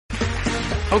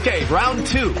Okay, round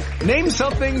 2. Name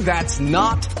something that's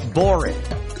not boring.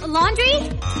 A laundry?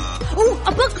 Ooh,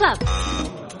 a book club.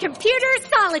 Computer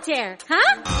solitaire,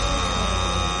 huh?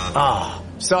 Ah,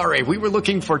 sorry, we were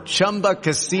looking for Chumba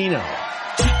Casino.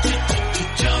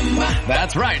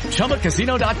 That's right,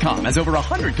 ChumbaCasino.com has over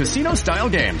 100 casino-style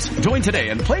games. Join today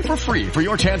and play for free for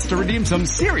your chance to redeem some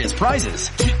serious prizes.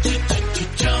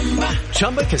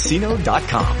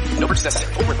 ChumbaCasino.com. No purchase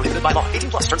necessary. Void where prohibited by law.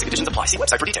 18+. Terms and conditions apply. See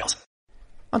website for details.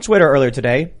 On Twitter earlier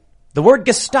today, the word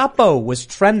Gestapo was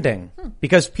trending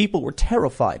because people were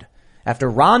terrified after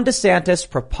Ron DeSantis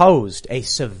proposed a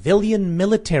civilian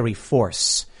military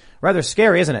force. Rather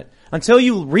scary, isn't it? Until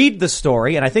you read the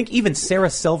story, and I think even Sarah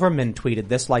Silverman tweeted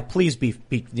this, like, please be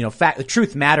fact, the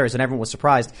truth matters, and everyone was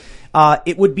surprised.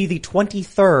 It would be the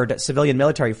 23rd civilian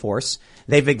military force.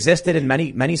 They've existed in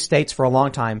many states for a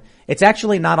long time. It's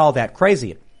actually not all that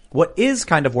crazy. What is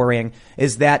kind of worrying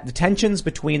is that the tensions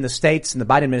between the states and the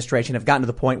Biden administration have gotten to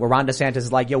the point where Ron DeSantis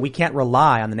is like, we can't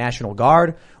rely on the National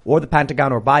Guard or the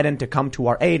Pentagon or Biden to come to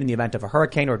our aid in the event of a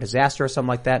hurricane or a disaster or something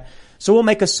like that. So we'll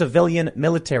make a civilian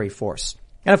military force.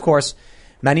 And of course,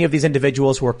 many of these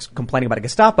individuals who are complaining about a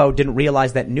Gestapo didn't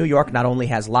realize that New York not only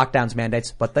has lockdowns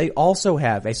mandates, but they also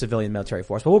have a civilian military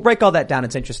force. But we'll break all that down.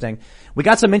 It's interesting. We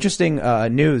got some interesting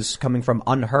news coming from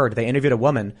Unheard. They interviewed a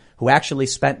woman who actually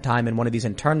spent time in one of these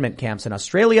internment camps in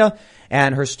Australia,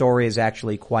 and her story is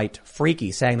actually quite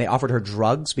freaky, saying they offered her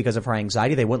drugs because of her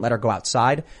anxiety. They wouldn't let her go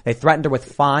outside. They threatened her with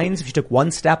fines if she took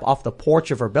one step off the porch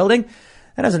of her building.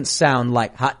 That doesn't sound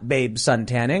like hot babe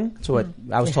suntanning. That's what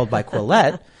I was told by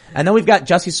Quillette. And then we've got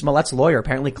Jussie Smollett's lawyer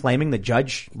apparently claiming the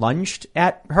judge lunged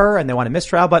at her and they want a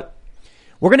mistrial. But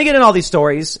we're going to get in all these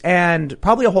stories and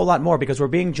probably a whole lot more because we're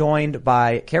being joined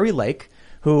by Kari Lake,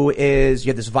 who is, you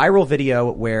had this viral video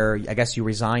where I guess you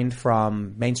resigned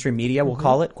from mainstream media, we'll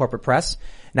call it, corporate press.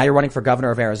 Now you're running for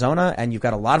governor of Arizona and you've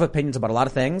got a lot of opinions about a lot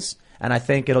of things. And I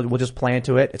think we'll just play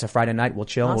into it. It's a Friday night. We'll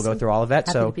chill. Awesome. And we'll go through all of that.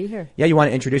 Happy to be here. Yeah, you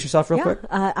want to introduce yourself real quick?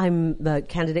 I'm the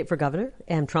candidate for governor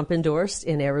and Trump endorsed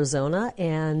in Arizona.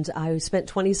 And I spent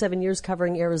 27 years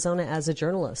covering Arizona as a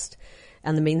journalist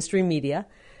on the mainstream media.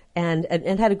 And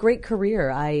had a great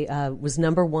career. I was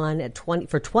number one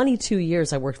for 22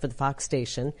 years. I worked for the Fox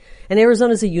station, and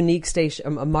Arizona is a unique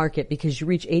station, a market, because you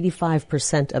reach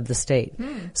 85% of the state.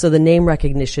 So the name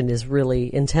recognition is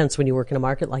really intense when you work in a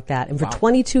market like that. And for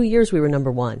 22 years, we were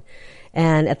number one.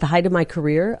 And at the height of my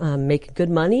career, making good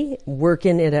money,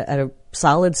 working at a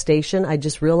solid station, I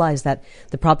just realized that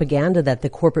the propaganda that the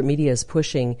corporate media is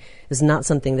pushing is not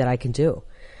something that I can do.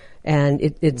 And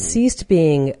it ceased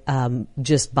being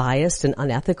just biased and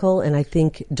unethical. And I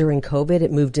think during COVID,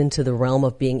 it moved into the realm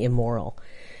of being immoral.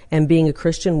 And being a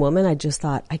Christian woman, I just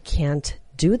thought, I can't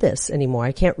do this anymore.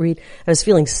 I can't read. I was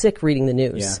feeling sick reading the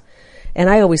news. Yeah. And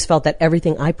I always felt that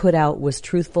everything I put out was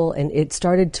truthful, and it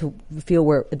started to feel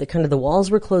where the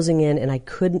walls were closing in, and I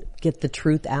couldn't get the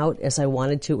truth out as I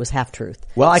wanted to. It was half truth.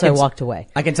 Well, I walked away.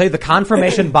 I can tell you the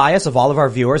confirmation bias of all of our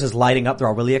viewers is lighting up. They're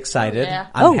all really excited.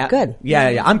 Good.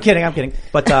 Yeah. I'm kidding.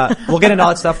 But we'll get into all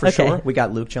that stuff for sure. We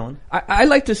got Luke chilling. I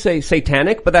like to say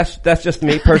satanic, but that's just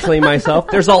me personally myself.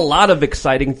 There's a lot of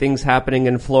exciting things happening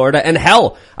in Florida, and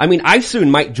hell, I mean, I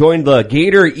soon might join the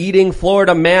gator-eating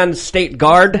Florida man state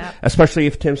guard, especially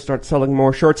if Tim starts selling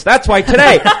more shorts. That's why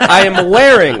today I am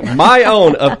wearing my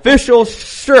own official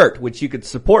shirt, which you could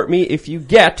support me if you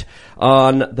get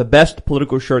on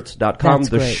thebestpoliticalshirts.com.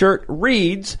 The shirt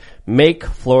reads, Make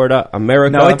Florida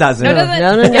America. No, it doesn't.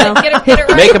 No. Get it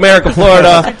right. Make America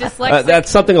Florida. That's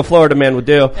something a Florida man would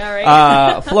do. All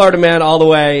right. Florida man all the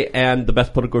way, and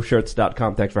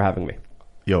thebestpoliticalshirts.com. Thanks for having me.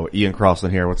 Yo, Ian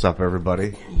Carlson here. What's up,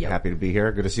 everybody? Yo. Happy to be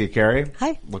here. Good to see you, Kari.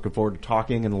 Hi. Looking forward to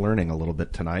talking and learning a little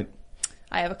bit tonight.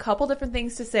 I have a couple different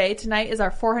things to say. Tonight is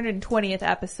our 420th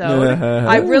episode.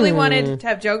 I really wanted to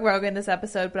have Joe Rogan this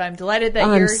episode, but I'm delighted that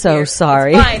you're here. I'm so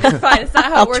sorry. It's fine. It's not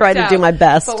how it works out. I'll try to do my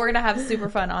best. But we're going to have super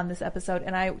fun on this episode.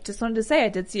 And I just wanted to say I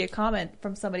did see a comment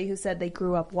from somebody who said they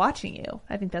grew up watching you.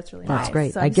 I think that's really nice. That's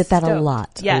great. So I get that stoked. a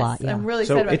lot. Yes, yeah. I'm really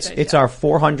so excited about it's our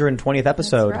 420th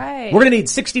episode. That's right. We're going to need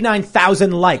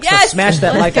 69,000 likes. Yes! So smash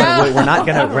that like button. We're not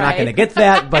going to get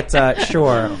that, but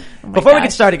sure. Before we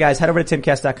get started, guys, head over to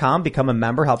timcast.com, become a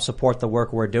member, help support the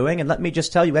work we're doing, and let me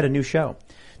just tell you, we had a new show.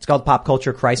 It's called Pop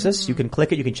Culture Crisis. You can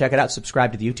click it, you can check it out,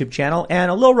 subscribe to the YouTube channel,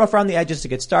 and a little rough around the edges to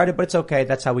get started, but it's okay.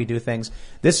 That's how we do things.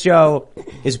 This show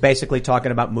is basically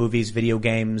talking about movies, video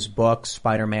games, books,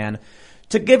 Spider-Man,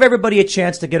 to give everybody a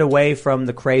chance to get away from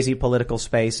the crazy political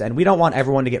space. And we don't want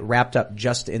everyone to get wrapped up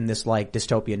just in this like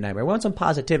dystopian nightmare. We want some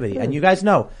positivity. And you guys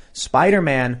know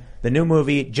Spider-Man, the new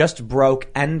movie, just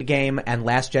broke Endgame and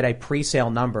Last Jedi pre-sale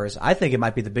numbers. I think it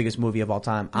might be the biggest movie of all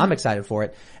time. I'm excited for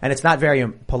it. And it's not very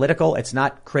political. It's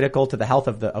not critical to the health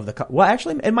of the, well,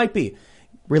 actually it might be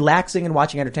relaxing and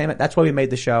watching entertainment. That's why we made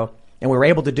the show. And we were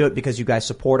able to do it because you guys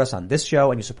support us on this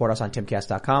show and you support us on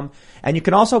timcast.com. And you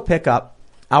can also pick up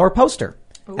our poster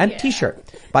and t-shirt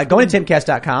by going to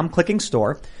timcast.com, clicking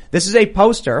store. This is a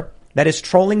poster that is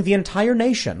trolling the entire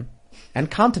nation and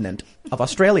continent of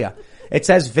Australia. It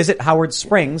says visit Howard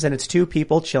Springs, and it's two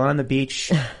people chilling on the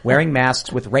beach wearing masks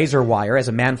with razor wire as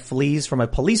a man flees from a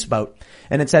police boat.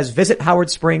 And it says visit Howard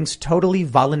Springs totally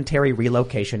voluntary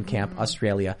relocation camp,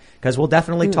 Australia. Because we'll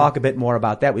definitely talk a bit more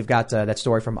about that. We've got that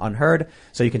story from Unheard,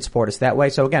 so you can support us that way.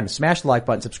 So again, smash the like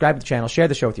button, subscribe to the channel, share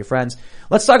the show with your friends.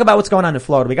 Let's talk about what's going on in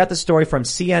Florida. We got this story from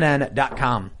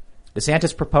CNN.com.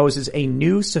 DeSantis proposes a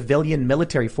new civilian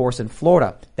military force in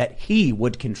Florida that he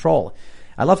would control.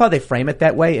 I love how they frame it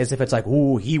that way, as if it's like,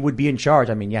 ooh, he would be in charge.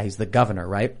 I mean, yeah, he's the governor,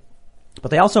 right? But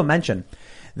they also mention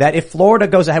that if Florida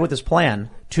goes ahead with this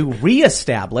plan to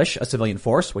reestablish a civilian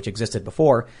force, which existed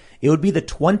before, it would be the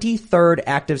 23rd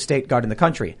active state guard in the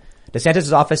country.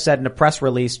 DeSantis' office said in a press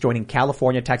release joining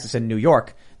California, Texas, and New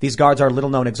York, these guards are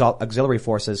little-known auxiliary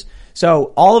forces.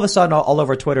 So all of a sudden, all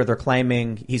over Twitter, they're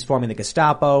claiming he's forming the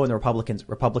Gestapo and the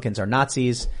Republicans are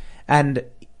Nazis. And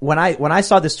when I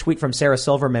saw this tweet from Sarah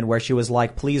Silverman where she was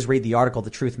like, please read the article, The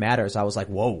Truth Matters, I was like,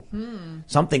 whoa,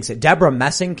 something said. Deborah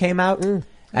Messing came out and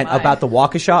about the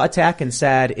Waukesha attack and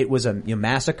said it was a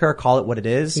massacre, call it what it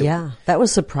is. Yeah, that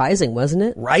was surprising, wasn't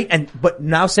it? Right? But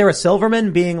now Sarah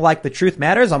Silverman being like, The Truth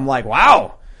Matters, I'm like,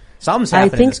 wow, something's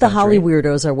happening. I think in this the country. Holly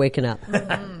weirdos are waking up.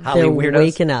 Holly They're weirdos?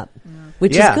 waking up,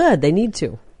 which is good. They need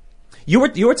to. You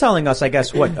were telling us, I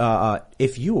guess, what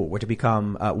if you were to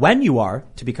become when you are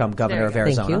to become governor of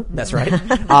Arizona. Thank you. That's right.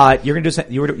 You're gonna do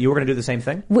you were gonna do the same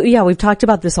thing. Yeah, we've talked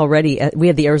about this already. We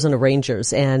had the Arizona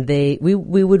Rangers, and we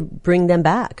would bring them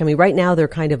back. I mean, right now they're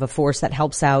kind of a force that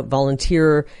helps out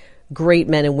volunteer great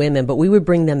men and women, but we would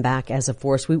bring them back as a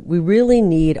force. We really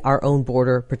need our own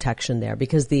border protection there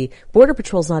because the Border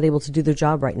Patrol is not able to do their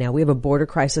job right now. We have a border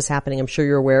crisis happening. I'm sure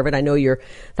you're aware of it. I know you're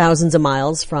thousands of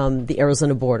miles from the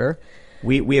Arizona border.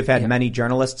 We have had many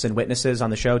journalists and witnesses on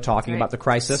the show talking about the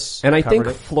crisis. And I think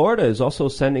Florida is also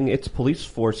sending its police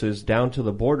forces down to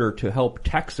the border to help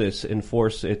Texas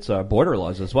enforce its border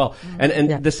laws as well. And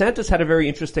DeSantis had a very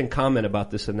interesting comment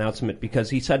about this announcement because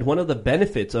he said one of the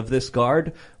benefits of this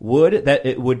guard that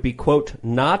it would be, quote,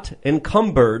 not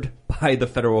encumbered by the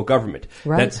federal government.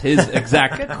 Right. That's his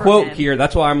exact quote here.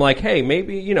 That's why I'm like, hey,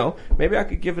 maybe I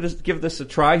could give this a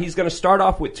try. He's going to start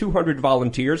off with 200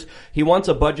 volunteers. He wants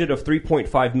a budget of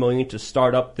 $3.5 million to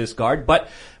start up this guard. But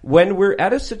when we're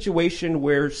at a situation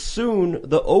where soon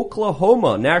the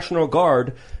Oklahoma National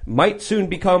Guard might soon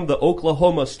become the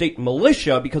Oklahoma State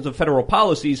Militia because of federal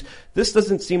policies, this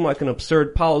doesn't seem like an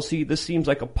absurd policy. This seems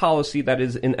like a policy that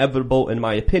is inevitable, in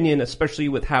my opinion, especially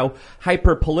with how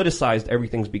hyper-politicized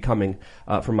everything's becoming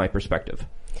from my perspective.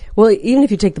 Well, even if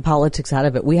you take the politics out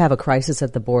of it, we have a crisis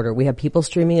at the border. We have people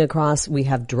streaming across. We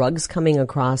have drugs coming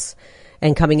across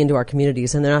and coming into our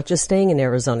communities, and they're not just staying in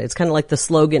Arizona. It's kind of like the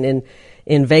slogan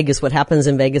in Vegas, what happens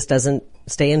in Vegas doesn't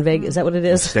stay in Vegas. Is that what it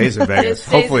is? It stays in Vegas.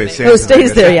 Hopefully it stays Oh, in it stays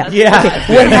Vegas. there, yeah.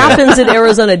 Okay. What happens in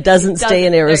Arizona doesn't stay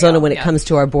in Arizona when it yeah. comes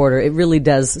to our border. It really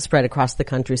does spread across the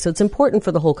country. So it's important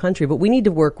for the whole country, but we need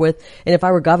to work with, and if I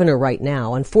were governor right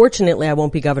now, unfortunately I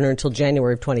won't be governor until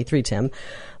January of 23, Tim,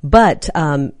 but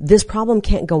this problem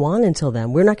can't go on until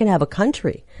then. We're not going to have a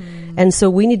country. And so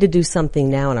we need to do something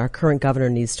now, and our current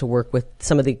governor needs to work with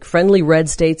some of the friendly red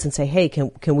states and say, hey,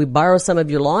 can we borrow some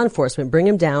of your law enforcement, bring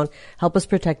them down, help us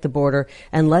protect the border,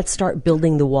 and let's start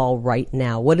building the wall right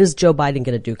now. What is Joe Biden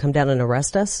going to do? Come down and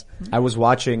arrest us? I was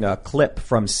watching a clip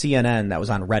from CNN that was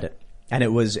on Reddit, and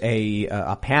it was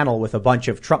a panel with a bunch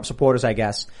of Trump supporters, I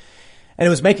guess, and it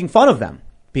was making fun of them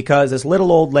because this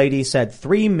little old lady said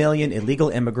 3 million illegal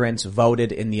immigrants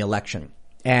voted in the election.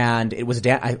 And it was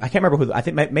I can't remember who, I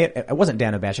think it wasn't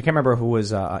Dana Bash. I can't remember who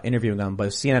was interviewing them, but a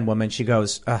CNN woman, she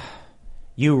goes,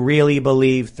 you really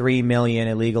believe 3 million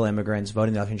illegal immigrants voted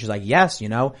in the election? She's like, yes,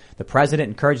 the president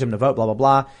encouraged them to vote, blah, blah,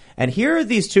 blah. And here are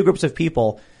these two groups of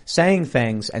people saying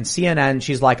things, and CNN,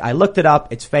 she's like, I looked it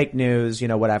up, it's fake news,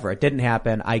 whatever, it didn't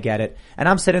happen, I get it. And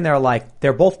I'm sitting there like,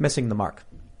 they're both missing the mark.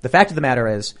 The fact of the matter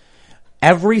is,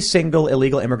 every single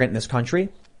illegal immigrant in this country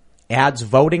adds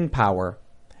voting power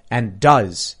and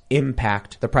does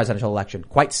impact the presidential election.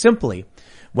 Quite simply,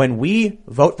 when we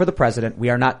vote for the president, we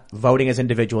are not voting as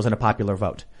individuals in a popular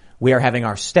vote. we are having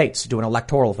our states do an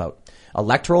electoral vote.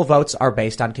 Electoral votes are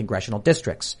based on congressional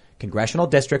districts. Congressional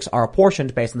districts are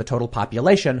apportioned based on the total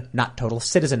population, not total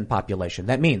citizen population.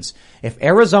 That means if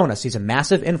Arizona sees a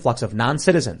massive influx of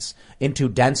non-citizens into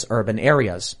dense urban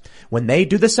areas, when they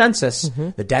do the census,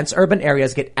 the dense urban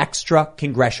areas get extra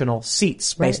congressional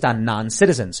seats based on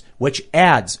non-citizens, which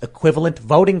adds equivalent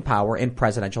voting power in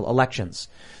presidential elections.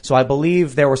 So I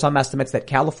believe there were some estimates that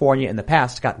California in the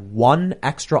past got one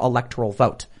extra electoral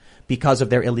vote because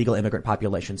of their illegal immigrant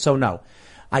population. So no.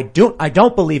 I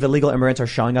don't believe illegal immigrants are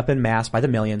showing up in mass by the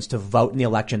millions to vote in the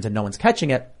elections and no one's catching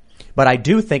it. But I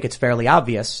do think it's fairly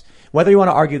obvious. Whether you want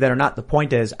to argue that or not, the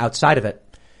point is, outside of it,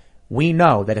 we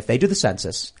know that if they do the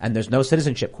census and there's no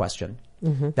citizenship question,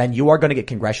 then you are going to get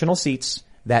congressional seats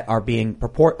that are being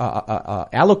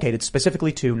allocated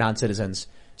specifically to non-citizens.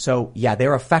 So, yeah,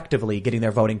 they're effectively getting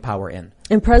their voting power in.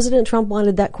 And President Trump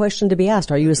wanted that question to be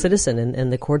asked, are you a citizen?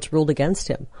 And the courts ruled against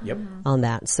him on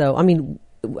that. So, I mean,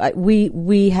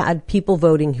 we had people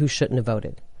voting who shouldn't have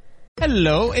voted.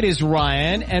 Hello, it is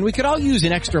Ryan, and we could all use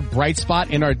an extra bright spot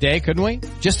in our day, couldn't we?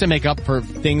 Just to make up for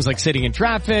things like sitting in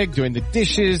traffic, doing the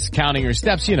dishes, counting your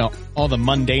steps, you know, all the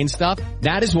mundane stuff.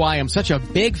 That is why I'm such a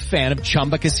big fan of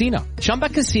Chumba Casino. Chumba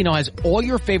Casino has all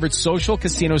your favorite social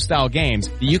casino-style games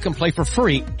that you can play for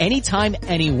free anytime,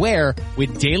 anywhere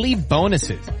with daily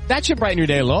bonuses. That should brighten your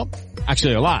day a little.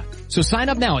 Actually, a lot. So sign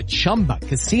up now at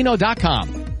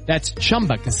ChumbaCasino.com. That's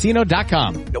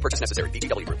ChumbaCasino.com. No purchase necessary.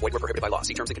 VGW Group. Void where prohibited by law.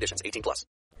 See terms and conditions. 18+.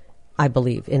 I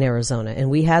believe, in Arizona.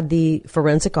 And we had the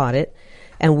forensic audit.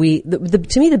 And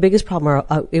to me, the biggest problem,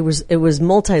 it was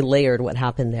multi-layered what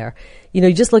happened there. You know,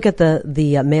 you just look at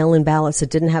the mail-in ballots that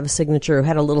didn't have a signature or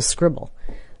had a little scribble.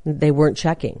 They weren't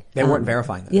checking. They weren't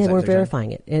verifying that. Yeah, they weren't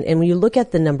verifying it. And when you look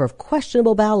at the number of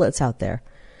questionable ballots out there,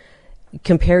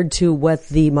 compared to what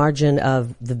the margin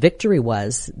of the victory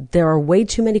was, there are way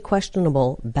too many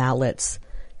questionable ballots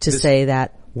to say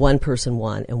that one person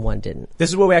won and one didn't. This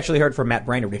is what we actually heard from Matt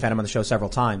Brainerd. We've had him on the show several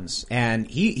times. And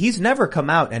he's never come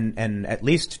out and at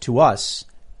least to us,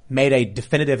 made a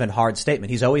definitive and hard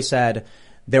statement. He's always said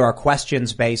there are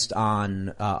questions based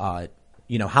on, how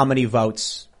many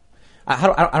votes. I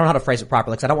don't know how to phrase it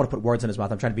properly because I don't want to put words in his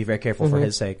mouth. I'm trying to be very careful for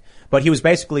his sake. But he was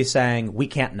basically saying we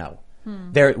can't know.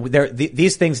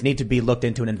 These things need to be looked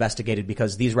into and investigated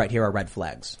because these right here are red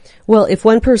flags. Well, if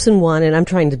one person won, and I'm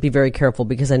trying to be very careful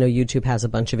because I know YouTube has a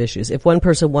bunch of issues. If one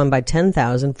person won by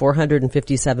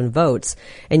 10,457 votes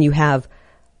and you have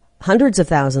hundreds of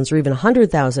thousands or even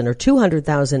 100,000 or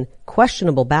 200,000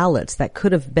 questionable ballots that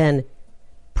could have been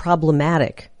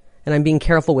problematic, and I'm being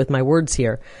careful with my words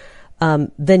here,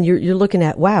 then you're looking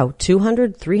at,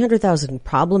 300,000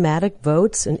 problematic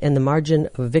votes and the margin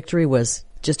of victory was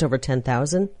just over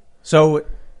 10,000. So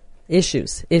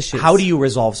issues. How do you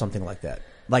resolve something like that?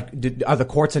 Like, are the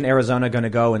courts in Arizona going to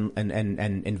go and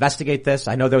investigate this?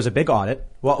 I know there was a big audit.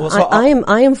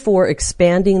 I am for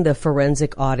expanding the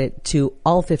forensic audit to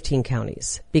all 15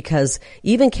 counties because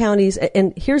even counties,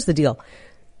 and here's the deal.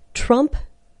 Trump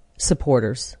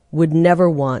supporters would never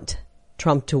want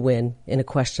Trump to win in a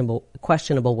questionable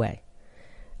way.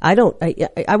 I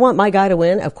want my guy to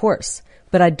win, of course.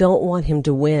 But I don't want him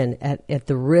to win at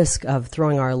the risk of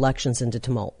throwing our elections into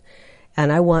tumult. And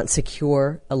I want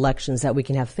secure elections that we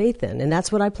can have faith in. And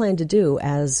that's what I plan to do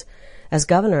as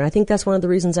governor. And I think that's one of the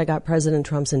reasons I got President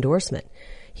Trump's endorsement.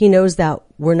 He knows that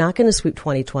we're not going to sweep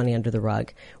 2020 under the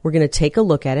rug. We're going to take a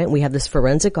look at it. And we have this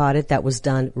forensic audit that was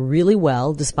done really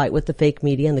well, despite what the fake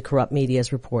media and the corrupt media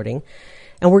is reporting.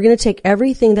 And we're going to take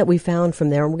everything that we found from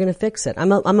there and we're going to fix it.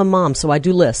 I'm a mom, so I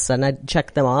do lists and I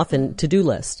check them off and to-do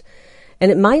list. And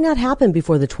it might not happen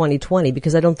before the 2020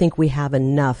 because I don't think we have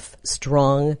enough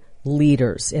strong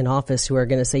leaders in office who are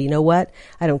going to say, you know what?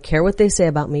 I don't care what they say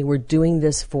about me. We're doing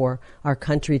this for our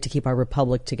country to keep our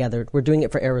republic together. We're doing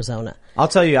it for Arizona. I'll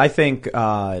tell you, I think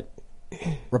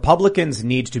Republicans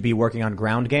need to be working on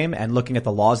ground game and looking at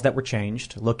the laws that were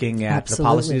changed, looking at the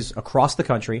policies across the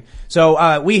country.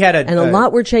 So we had a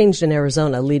lot were changed in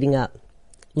Arizona leading up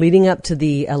to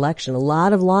the election. A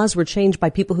lot of laws were changed by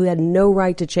people who had no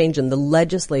right to change them. The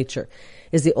legislature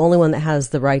is the only one that has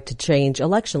the right to change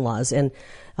election laws. And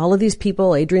all of these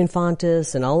people, Adrian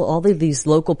Fontes and all of these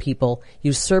local people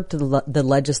usurped the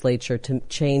legislature to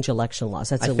change election laws.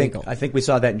 That's illegal. I think we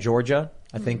saw that in Georgia.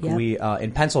 I think we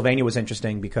in Pennsylvania was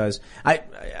interesting because I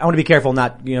want to be careful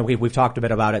not, we've talked a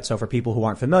bit about it. So for people who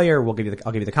aren't familiar, I'll give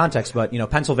you the context, but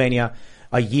Pennsylvania,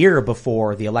 a year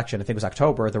before the election, I think it was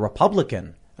October, the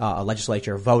Republican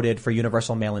legislature voted for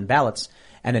universal mail-in ballots.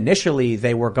 And initially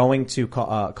they were going to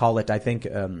call it, I think they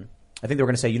were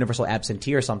going to say universal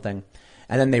absentee or something.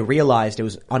 And then they realized it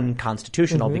was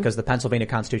unconstitutional because the Pennsylvania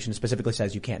Constitution specifically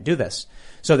says you can't do this.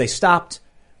 So they stopped,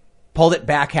 pulled it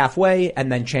back halfway,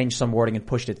 and then changed some wording and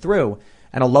pushed it through.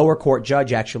 And a lower court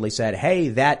judge actually said, hey,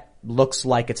 that looks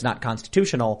like it's not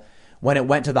constitutional. When it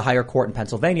went to the higher court in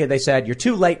Pennsylvania, they said, you're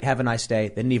too late, have a nice day.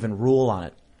 They didn't even rule on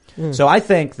it. So I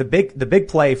think the big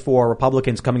play for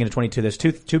Republicans coming into 22, there's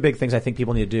two big things I think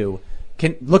people need to do.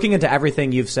 Looking into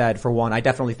everything you've said, for one, I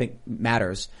definitely think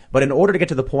matters. But in order to get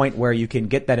to the point where you can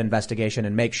get that investigation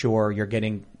and make sure you're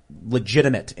getting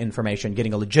legitimate information,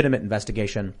 getting a legitimate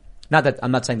investigation, not that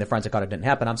I'm not saying the forensic audit didn't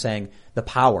happen, I'm saying the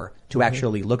power to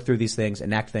actually look through these things,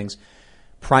 enact things.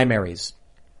 Primaries.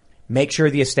 Make sure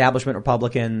the establishment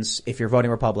Republicans, if you're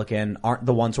voting Republican, aren't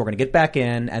the ones who are going to get back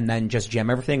in and then just jam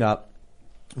everything up.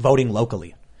 Voting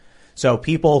locally. So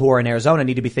people who are in Arizona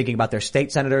need to be thinking about their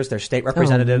state senators, their state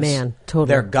representatives,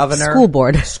 their governor,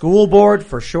 school board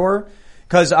for sure.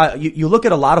 Because you look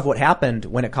at a lot of what happened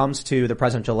when it comes to the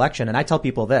presidential election, and I tell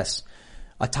people this: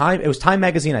 it was Time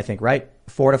Magazine, I think, right?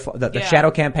 The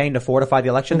shadow campaign to fortify the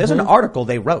election. There's an article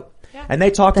they wrote, and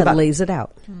they talked about lays it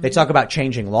out. They talk about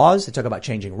changing laws, they talk about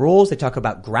changing rules, they talk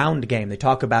about ground game, they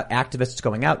talk about activists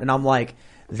going out, and I'm like,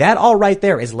 that all right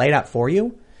there is laid out for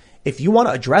you. If you want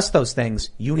to address those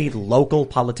things, you need local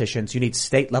politicians, you need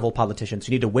state level politicians,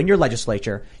 you need to win your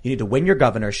legislature, you need to win your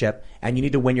governorship, and you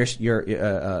need to win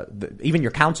even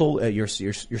your council, your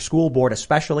school board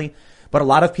especially. But a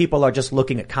lot of people are just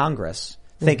looking at Congress,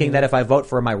 thinking that if I vote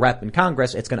for my rep in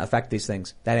Congress, it's going to affect these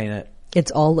things. That ain't it.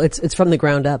 It's from the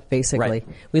ground up, basically. Right.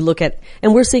 We look at,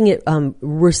 and we're seeing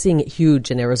it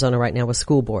huge in Arizona right now with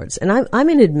school boards. And I'm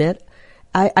going to admit,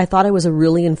 I thought I was a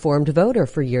really informed voter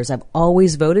for years. I've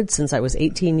always voted since I was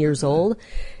 18 years old.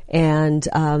 And,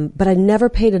 but I never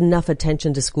paid enough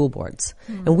attention to school boards.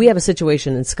 And we have a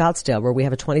situation in Scottsdale where we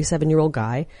have a 27-year-old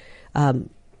guy,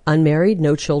 unmarried,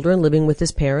 no children, living with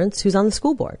his parents, who's on the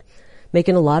school board,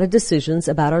 making a lot of decisions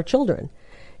about our children.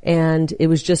 And it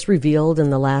was just revealed in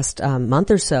the last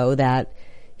month or so that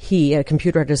a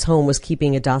computer at his home was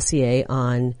keeping a dossier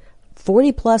on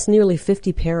 40 plus, nearly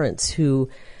 50 parents who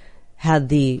had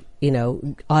the,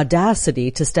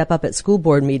 audacity to step up at school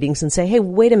board meetings and say, hey,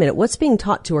 wait a minute, what's being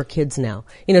taught to our kids now?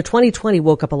 2020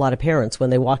 woke up a lot of parents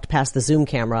when they walked past the Zoom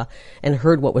camera and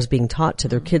heard what was being taught to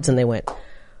their kids, and they went,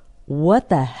 what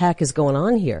the heck is going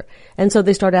on here? And so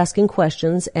they start asking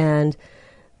questions, and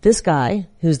this guy,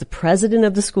 who's the president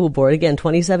of the school board, again,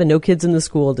 27, no kids in the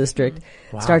school district,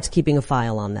 starts keeping a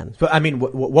file on them. But I mean,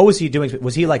 what was he doing?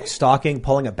 Was he like stalking,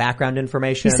 pulling up background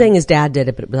information? He's saying his dad did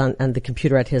it, but it was on the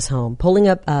computer at his home. Pulling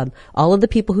up all of the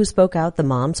people who spoke out, the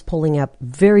moms, pulling up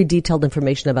very detailed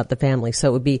information about the family. So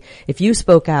it would be, if you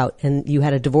spoke out and you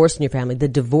had a divorce in your family, the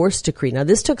divorce decree. Now,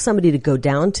 this took somebody to go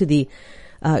down to the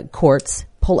courts,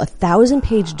 pull a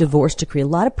 1,000-page divorce decree, a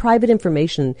lot of private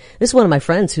information. This is one of my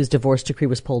friends whose divorce decree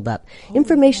was pulled up.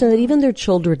 Information that even their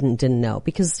children didn't know.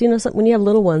 Because, when you have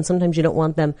little ones, sometimes you don't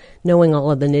want them knowing all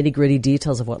of the nitty-gritty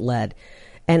details of what led.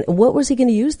 And what was he going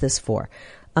to use this for?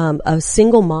 A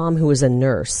single mom who was a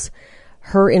nurse,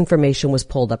 her information was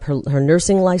pulled up, her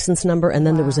nursing license number, and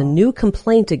then there was a new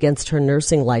complaint against her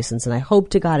nursing license, and I hope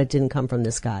to God it didn't come from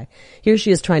this guy. Here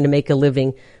she is trying to make a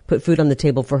living, put food on the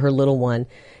table for her little one,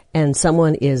 and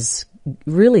someone is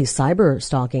really cyber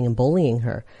stalking and bullying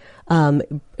her.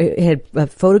 It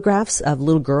had photographs of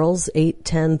little girls, 8,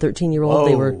 10, 13-year-old.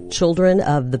 They were children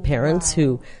of the parents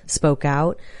who spoke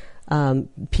out.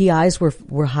 PIs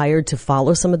were hired to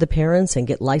follow some of the parents and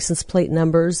get license plate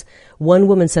numbers. One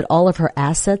woman said all of her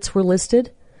assets were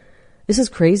listed. This is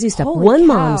crazy stuff. One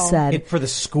mom said... For the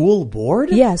school board?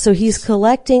 Yeah, so he's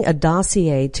collecting a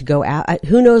dossier to go out.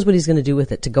 Who knows what he's going to do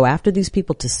with it? To go after these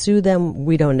people, to sue them?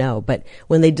 We don't know. But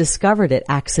when they discovered it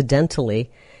accidentally,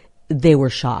 they were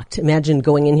shocked. Imagine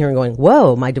going in here and going,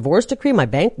 whoa, my divorce decree, my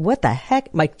bank, what the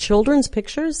heck? My children's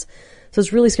pictures? So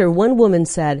it's really scary. One woman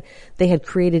said they had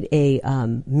created a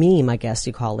meme, I guess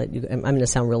you call it. I'm going to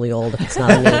sound really old if it's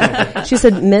not a meme. She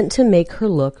said, meant to make her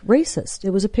look racist.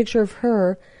 It was a picture of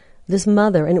her, this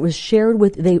mother, and it was shared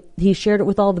he shared it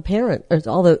with all the parents, or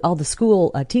all the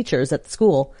school teachers at the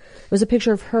school. It was a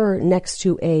picture of her next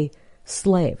to a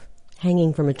slave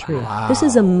hanging from a tree. Wow. This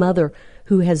is a mother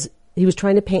he was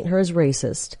trying to paint her as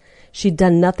racist. She'd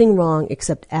done nothing wrong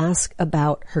except ask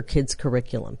about her kids'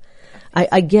 curriculum.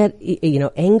 I get,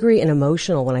 angry and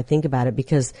emotional when I think about it,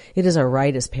 because it is our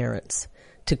right as parents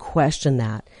to question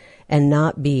that and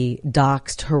not be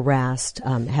doxxed, harassed,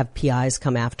 have PIs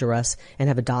come after us and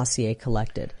have a dossier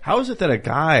collected. How is it that a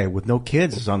guy with no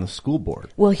kids is on the school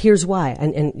board? Well, here's why.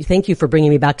 And thank you for bringing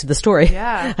me back to the story.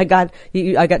 Yeah. I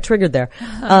got triggered there.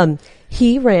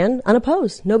 He ran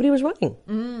unopposed. Nobody was running.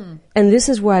 And this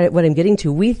is what I'm getting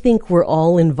to. We think we're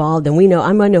all involved, and we know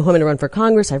I know who I'm going to run for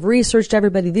Congress. I've researched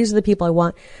everybody. These are the people I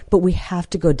want. But we have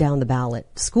to go down the ballot.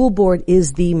 School board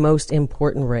is the most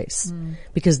important race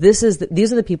because these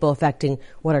are the people affecting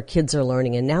what our kids are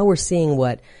learning. And now we're seeing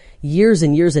what years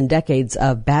and years and decades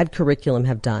of bad curriculum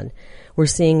have done. We're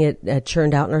seeing it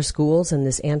churned out in our schools, and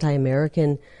this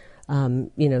anti-American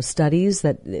studies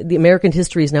that the American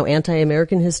history is now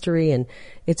anti-American history, and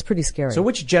it's pretty scary. So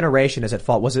which generation is at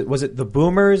fault? Was it the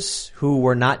boomers who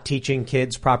were not teaching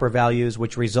kids proper values,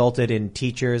 which resulted in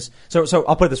teachers? So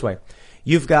I'll put it this way.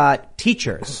 You've got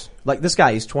teachers, like this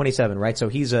guy, he's 27, right? So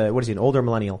he's an older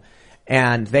millennial.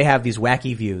 And they have these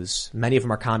wacky views. Many of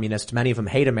them are communist. Many of them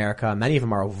hate America. Many of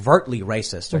them are overtly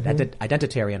racist or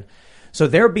identitarian. So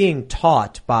they're being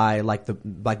taught by like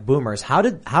boomers. How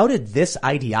did this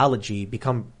ideology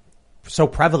become so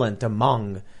prevalent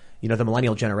among, the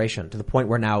millennial generation to the point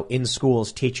where now in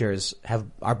schools teachers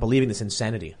are believing this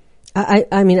insanity?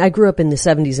 I mean, I grew up in the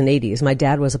 70s and 80s. My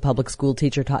dad was a public school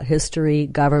teacher, taught history,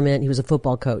 government. He was a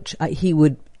football coach. He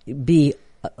would be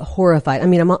horrified. I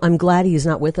mean, I'm glad he's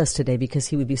not with us today because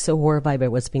he would be so horrified by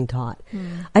what's being taught.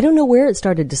 I don't know where it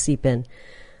started to seep in.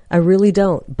 I really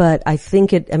don't, but I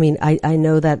think I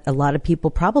know that a lot of people,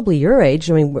 probably your age,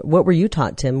 what were you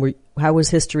taught, Tim? How was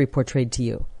history portrayed to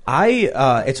you?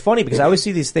 It's funny because I always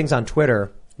see these things on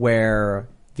Twitter where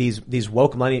these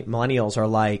woke millennials are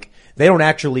like, they don't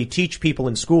actually teach people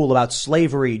in school about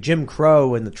slavery, Jim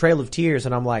Crow, and the Trail of Tears.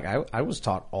 And I'm like, I was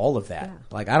taught all of that. Yeah.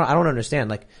 Like, I don't understand.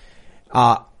 Like,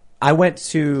 I went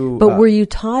to... But were you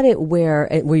taught it where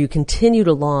you continued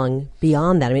along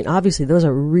beyond that? I mean, obviously those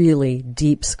are really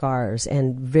deep scars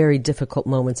and very difficult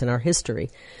moments in our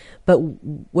history. But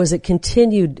was it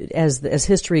continued as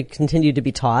history continued to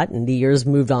be taught and the years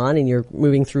moved on and you're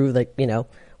moving through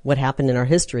what happened in our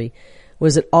history?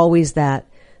 Was it always that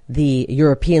the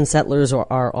European settlers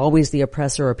are always the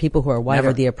oppressor or people who are white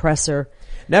are the oppressor?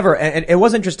 Never. And it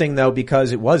was interesting, though,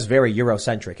 because it was very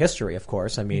Eurocentric history, of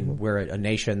course. I mean, we're a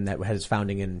nation that has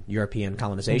founding in European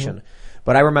colonization.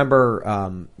 But I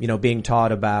remember, being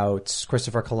taught about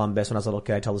Christopher Columbus when I was a little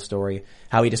kid. I tell the story,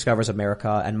 how he discovers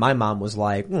America. And my mom was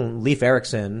like, Leif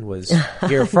Erikson was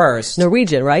here first.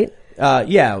 Norwegian, right?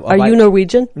 Yeah. Are you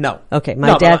Norwegian? No. Okay.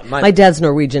 My dad's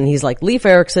Norwegian. He's like, Leif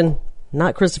Erikson,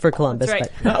 not Christopher Columbus. That's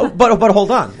right. But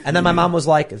hold on. And then my mom was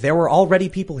like, there were already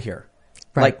people here.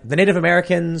 Right. Like the Native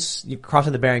Americans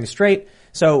crossing the Bering Strait.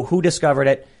 So who discovered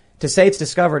it? To say it's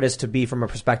discovered is to be from a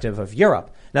perspective of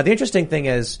Europe. Now the interesting thing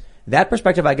is that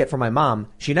perspective I get from my mom,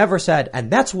 she never said, and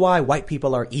that's why white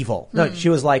people are evil. No, she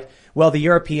was like, well, the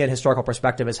European historical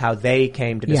perspective is how they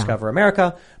came to discover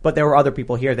America, but there were other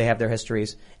people here, they have their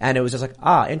histories. And it was just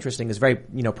like, interesting. It's very,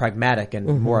 pragmatic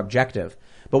and more objective.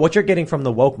 But what you're getting from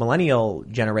the woke millennial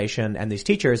generation and these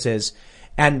teachers is,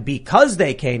 and because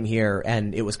they came here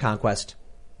and it was conquest,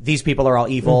 these people are all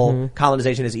evil.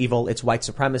 Colonization is evil. It's white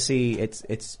supremacy.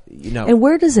 It's. And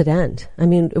where does it end? I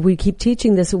mean, we keep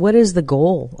teaching this. What is the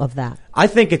goal of that? I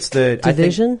think it's the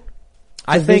division.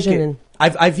 I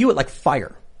view it like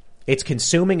fire. It's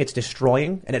consuming. It's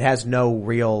destroying, and it has no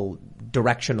real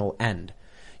directional end.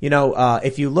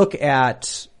 If you look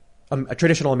at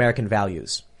traditional American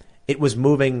values, it was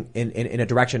moving in a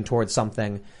direction towards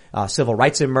something. Civil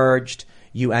rights emerged.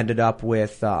 You ended up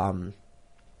with.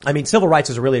 Civil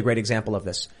rights is really a great example of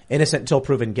this. Innocent until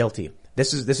proven guilty.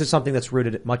 This is something that's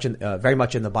rooted very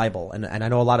much in the Bible. And I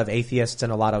know a lot of atheists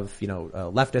and a lot of,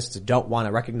 leftists don't want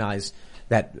to recognize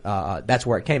that, that's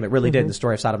where it came. It really did in the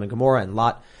story of Sodom and Gomorrah and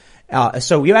Lot.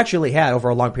 So you actually had over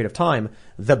a long period of time,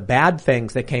 the bad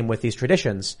things that came with these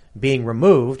traditions being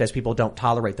removed as people don't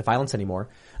tolerate the violence anymore.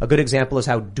 A good example is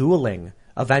how dueling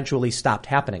eventually stopped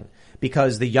happening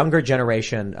because the younger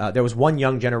generation, there was one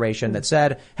young generation that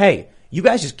said, hey, you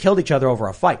guys just killed each other over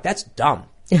a fight. That's dumb.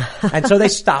 And so they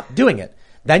stopped doing it.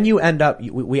 Then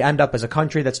we end up as a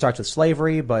country that starts with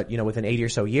slavery, but, within 80 or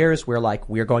so years,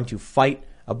 we're going to fight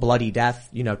a bloody death,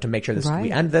 to make sure we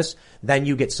end this. Then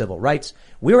you get civil rights.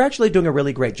 We were actually doing a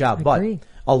really great job, but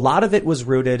a lot of it was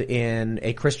rooted in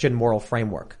a Christian moral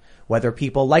framework. Whether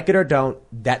people like it or don't,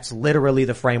 that's literally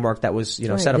the framework that was,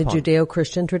 set upon. The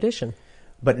Judeo-Christian tradition.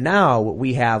 But now what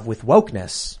we have with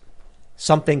wokeness,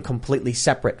 something completely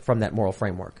separate from that moral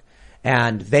framework.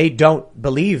 And they don't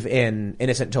believe in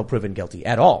innocent until proven guilty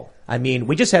at all. I mean,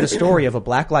 we just had a story of a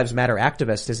Black Lives Matter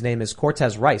activist. His name is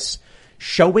Cortez Rice,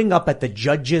 showing up at the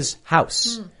judge's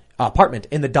house, apartment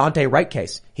in the Dante Wright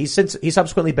case. He's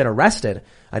subsequently been arrested.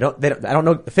 I don't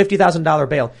know, $50,000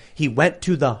 bail. He went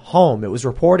to the home. It was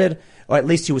reported, or at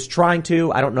least he was trying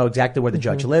to. I don't know exactly where the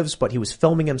judge lives, but he was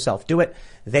filming himself do it.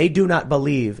 They do not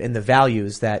believe in the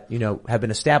values that, have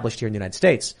been established here in the United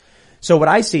States. So what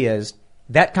I see is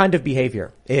that kind of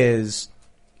behavior is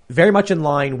very much in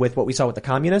line with what we saw with the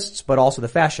communists, but also the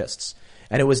fascists.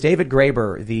 And it was David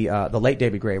Graeber, the late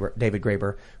David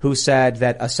Graeber, who said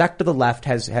that a sect of the left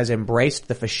has embraced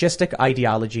the fascistic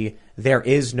ideology, there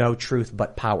is no truth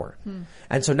but power.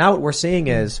 And so now what we're seeing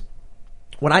is,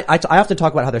 when I often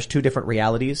talk about how there's two different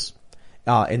realities,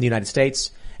 in the United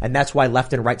States, and that's why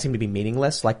left and right seem to be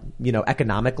meaningless. Like,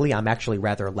 economically, I'm actually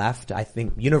rather left. I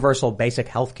think universal basic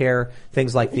healthcare,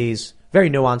 things like these, very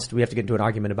nuanced. We have to get into an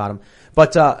argument about them.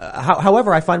 But,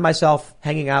 however, I find myself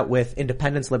hanging out with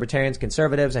independents, libertarians,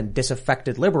 conservatives, and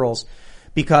disaffected liberals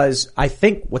because I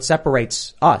think what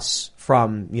separates us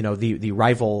from, the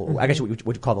rival, I guess what you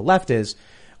would call the left is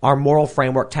our moral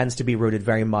framework tends to be rooted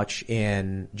very much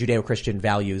in Judeo-Christian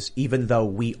values, even though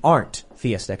we aren't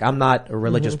theistic. I'm not a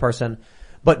religious person,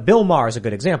 but Bill Maher is a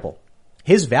good example.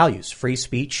 His values, free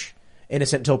speech,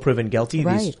 innocent until proven guilty,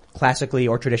 these classically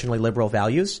or traditionally liberal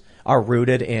values are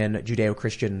rooted in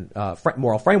Judeo-Christian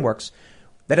moral frameworks.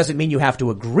 That doesn't mean you have to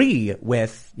agree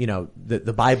with,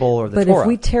 the Bible or the Torah. But if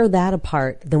we tear that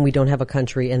apart, then we don't have a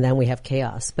country and then we have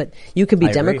chaos. But you can be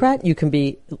Democrat, you can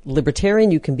be libertarian,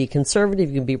 you can be conservative,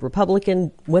 you can be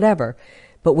Republican, whatever.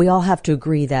 But we all have to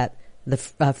agree that the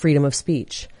freedom of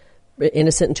speech,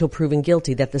 innocent until proven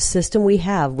guilty, that the system we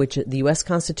have, which the U.S.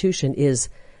 Constitution, is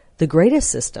the greatest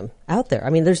system out there. I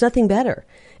mean, there's nothing better.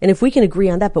 And if we can agree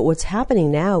on that, but what's happening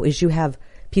now is you have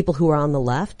people who are on the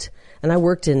left, and I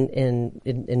worked in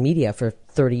media for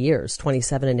 30 years,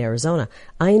 27 in Arizona.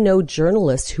 I know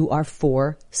journalists who are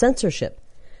for censorship.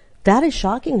 That is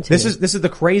shocking to me. This is the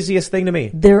craziest thing to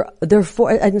me. They're for,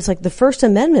 and it's like the First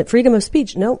Amendment, freedom of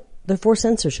speech. No, they're for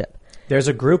censorship. There's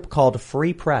a group called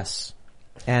Free Press.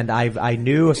 And I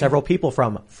knew several people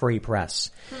from Free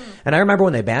Press. And I remember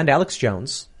when they banned Alex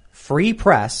Jones,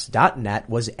 freepress.net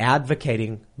was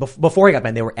advocating, before he got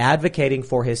banned, they were advocating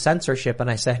for his censorship. And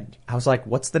I was like,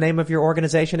 what's the name of your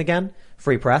organization again?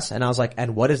 Free Press. And I was like,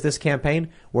 and what is this campaign?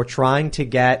 We're trying to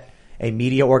get a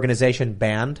media organization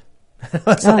banned.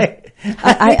 I've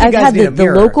had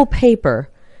the local paper,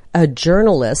 a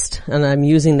journalist, and I'm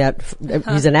using that,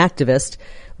 he's an activist,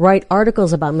 write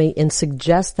articles about me and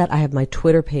suggest that I have my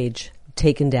Twitter page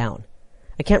taken down.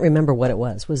 I can't remember what it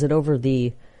was. Was it over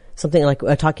something like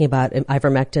talking about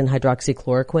ivermectin,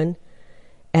 hydroxychloroquine,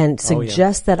 and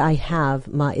suggest that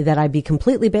that I be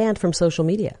completely banned from social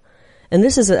media. And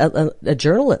this is a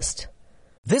journalist.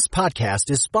 This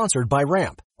podcast is sponsored by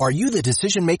Ramp. Are you the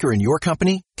decision maker in your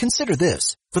company? Consider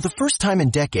this. For the first time in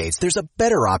decades, there's a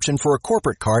better option for a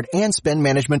corporate card and spend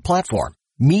management platform.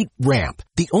 Meet Ramp,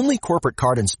 the only corporate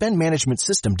card and spend management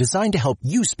system designed to help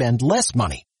you spend less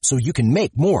money so you can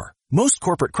make more. Most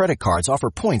corporate credit cards offer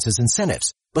points as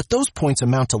incentives, but those points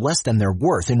amount to less than their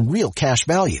worth in real cash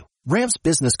value. Ramp's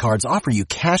business cards offer you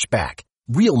cash back,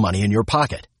 real money in your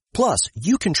pocket. Plus,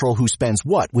 you control who spends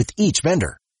what with each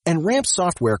vendor. And Ramp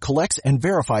software collects and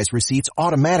verifies receipts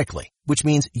automatically, which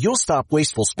means you'll stop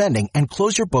wasteful spending and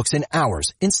close your books in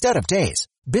hours instead of days.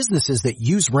 Businesses that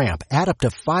use Ramp add up to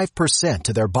 5%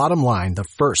 to their bottom line the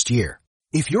first year.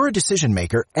 If you're a decision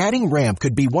maker, adding Ramp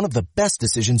could be one of the best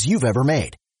decisions you've ever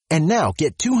made. And now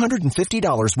get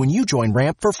 $250 when you join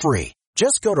Ramp for free.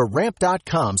 Just go to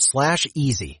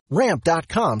ramp.com/easy.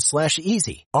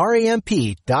 Ramp.com/easy.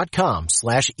 RAMP.com/easy.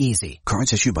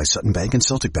 Cards issued by Sutton Bank and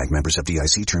Celtic Bank, members of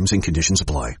FDIC. Terms and conditions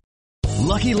apply.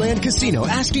 Lucky Land Casino,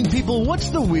 asking people, what's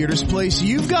the weirdest place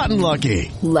you've gotten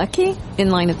lucky? Lucky? In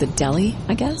line at the deli,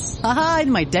 I guess? Aha,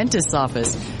 in my dentist's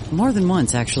office. More than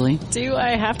once, actually. Do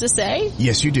I have to say?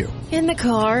 Yes, you do. In the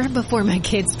car before my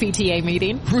kids' PTA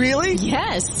meeting. Really?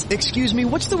 Yes. Excuse me,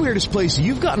 what's the weirdest place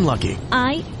you've gotten lucky?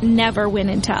 I never win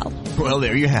and tell. Well,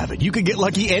 there you have it. You can get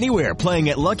lucky anywhere, playing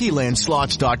at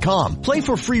LuckyLandSlots.com. Play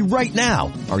for free right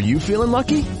now. Are you feeling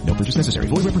lucky? No purchase necessary.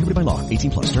 Void where prohibited by law.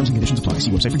 18+. Terms and conditions apply.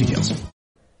 See website for details.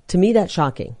 To me, that's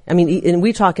shocking. I mean, and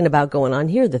we're talking about going on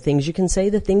here, the things you can say,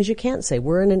 the things you can't say.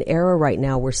 We're in an era right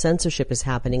now where censorship is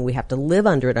happening. We have to live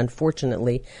under it,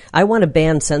 unfortunately. I want to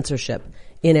ban censorship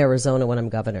in Arizona when I'm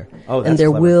governor. Oh, that's and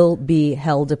there clever. will be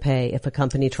hell to pay if a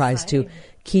company tries to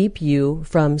keep you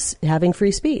from having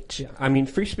free speech. I mean,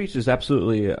 free speech is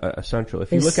absolutely essential.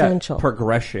 If you Essential. look at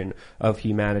progression of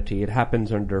humanity, it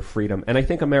happens under freedom. And I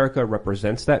think America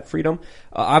represents that freedom.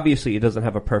 Obviously, it doesn't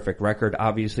have a perfect record.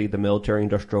 Obviously, the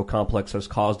military-industrial complex has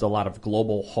caused a lot of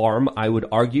global harm, I would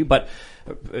argue. But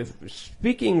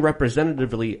speaking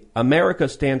representatively, America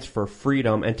stands for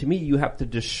freedom. And to me, you have to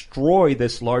destroy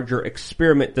this larger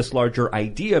experiment, this larger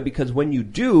idea, because when you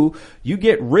do, you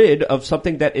get rid of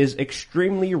something that is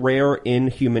extremely rare in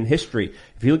human history.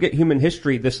 If you look at human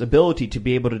history, this ability to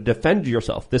be able to defend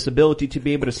yourself, this ability to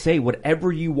be able to say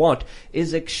whatever you want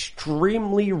is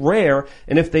extremely rare.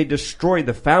 And if they destroy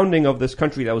the founding of this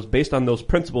country that was based on those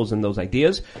principles and those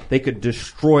ideas, they could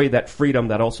destroy that freedom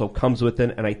that also comes with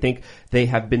it. And I think they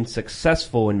have been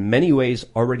successful in many ways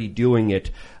already doing it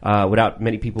without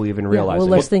many people even realizing. Well,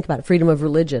 let's think about it. Freedom of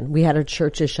religion. We had our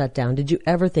churches shut down. Did you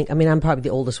ever think, I mean, I'm probably the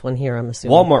oldest one here, I'm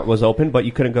assuming. Walmart was open, but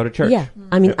you couldn't go to church. Yeah.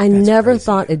 I mean, I never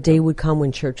thought a day would come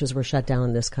when churches were shut down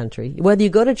in this country. Whether you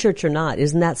go to church or not,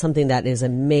 isn't that something that is a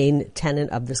main tenet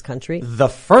of this country? The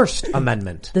First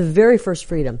Amendment. The very first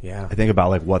freedom. Yeah. I think about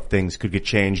like what things could get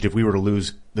changed if we were to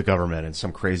lose the government and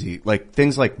some crazy, like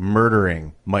things like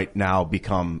murdering might now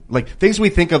become, like things we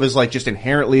think of as like just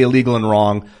inherently illegal and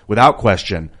wrong without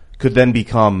question could then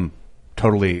become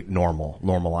totally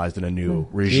normalized in a new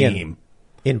regime.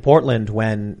 In Portland,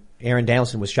 when Aaron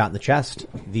Danielson was shot in the chest,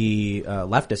 the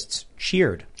leftists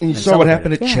cheered. And you saw what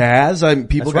happened at Chaz?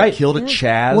 People got right. killed at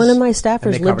Chaz. One of my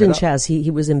staffers lived in Chaz.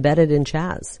 He was embedded in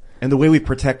Chaz. And the way we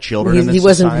protect children in this he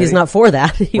wasn't. society. He's not for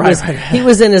that. He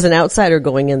was in as an outsider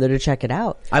going in there to check it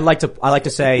out. I like to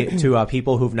say to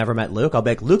people who've never met Luke, I'll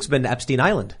be like, Luke's been to Epstein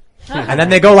Island. And then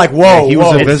they go like, whoa, he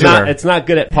was a visitor. It's not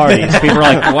good at parties. People are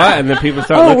like, what? And then people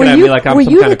start looking at me like I'm some kind of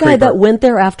creeper. Were you the guy creeper. that went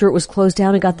there after it was closed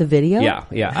down and got the video?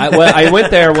 Yeah. I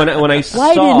went there when I saw.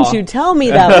 Why didn't you tell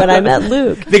me that when I met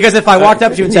Luke? Because if I walked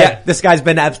up to you and said, this guy's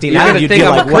been to Epstein You're Island, gonna you'd think be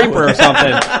I'm like, a creeper or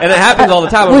something. And it happens all the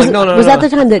time. I'm like, no. Was that the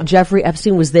time that Jeffrey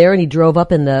Epstein was there and he drove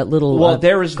up in the little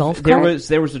golf cart?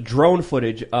 There was a drone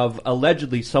footage of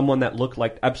allegedly someone that looked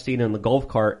like Epstein in the golf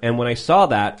cart. And when I saw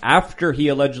that, after he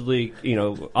allegedly,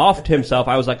 offed himself,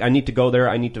 I was like, I need to go there.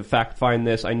 I need to fact find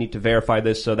this. I need to verify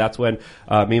this. So that's when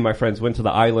me and my friends went to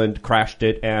the island, crashed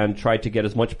it, and tried to get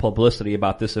as much publicity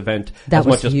about this event as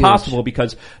much as possible,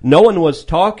 because no one was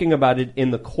talking about it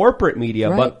in the corporate media,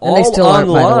 but all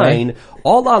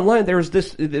online, there's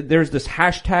this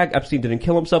hashtag Epstein didn't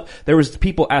kill himself. There was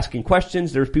people asking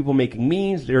questions. There was people making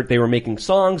memes. They were making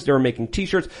songs. They were making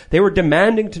t-shirts. They were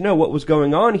demanding to know what was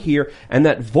going on here, and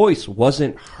that voice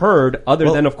wasn't heard other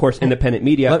than, of course, independent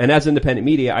media. And as independent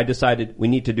media, I decided we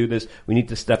need to do this. We need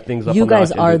to step things up. You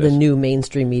guys are the new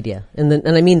mainstream media, and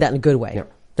I mean that in a good way.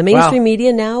 Yep. The mainstream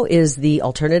media now is the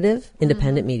alternative,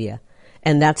 independent media,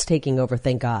 and that's taking over.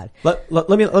 Thank God. Let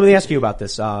me ask you about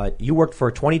this. You worked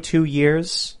for 22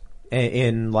 years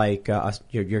in like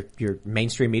your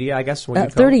mainstream media, I guess.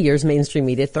 30 years mainstream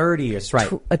media. 30 years, right?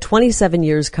 27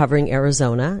 years covering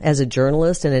Arizona as a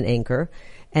journalist and an anchor,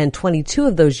 and 22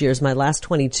 of those years, my last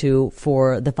 22,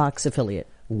 for the Fox affiliate.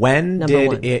 When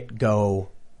did it go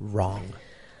wrong?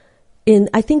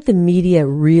 I think the media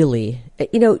really,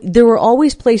 there were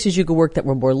always places you could work that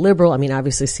were more liberal. I mean,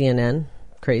 obviously CNN,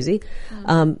 crazy.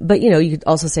 But you could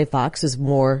also say Fox is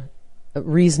more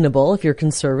reasonable if you're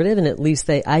conservative, and at least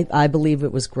I believe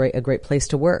it was a great place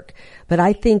to work. But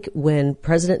I think when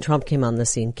President Trump came on the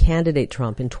scene, candidate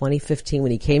Trump in 2015,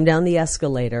 when he came down the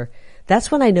escalator,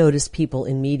 that's when I noticed people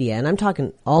in media, and I'm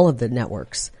talking all of the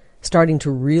networks, starting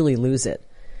to really lose it.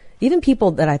 Even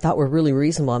people that I thought were really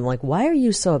reasonable, I'm like, why are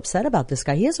you so upset about this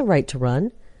guy? He has a right to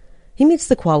run. He meets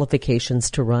the qualifications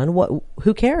to run.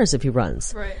 Who cares if he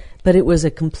runs? Right. But it was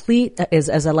a complete,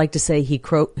 as I like to say, he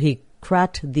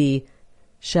cracked the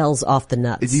shells off the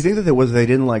nuts. Do you think that they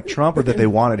didn't like Trump, or that they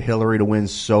wanted Hillary to win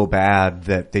so bad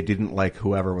that they didn't like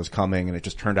whoever was coming, and it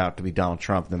just turned out to be Donald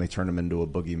Trump, and then they turned him into a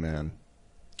boogeyman?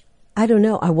 I don't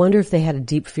know. I wonder if they had a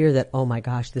deep fear that, oh my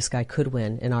gosh, this guy could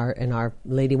win, and our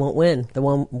lady won't win, the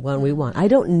one we want. I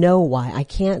don't know why. I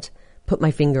can't put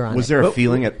my finger on it. Was there a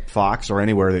feeling at Fox or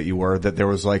anywhere that you were that there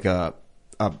was like an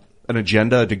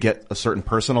agenda to get a certain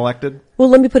person elected? Well,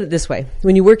 let me put it this way.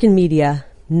 When you work in media,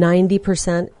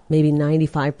 90%, maybe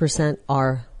 95%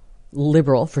 are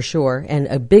liberal for sure, and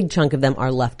a big chunk of them are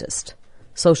leftist,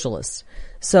 socialist.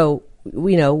 So,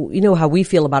 you know how we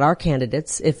feel about our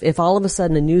candidates. If all of a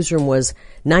sudden the newsroom was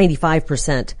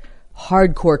 95%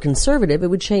 hardcore conservative, it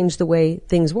would change the way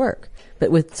things work. But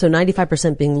with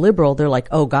 95% being liberal, they're like,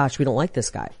 oh gosh, we don't like this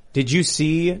guy. Did you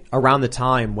see around the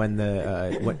time when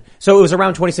so it was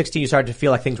around 2016 you started to feel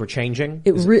like things were changing?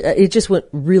 It just went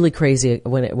really crazy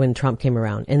when Trump came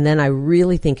around. And then I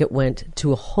really think it went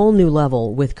to a whole new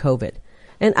level with COVID.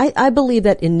 And I believe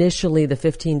that initially the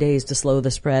 15 days to slow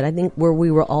the spread, I think where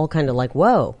we were all kind of like,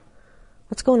 whoa,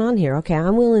 what's going on here? Okay,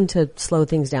 I'm willing to slow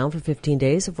things down for 15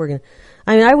 days if we're going to.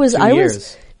 I mean, I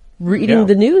was reading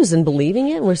the news and believing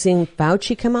it. We're seeing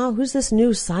Fauci come out. Who's this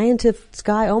new scientist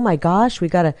guy? Oh my gosh, we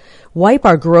got to wipe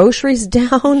our groceries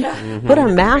down, put our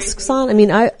masks on. I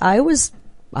mean,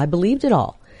 I believed it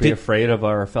all. Be afraid of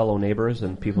our fellow neighbors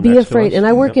and people Be next afraid. to us. And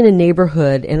I work in a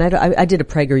neighborhood, and I did a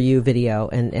PragerU video,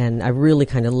 and I really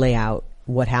kind of lay out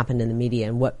what happened in the media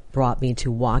and what brought me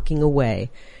to walking away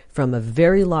from a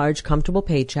very large, comfortable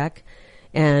paycheck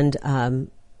and,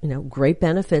 great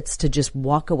benefits to just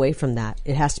walk away from that.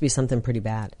 It has to be something pretty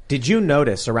bad. Did you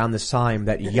notice around this time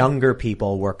that younger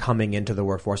people were coming into the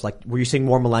workforce? Like, were you seeing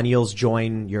more millennials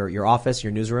join your office,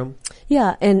 your newsroom?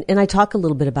 Yeah, and I talk a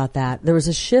little bit about that. There was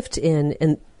a shift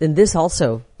and this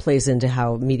also plays into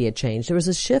how media changed. There was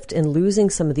a shift in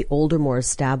losing some of the older, more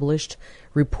established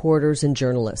reporters and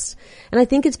journalists. And I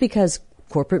think it's because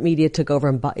corporate media took over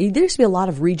and there used to be a lot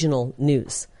of regional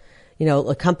news.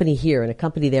 A company here and a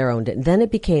company there owned it. And then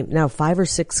it became, now 5 or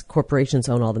 6 corporations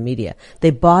own all the media. They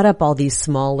bought up all these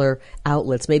smaller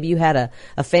outlets. Maybe you had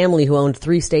a family who owned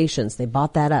 3 stations. They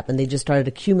bought that up and they just started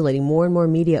accumulating more and more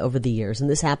media over the years. And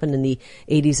this happened in the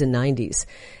 80s and 90s.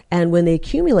 And when they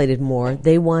accumulated more,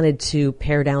 they wanted to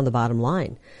pare down the bottom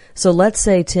line. So let's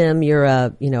say, Tim, you're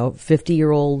a,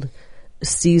 50-year-old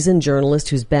seasoned journalist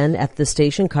who's been at the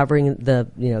station covering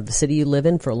the city you live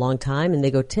in for a long time. And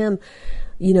they go, Tim,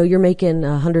 you're making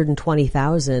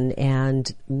 $120,000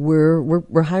 and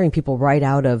we're hiring people right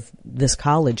out of this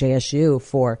college, ASU,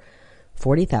 for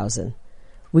 $40,000.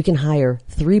 We can hire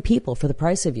 3 people for the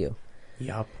price of you.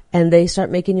 Yep. And they start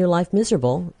making your life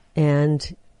miserable and,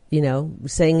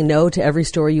 saying no to every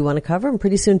story you want to cover. And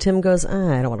pretty soon Tim goes,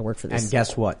 I don't want to work for this. And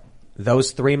guess what?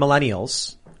 Those 3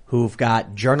 millennials who've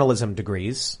got journalism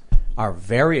degrees are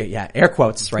very, air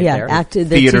quotes right there.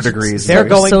 Theater degrees. They're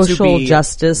going social to be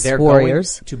justice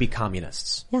warriors. Going to be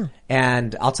communists. Yeah.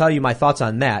 And I'll tell you my thoughts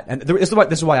on that. And this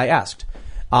is why I asked.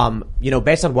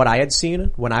 Based on what I had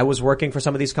seen when I was working for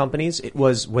some of these companies, it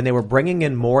was when they were bringing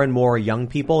in more and more young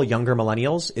people, younger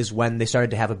millennials, is when they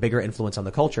started to have a bigger influence on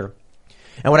the culture.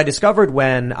 And what I discovered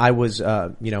when I was,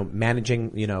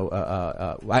 managing,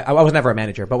 I was never a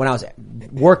manager, but when I was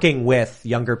working with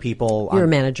younger people. You're a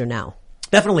manager now.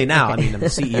 Definitely now. Okay. I mean, I'm the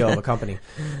CEO of a company,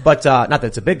 but, not that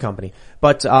it's a big company,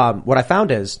 but, what I found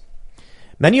is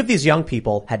many of these young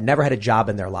people had never had a job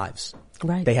in their lives.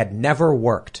 Right. They had never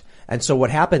worked. And so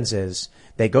what happens is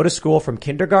they go to school from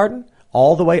kindergarten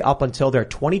all the way up until they're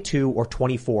 22 or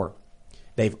 24.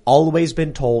 They've always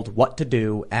been told what to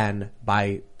do and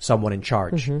by someone in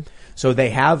charge. Mm-hmm. So they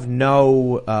have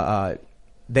no,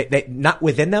 they not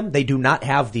within them. They do not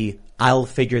have the I'll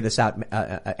figure this out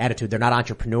attitude. They're not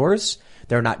entrepreneurs.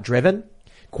 They're not driven.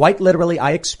 Quite literally,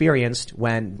 I experienced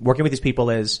when working with these people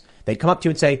is they'd come up to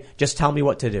you and say, just tell me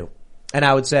what to do. And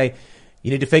I would say, you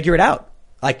need to figure it out.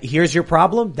 Like, here's your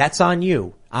problem. That's on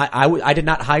you. I did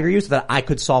not hire you so that I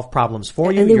could solve problems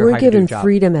for you. And they weren't given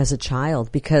freedom as a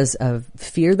child because of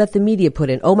fear that the media put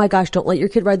in. Oh my gosh, don't let your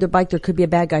kid ride their bike. There could be a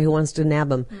bad guy who wants to nab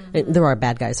them. Mm-hmm. There are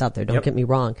bad guys out there. Don't get me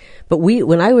wrong. But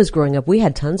when I was growing up, we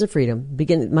had tons of freedom.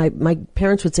 My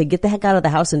parents would say, get the heck out of the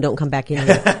house and don't come back in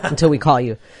here until we call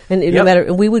you. And no matter,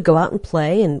 and we would go out and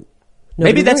play and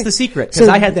maybe that's the secret, because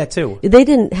I had that too. They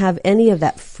didn't have any of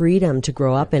that freedom to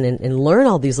grow up and learn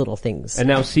all these little things. And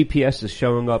now CPS is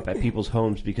showing up at people's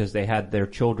homes because they had their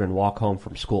children walk home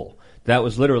from school. That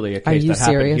was literally a case that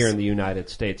happened here in the United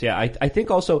States. Yeah, I think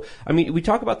also, we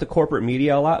talk about the corporate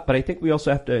media a lot, but I think we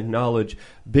also have to acknowledge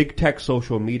big tech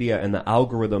social media and the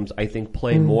algorithms, I think,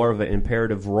 play more of an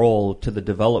imperative role to the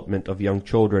development of young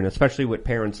children, especially with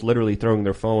parents literally throwing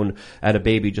their phone at a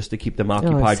baby just to keep them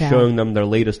occupied, showing them their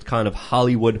latest kind of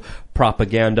Hollywood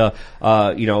propaganda,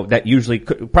 that usually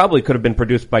probably could have been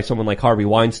produced by someone like Harvey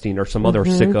Weinstein or some other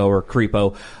sicko or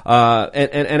creepo.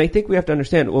 And I think we have to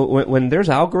understand when there's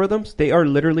algorithms, they are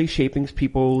literally shaping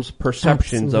people's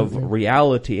perceptions of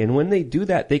reality. And when they do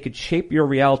that, they could shape your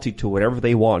reality to whatever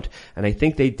they want. And I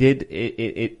think they did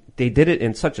it. They did it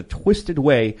in such a twisted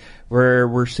way where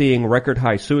we're seeing record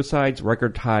high suicides,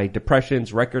 record high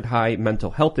depressions, record high mental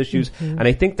health issues. Mm-hmm. And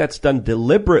I think that's done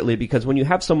deliberately because when you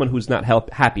have someone who's not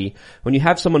happy, when you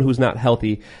have someone who's not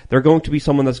healthy, they're going to be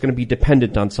someone that's going to be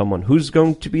dependent on someone. Who's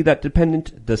going to be that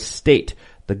dependent? The state.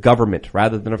 the government,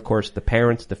 rather than, of course, the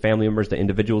parents, the family members, the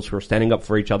individuals who are standing up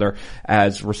for each other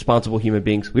as responsible human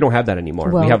beings. We don't have that anymore.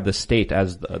 Well, we have the state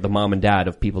as the mom and dad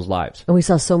of people's lives. And we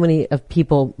saw so many of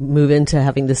people move into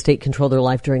having the state control their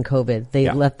life during COVID. They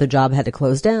left the job, had to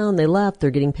close down. They left.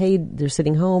 They're getting paid. They're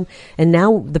sitting home. And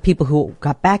now the people who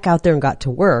got back out there and got to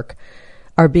work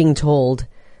are being told,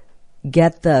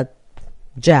 get the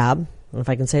jab, if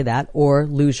I can say that, or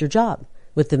lose your job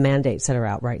with the mandates that are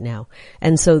out right now.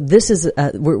 And so this is,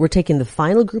 we're taking the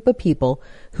final group of people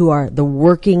who are the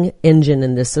working engine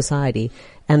in this society,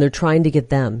 and they're trying to get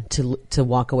them to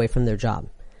walk away from their job.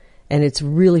 And it's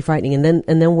really frightening. And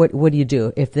then what do you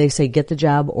do if they say get the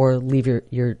job or leave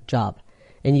your job?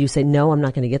 And you say, no, I'm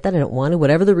not going to get that. I don't want it.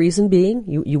 Whatever the reason being,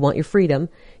 you want your freedom.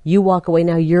 You walk away.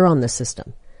 Now you're on the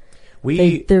system.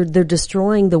 They're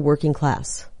destroying the working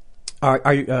class.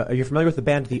 Are you familiar with the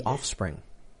band The Offspring?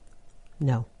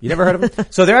 No. You never heard of them?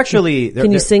 So they're actually...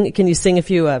 Can you sing a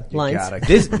few lines?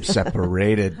 Disney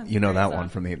separated. You know that one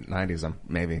from the 90s.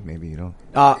 Maybe you don't.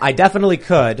 I definitely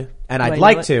could, and I'd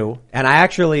like to. And I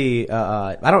actually,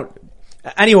 I don't...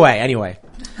 Anyway.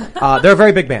 They're a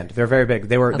very big band. They're very big.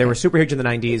 They were super huge in the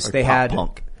 90s. Like they pop had...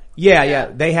 punk. Yeah.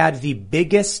 They had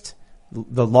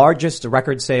the largest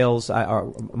record sales,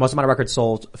 or most amount of records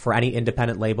sold for any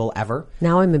independent label ever.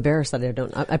 Now I'm embarrassed that I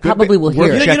don't. I probably will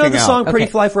hear it. You know the song "Pretty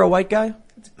Fly for a White Guy"?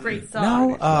 It's a great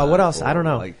song. No, what else? I don't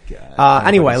know.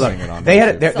 Anyway, look, they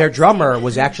had their drummer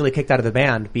was actually kicked out of the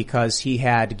band because he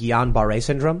had Guillain-Barré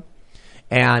syndrome,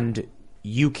 and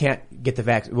you can't get the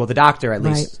vaccine. Well, the doctor at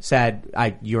least said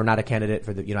you're not a candidate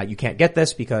for you can't get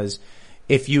this because.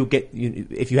 If you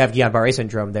have Guillain-Barré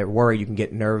syndrome, they're worried you can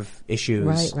get nerve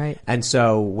issues. Right. And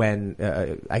so when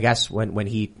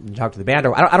he talked to the band,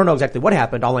 or I don't know exactly what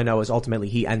happened. All I know is ultimately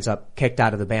he ends up kicked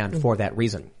out of the band for that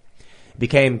reason. It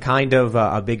became kind of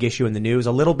a big issue in the news,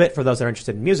 a little bit for those that are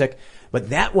interested in music.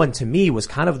 But that one to me was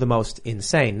kind of the most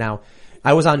insane. Now,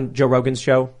 I was on Joe Rogan's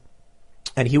show,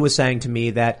 and he was saying to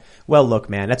me that, well, look,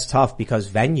 man, that's tough because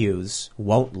venues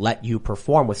won't let you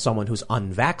perform with someone who's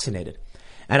unvaccinated.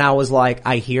 And I was like,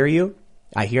 I hear you.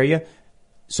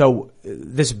 So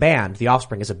this band, The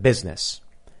Offspring, is a business.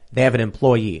 They have an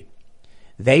employee.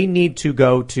 They need to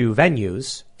go to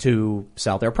venues to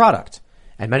sell their product.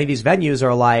 And many of these venues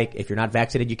are like, if you're not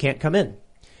vaccinated, you can't come in.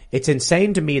 It's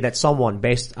insane to me that someone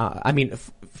first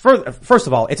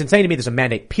of all, it's insane to me there's a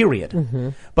mandate, period. Mm-hmm.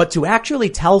 But to actually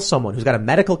tell someone who's got a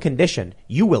medical condition,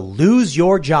 you will lose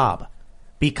your job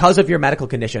because of your medical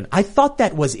condition, I thought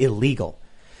that was illegal.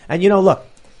 And look,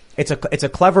 it's a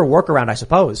clever workaround, I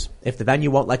suppose. If the venue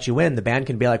won't let you in, the band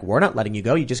can be like, we're not letting you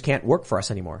go. You just can't work for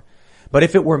us anymore. But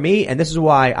if it were me, and this is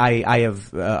why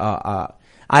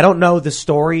I don't know the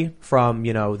story from,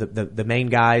 the main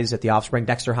guys at The Offspring.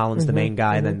 Dexter Holland's the main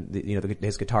guy, and then,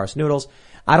 his guitarist Noodles.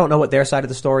 I don't know what their side of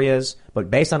the story is, but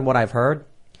based on what I've heard,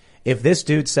 if this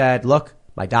dude said, look,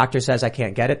 my doctor says I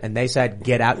can't get it, and they said,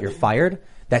 get out, you're fired,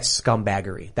 that's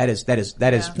scumbaggery. That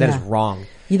is wrong.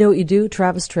 You know what you do?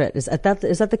 Travis Tritt. Is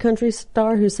that the country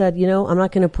star who said, I'm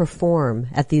not going to perform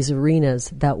at these arenas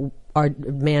that are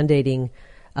mandating,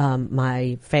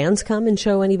 my fans come and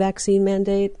show any vaccine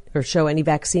mandate or show any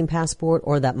vaccine passport,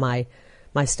 or that my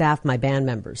staff, my band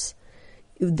members.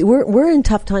 We're in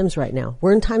tough times right now.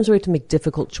 We're in times where we have to make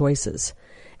difficult choices.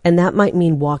 And that might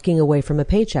mean walking away from a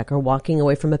paycheck or walking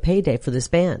away from a payday for this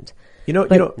band.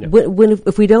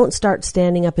 If we don't start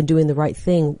standing up and doing the right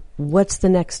thing, what's the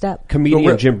next step?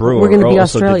 Comedian Jim Brewer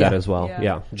also did that as well.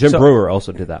 Yeah. Jim Brewer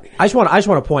also did that. I just want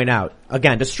to point out,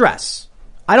 again, to stress.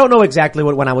 I don't know exactly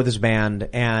what went on with this band,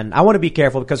 and I want to be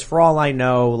careful because for all I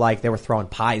know, they were throwing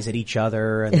pies at each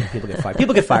other and then people get fired.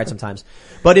 People get fired sometimes.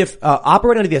 But if,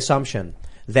 operating under the assumption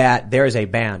that there is a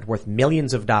band worth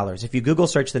millions of dollars, if you Google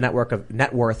search the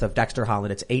net worth of Dexter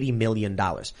Holland, it's $80 million.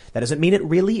 That doesn't mean it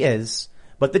really is.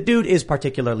 But the dude is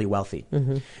particularly wealthy.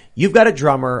 Mm-hmm. You've got a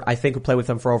drummer, I think, who played with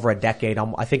him for over a decade,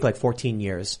 I think 14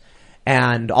 years.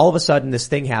 And all of a sudden this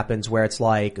thing happens where it's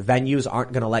like venues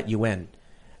aren't going to let you in.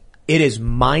 It is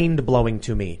mind-blowing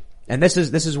to me. And this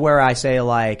is where I say,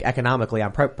 economically,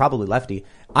 I'm probably lefty.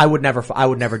 I would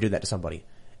never do that to somebody.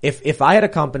 If I had a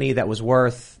company that was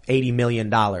worth $80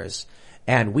 million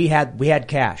and we had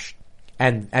cash,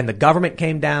 and the government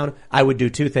came down, I would do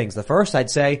two things. The first,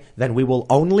 I'd say, then we will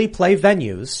only play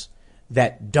venues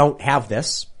that don't have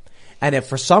this. And if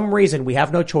for some reason we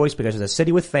have no choice because it's a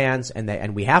city with fans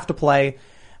and we have to play,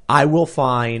 I will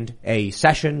find a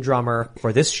session drummer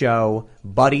for this show.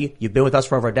 Buddy, you've been with us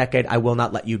for over a decade. I will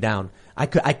not let you down. I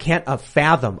can't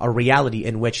fathom a reality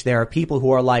in which there are people who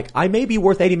are like, I may be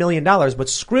worth $80 million, but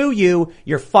screw you,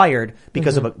 you're fired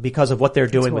because of what they're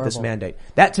doing with this mandate.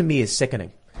 That to me is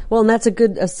sickening. Well, and that's a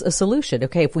good a solution.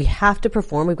 Okay, if we have to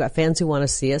perform, we've got fans who want to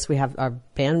see us. We have our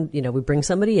band, we bring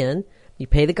somebody in, you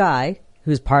pay the guy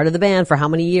who's part of the band for how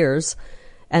many years,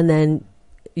 and then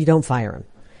you don't fire him.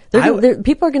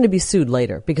 People are going to be sued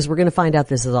later because we're going to find out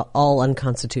this is all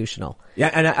unconstitutional. Yeah,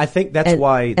 and I think that's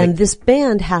why. And this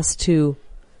band has to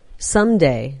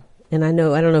someday, and I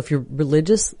don't know if you're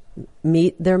religious,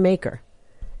 meet their maker.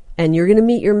 And you're going to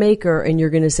meet your maker and you're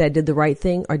going to say, I did the right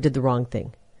thing or did the wrong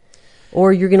thing.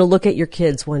 Or you're going to look at your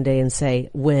kids one day and say,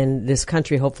 when this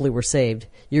country, hopefully we're saved,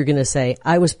 you're going to say,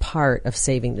 I was part of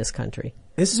saving this country.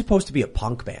 This is supposed to be a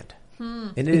punk band.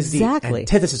 And it is Exactly. the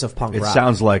antithesis of punk It rock.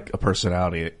 sounds like a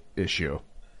personality issue.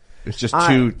 It's just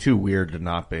too weird to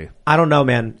not be. I don't know,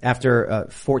 man. After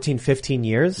 14, 15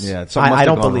 years, yeah, I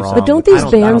don't believe so. But don't these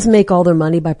bands make all their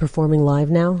money by performing live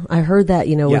now? I heard that,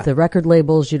 with the record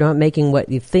labels, you're not making what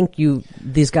you think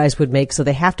these guys would make, so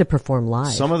they have to perform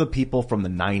live. Some of the people from the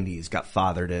 90s got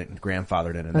fathered in and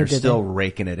grandfathered in, and they're still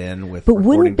raking it in with But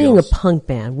wouldn't being deals. a punk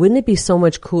band, wouldn't it be so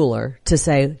much cooler to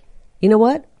say, you know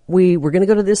what? We're going to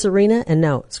go to this arena, and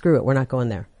no, screw it, we're not going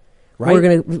there. Right. We're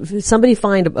going to, somebody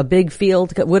find a big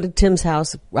field, what at Tim's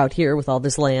house out here with all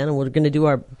this land, and we're going to do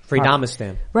our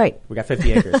Freedomistan. Right. We got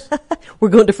 50 acres. We're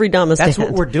going to Freedomistan. That's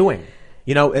what we're doing.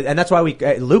 And that's why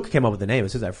Luke came up with the name.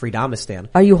 This is our Freedomistan.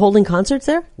 Are you holding concerts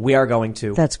there? We are going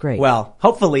to. That's great. Well,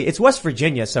 hopefully, it's West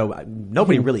Virginia, so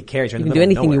nobody really cares. You can do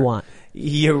anything you want.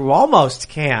 You almost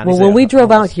can. Well, when we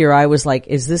drove out here, I was like,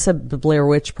 is this a Blair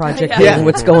Witch Project? Yeah.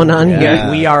 What's going on here?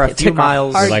 We are a few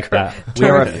miles. Like that.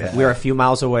 We are a few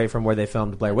miles away from where they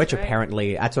filmed Blair Witch,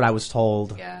 apparently. That's what I was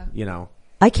told. Yeah.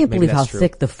 I can't believe how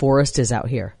thick the forest is out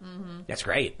here. Mm-hmm. That's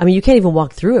great. I mean, you can't even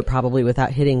walk through it probably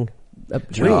without hitting a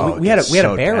tree. We had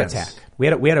a bear attack. We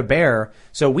had a bear.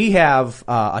 So we have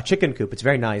a chicken coop. It's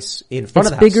very nice in front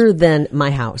of the house. It's bigger than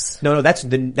my house. No, that's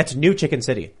New Chicken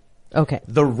City. Okay.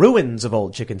 The ruins of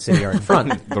old Chicken City are in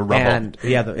front. The rubble. And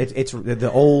it's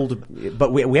the old,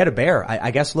 but we had a bear.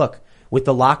 I guess, look, with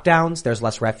the lockdowns, there's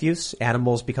less refuse.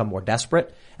 Animals become more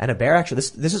desperate. And a bear actually,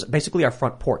 this is basically our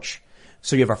front porch.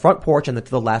 So you have our front porch and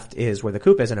to the left is where the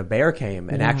coop is, and a bear came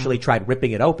and actually tried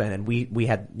ripping it open. And we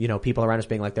had, people around us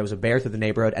being like, there was a bear through the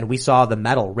neighborhood, and we saw the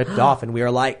metal ripped off, and we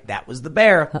were like, that was the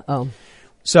bear. Uh-oh.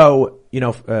 So,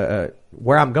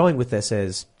 where I'm going with this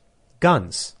is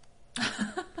guns.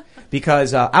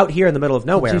 Because out here in the middle of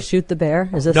nowhere, did you shoot the bear?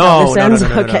 Is this no, how this ends?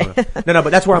 Okay. No. But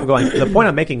that's where I'm going. The point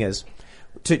I'm making is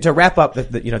to wrap up.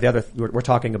 The other we're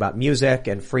talking about music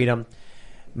and freedom.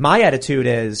 My attitude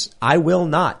is I will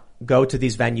not go to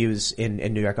these venues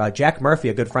in New York. Jack Murphy,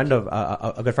 a good friend of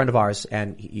ours,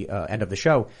 and end of the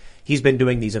show, he's been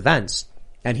doing these events,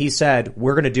 and he said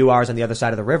we're going to do ours on the other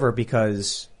side of the river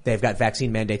because they've got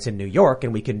vaccine mandates in New York,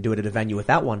 and we can do it at a venue with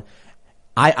that one.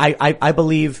 I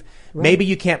believe. Right. Maybe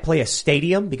you can't play a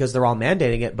stadium because they're all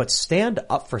mandating it, but stand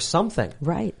up for something.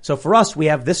 Right. So for us, we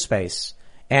have this space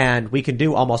and we can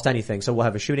do almost anything. So we'll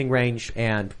have a shooting range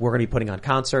and we're going to be putting on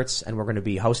concerts and we're going to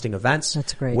be hosting events.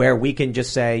 That's great. Where we can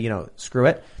just say, screw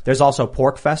it. There's also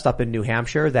Pork Fest up in New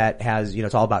Hampshire that has,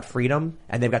 it's all about freedom,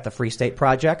 and they've got the Free State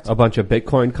Project. A bunch of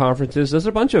Bitcoin conferences. There's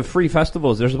a bunch of free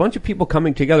festivals. There's a bunch of people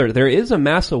coming together. There is a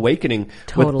mass awakening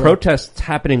with protests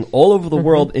happening all over the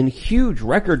world in huge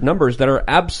record numbers that are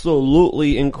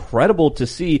absolutely incredible to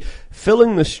see,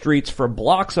 filling the streets for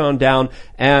blocks on down.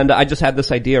 And I just had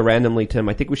this idea randomly, Tim.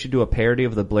 I think we should do a parody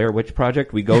of the Blair Witch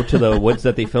Project. We go to the woods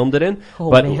that they filmed it in,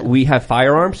 we have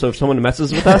firearms, so if someone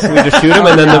messes with us, we just shoot them,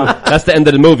 and then that's the end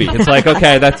of the movie. It's like,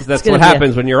 okay, that's what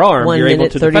happens when you're armed. You're able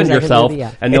to defend yourself,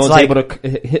 and no one's able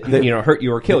to hurt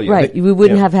you or kill you. Right. We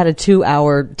wouldn't have had a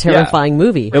 2-hour terrifying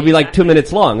movie. It'll be like 2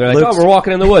 minutes long. They're like, we're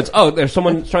walking in the woods. Oh, there's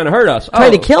someone trying to hurt us.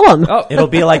 Trying to kill him. Oh. It'll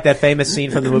be like that famous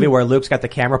scene from the movie where Luke's got the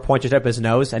camera pointed up his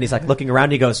nose, and he's like looking around,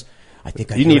 and he goes, I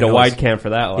think you need a wide cam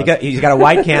for that one. He's got a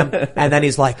wide cam, and then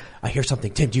he's like, I hear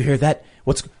something. Tim, do you hear that?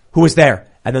 Who is there?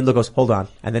 And then Luke goes, hold on.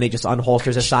 And then he just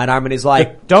unholsters his sidearm and he's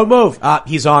like, don't move.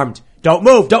 He's armed. Don't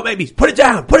move. Don't make me. Put it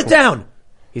down. Put it down.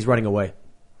 He's running away.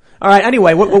 All right.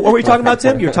 Anyway, what were you talking about,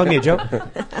 Tim? You were telling me a joke?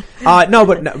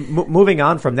 Moving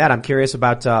on from that, I'm curious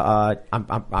about,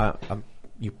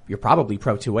 you're probably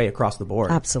pro 2A across the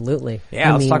board. Absolutely.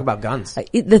 Yeah. Let's talk about guns.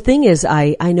 The thing is,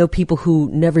 I know people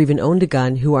who never even owned a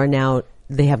gun who are now,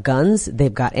 they have guns,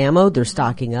 they've got ammo, they're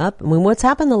stocking up. I mean, what's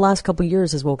happened the last couple of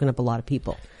years has woken up a lot of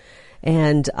people.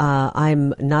 And,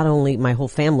 I'm not only, my whole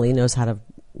family knows how to,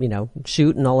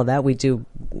 shoot and all of that. We do,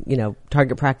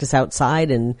 target practice outside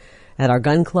and at our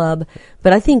gun club.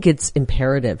 But I think it's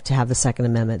imperative to have the Second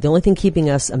Amendment. The only thing keeping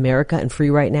us America and free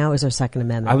right now is our Second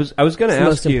Amendment. I was going to ask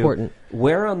most you, important.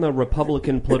 Where on the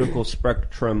Republican political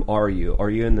spectrum are you? Are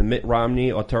you in the Mitt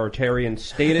Romney authoritarian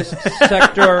statist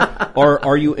sector, or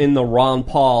are you in the Ron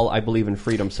Paul, I believe in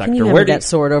freedom sector? Can you have that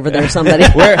sword over there, somebody?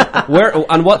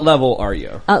 where, on what level are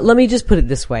you? Let me just put it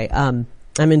this way.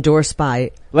 I'm endorsed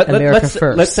by America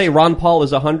First. Let's say Ron Paul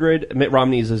is 100, Mitt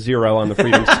Romney is a 0 on the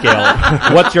freedom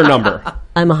scale. What's your number?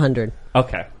 I'm 100.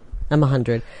 Okay. I'm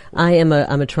 100. I'm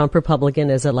a Trump Republican,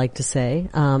 as I like to say.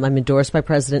 I'm endorsed by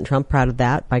President Trump, proud of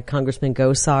that, by Congressman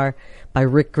Gosar, by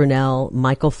Rick Grinnell,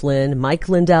 Michael Flynn, Mike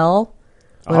Lindell,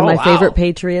 one of my favorite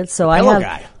patriots. So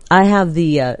I have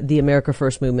the America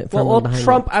First movement firmly behind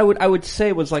Trump, me. I would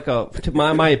say was like to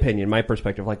my opinion, my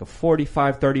perspective, like a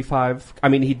 45-35. I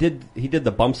mean, he did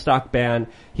the bump stock ban.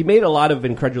 He made a lot of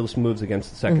incredulous moves against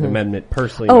the Second Amendment,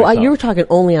 personally. Oh, you were talking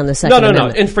only on the Second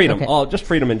Amendment. No, in freedom, okay. Just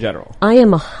freedom in general. I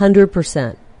am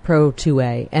 100% pro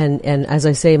 2A, and as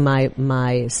I say,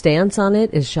 my stance on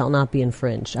it is shall not be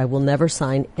infringed. I will never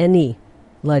sign any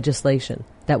legislation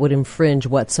that would infringe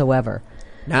whatsoever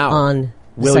on.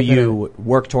 Will you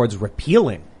work towards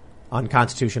repealing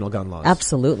unconstitutional gun laws?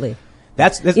 Absolutely.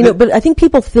 That's but I think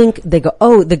people think they go,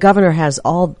 oh, the governor has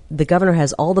all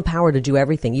the power to do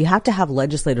everything. You have to have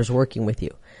legislators working with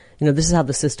you. This is how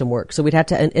the system works. So we'd have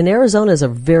to, and Arizona is a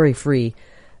very free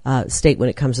state when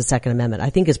it comes to Second Amendment. I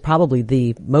think it's probably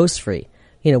the most free.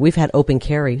 We've had open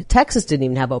carry. Texas didn't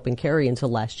even have open carry until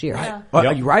last year.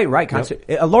 Right. Right.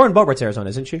 Yep. Lauren Boebert's Arizona,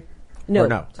 isn't she? No. Or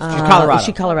no. She's Colorado. Is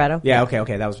she Colorado? Yeah,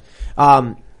 okay. That was,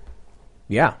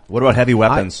 yeah. What about heavy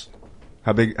weapons?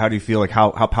 How do you feel like how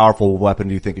powerful a weapon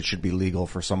do you think it should be legal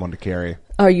for someone to carry?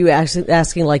 Are you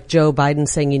asking like Joe Biden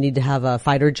saying you need to have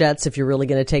fighter jets if you're really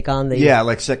going to take on the... Yeah,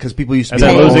 like, because people used to be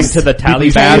losing to the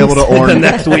Taliban able to own the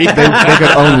next week. They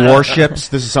could own warships.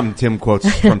 This is something Tim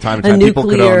quotes from time to time. People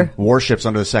could own warships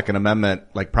under the Second Amendment,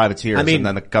 like privateers, and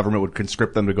then the government would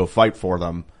conscript them to go fight for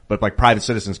them. But like private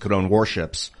citizens could own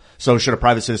warships. So should a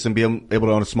private citizen be able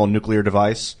to own a small nuclear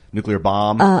device, nuclear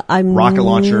bomb, rocket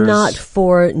launchers? I'm not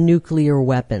for nuclear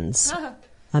weapons.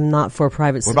 I'm not for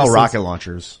private citizens. What about rocket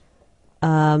launchers?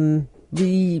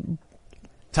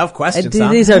 Tough questions.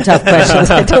 These are tough questions.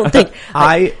 I don't think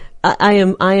I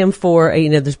am for.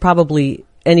 There's probably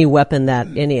any weapon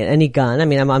that any gun. I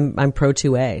mean, I'm pro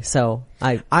 2A. So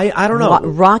I don't know.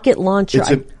 Rocket launcher.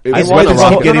 It's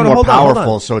getting more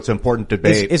powerful, so it's important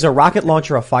debate. Is a rocket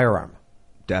launcher a firearm?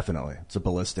 Definitely. It's a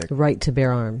ballistic. Right to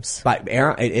bear arms.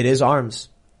 It is arms.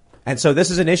 And so this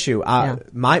is an issue.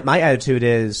 My attitude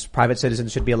is private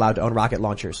citizens should be allowed to own rocket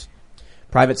launchers.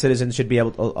 Private citizens should be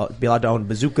able to be allowed to own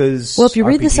bazookas. Well, if you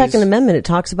read RPGs. the Second Amendment, it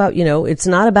talks about, it's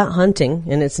not about hunting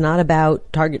and it's not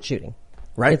about target shooting.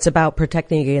 Right. It's about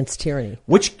protecting against tyranny.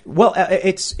 It's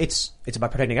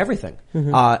about protecting everything.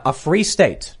 A free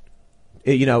state,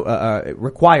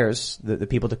 requires the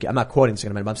people to. I'm not quoting the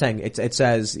Second Amendment, but I'm saying it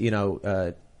says,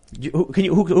 who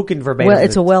can verbatim? Well,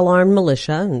 it's a well-armed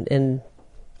militia, and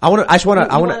I want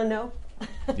to know.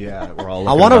 Yeah, we're all.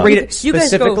 I want to read it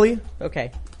specifically.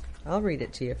 Okay, I'll read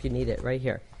it to you if you need it right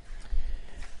here.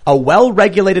 A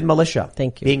well-regulated militia,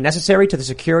 thank you, being necessary to the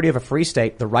security of a free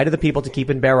state, the right of the people to keep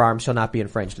and bear arms shall not be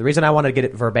infringed. The reason I want to get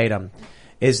it verbatim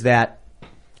is that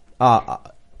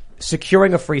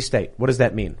securing a free state. What does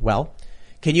that mean? Well,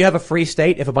 can you have a free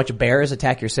state if a bunch of bears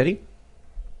attack your city?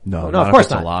 No, of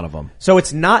course not. A lot of them. So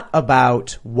it's not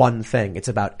about one thing; it's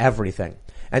about everything.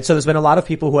 And so there's been a lot of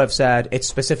people who have said it's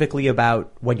specifically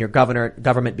about when your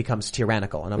government becomes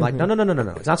tyrannical. And I'm like, no.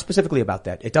 It's not specifically about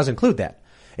that. It does include that.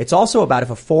 It's also about if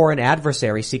a foreign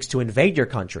adversary seeks to invade your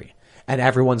country and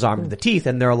everyone's armed to the teeth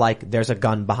and they're like, there's a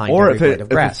gun behind every blade of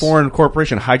grass. If a foreign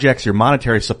corporation hijacks your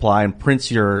monetary supply and prints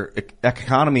your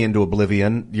economy into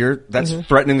oblivion, that's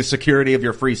threatening the security of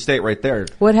your free state right there.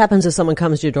 What happens if someone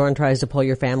comes to your door and tries to pull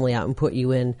your family out and put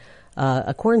you in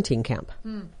a quarantine camp?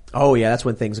 Oh yeah, that's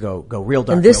when things go real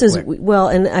dark. And this is quick.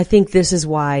 and I think this is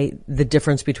why the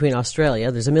difference between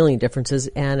Australia, there's a million differences,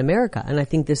 and America, and I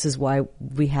think this is why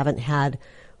we haven't had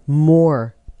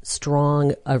more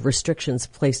strong restrictions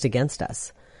placed against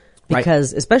us,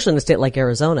 because especially in a state like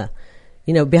Arizona,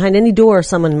 behind any door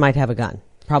someone might have a gun.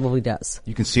 Probably does.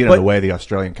 You can see it in the way the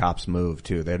Australian cops move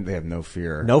too. They have no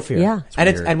fear. No fear. Yeah.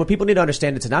 And what people need to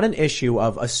understand, it's not an issue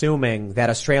of assuming that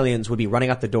Australians would be running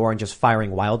out the door and just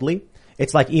firing wildly.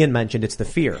 It's like Ian mentioned, it's the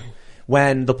fear.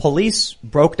 When the police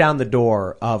broke down the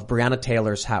door of Breonna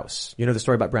Taylor's house, you know the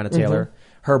story about Breonna Taylor?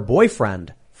 Her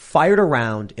boyfriend fired a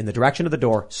round in the direction of the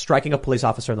door, striking a police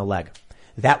officer in the leg.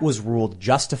 That was ruled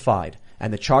justified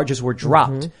And the charges were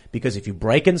dropped because if you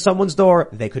break in someone's door,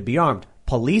 they could be armed.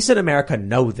 Police in America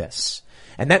know this.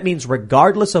 And that means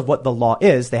regardless of what the law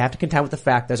is, they have to contend with the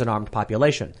fact there's an armed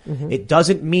population. It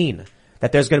doesn't mean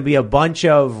that there's going to be a bunch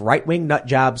of right-wing nut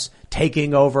jobs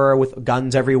taking over with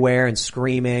guns everywhere and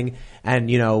screaming. And,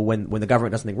 you know, when the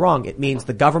government does something wrong, it means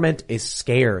the government is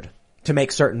scared to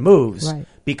make certain moves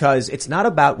because it's not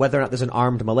about whether or not there's an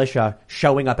armed militia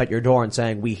showing up at your door and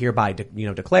saying, we hereby,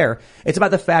 declare. It's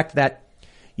about the fact that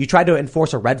you tried to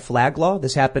enforce a red flag law.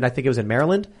 This happened, I think it was in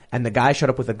Maryland, and the guy showed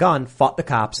up with a gun, fought the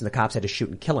cops, and the cops had to shoot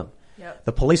and kill him.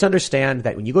 The police understand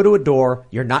that when you go to a door,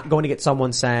 you're not going to get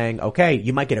someone saying, okay,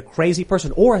 you might get a crazy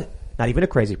person or not even a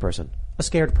crazy person, a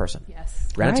scared person.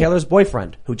 Breonna Taylor's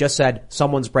boyfriend who just said,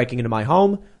 someone's breaking into my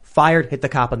home, fired, hit the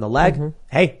cop in the leg.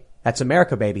 Hey, that's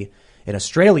America, baby. In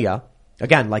Australia,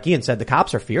 again, like Ian said, the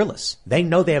cops are fearless. They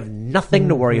know they have nothing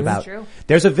to worry about.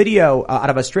 There's a video out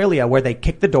of Australia where they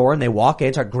kick the door and they walk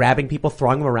in, start grabbing people,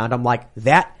 throwing them around. I'm like,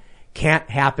 that can't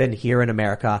happen here in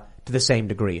America to the same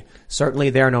degree.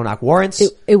 Certainly there are no knock warrants.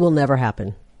 It will never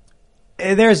happen.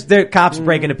 There cops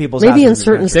break into people's maybe houses. In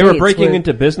certain states they were breaking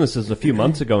into businesses a few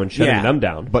months ago and shutting them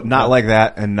down, but not like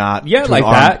that, and not like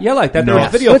that. Yeah, like that. No. There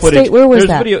was video what footage. State, where was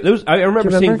that? I remember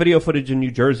seeing video footage in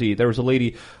New Jersey. There was a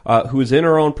lady who was in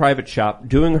her own private shop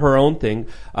doing her own thing,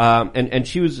 and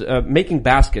she was making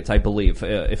baskets. I believe,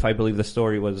 if I believe the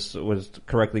story was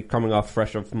correctly coming off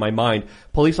fresh of my mind.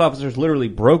 Police officers literally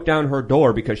broke down her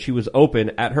door because she was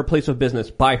open at her place of business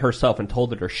by herself and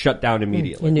told her to shut down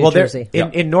immediately. In New Jersey,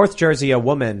 in North Jersey, a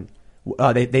woman.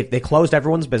 They closed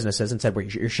everyone's businesses and said,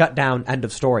 you're shut down, end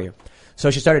of story.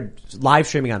 So she started live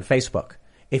streaming on Facebook.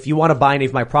 If you want to buy any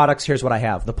of my products, here's what I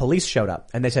have. The police showed up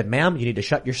and they said, ma'am, you need to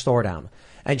shut your store down.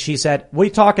 And she said, what are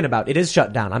you talking about? It is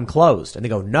shut down. I'm closed. And they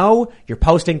go, no, you're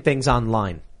posting things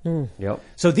online.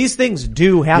 So these things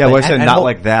do happen. Yeah, well, I said not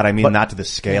like that. I mean, not to the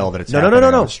scale that it's No. happening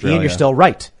in Australia. Ian, you're still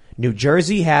right. New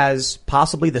Jersey has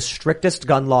possibly the strictest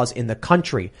gun laws in the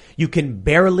country. You can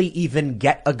barely even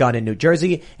get a gun in New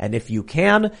Jersey, and if you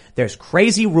can, there's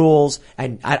crazy rules,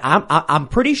 and I'm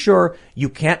pretty sure you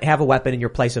can't have a weapon in your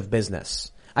place of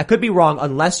business. I could be wrong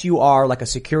unless you are like a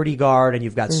security guard and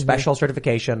you've got special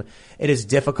certification. It is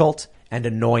difficult and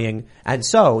annoying, and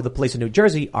so the police in New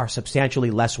Jersey are substantially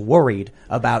less worried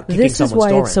about kicking someone's door in.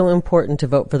 This is why it's so important to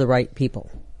vote for the right people.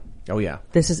 Oh yeah.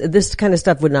 This kind of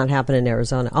stuff would not happen in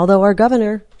Arizona, although our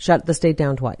governor shut the state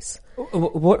down twice.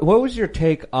 What was your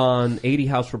take on 80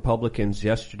 House Republicans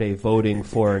yesterday voting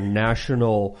for a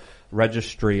national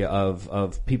registry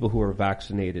of people who are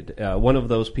vaccinated? One of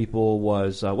those people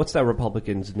was, what's that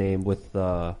Republican's name with,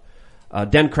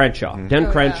 Dan Crenshaw.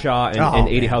 Dan Crenshaw and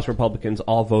 80 House Republicans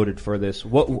all voted for this.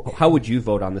 How would you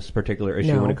vote on this particular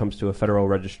issue when it comes to a federal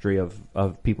registry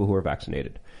of people who are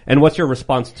vaccinated? And what's your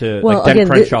response to Dan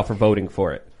Crenshaw for voting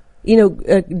for it? You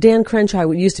know, Dan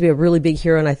Crenshaw used to be a really big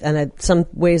hero, and in some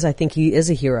ways I think he is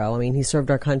a hero. I mean, he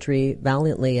served our country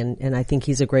valiantly, and I think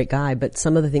he's a great guy. But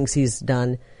some of the things he's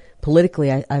done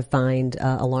politically I find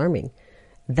alarming.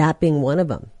 That being one of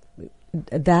them.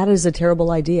 That is a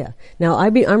terrible idea. Now,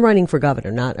 I'm running for governor,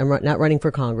 I'm not running for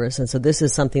Congress, and so this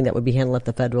is something that would be handled at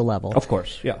the federal level. Of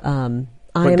course, yeah. I am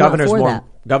not for that.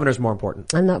 Governor's more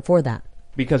important. I'm not for that.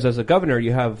 Because as a governor,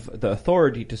 you have the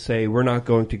authority to say, we're not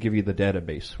going to give you the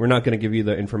database. We're not going to give you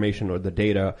the information or the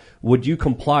data. Would you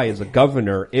comply as a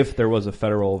governor if there was a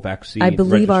federal vaccine I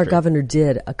believe registry? Our governor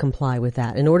did comply with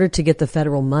that. In order to get the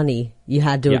federal money, you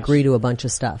had to agree to a bunch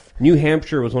of stuff. New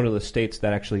Hampshire was one of the states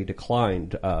that actually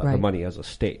declined the money as a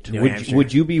state.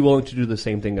 Would you be willing to do the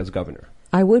same thing as governor?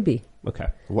 I would be. Okay.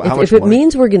 Well, if it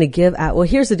means we're going to give out, well,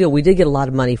 here's the deal. We did get a lot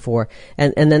of money for,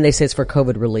 and then they say it's for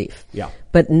COVID relief. Yeah.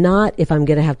 But not if I'm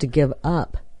going to have to give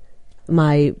up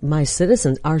my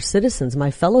citizens, our citizens,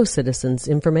 my fellow citizens'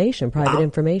 information, private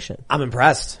information. I'm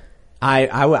impressed.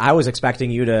 I was expecting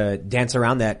you to dance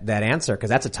around that answer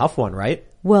because that's a tough one, right?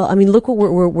 Well, I mean, look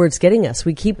where it's getting us.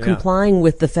 We keep complying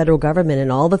with the federal government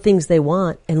and all the things they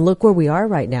want, and look where we are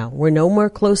right now. We're no more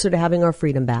closer to having our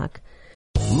freedom back.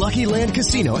 Lucky Land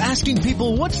Casino, asking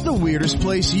people, what's the weirdest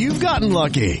place you've gotten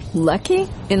lucky? Lucky?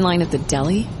 In line at the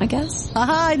deli, I guess?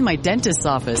 Aha, in my dentist's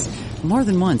office. More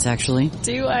than once, actually.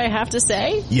 Do I have to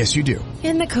say? Yes, you do.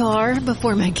 In the car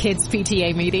before my kids'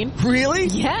 PTA meeting. Really?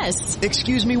 Yes.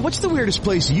 Excuse me, what's the weirdest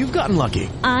place you've gotten lucky?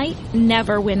 I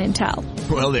never win and tell.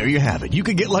 Well, there you have it. You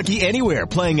can get lucky anywhere,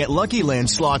 playing at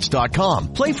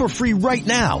LuckyLandSlots.com. Play for free right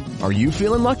now. Are you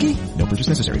feeling lucky? No purchase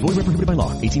necessary. Void where prohibited by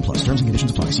law. 18+. Terms and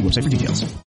conditions apply. See website for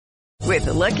details. With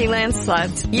the Lucky Land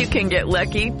Slots, you can get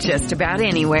lucky just about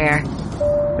anywhere.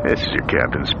 This is your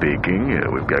captain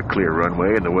speaking. We've got clear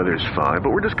runway and the weather's fine,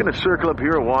 but we're just going to circle up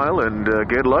here a while and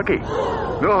get lucky.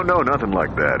 No, nothing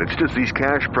like that. It's just these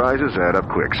cash prizes add up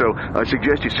quick. So I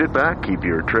suggest you sit back, keep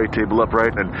your tray table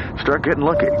upright, and start getting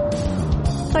lucky.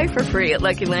 Play for free at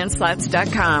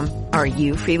LuckyLandSlots.com. Are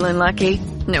you feeling lucky?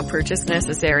 No purchase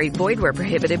necessary. Void where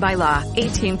prohibited by law.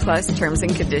 18+ terms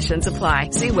and conditions apply.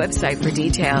 See website for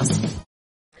details.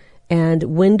 And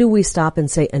when do we stop and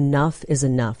say enough is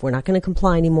enough? We're not going to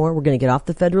comply anymore. We're going to get off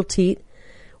the federal teat,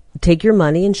 take your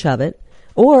money and shove it,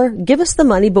 or give us the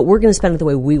money, but we're going to spend it the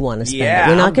way we want to spend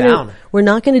it. We're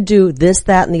not going to do this,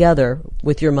 that, and the other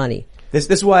with your money. This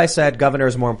is why I said governor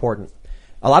is more important.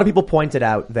 A lot of people pointed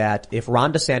out that if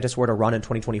Ron DeSantis were to run in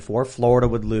 2024, Florida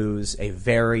would lose a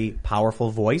very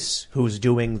powerful voice who's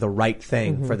doing the right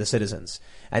thing for the citizens.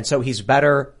 And so he's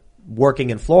better working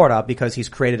in Florida because he's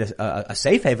created a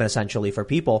safe haven essentially for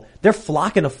people. They're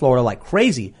flocking to Florida like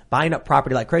crazy, buying up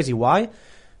property like crazy. Why?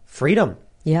 Freedom.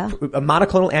 Yeah.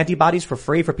 Monoclonal antibodies for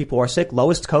free for people who are sick.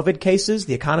 Lowest COVID cases.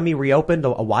 The economy reopened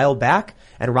a while back.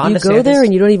 And Ron DeSantis. You go there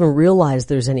and you don't even realize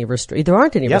there's any there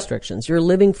aren't any restrictions. You're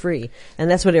living free.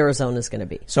 And that's what Arizona's going to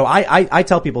be. So I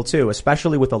tell people too,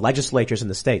 especially with the legislatures in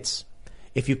the states,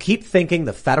 if you keep thinking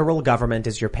the federal government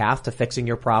is your path to fixing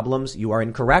your problems, you are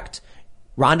incorrect.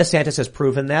 Ron DeSantis has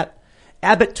proven that.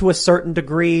 Abbott, to a certain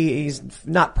degree, he's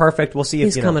not perfect. We'll see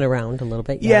if he's coming around a little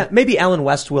bit. Yeah, maybe Ellen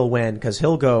West will win because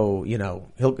he'll go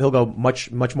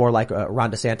much more like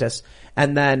Ron DeSantis.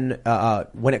 And then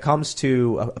when it comes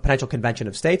to a potential convention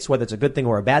of states, whether it's a good thing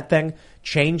or a bad thing,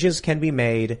 changes can be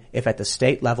made if at the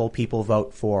state level people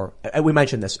vote for. We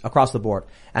mentioned this across the board,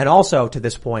 and also to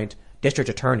this point, district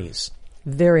attorneys.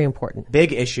 Very important,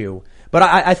 big issue. But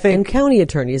I think and county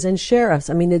attorneys and sheriffs.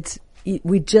 I mean,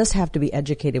 we just have to be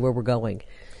educated where we're going.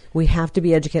 We have to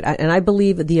be educated. And I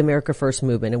believe the America First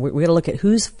movement, and we're going to look at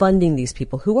who's funding these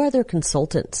people. Who are their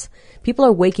consultants? People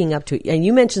are waking up to it. And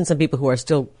you mentioned some people who are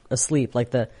still asleep,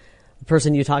 like the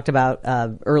person you talked about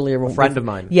earlier. A friend of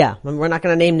mine. Yeah. We're not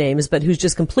going to name names, but who's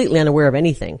just completely unaware of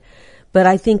anything. But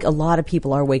I think a lot of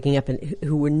people are waking up and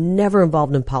who were never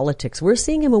involved in politics. We're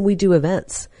seeing them when we do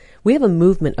events. We have a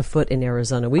movement afoot in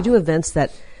Arizona. We do events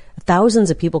that thousands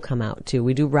of people come out to.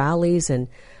 We do rallies and,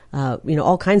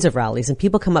 all kinds of rallies. And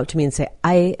people come up to me and say,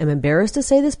 I am embarrassed to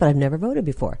say this, but I've never voted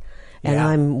before. And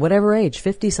I'm whatever age,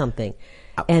 50 something.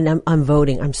 And I'm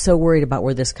voting. I'm so worried about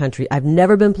where this country, I've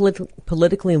never been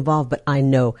politically involved, but I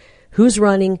know who's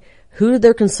running, who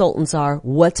their consultants are,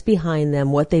 what's behind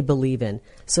them, what they believe in.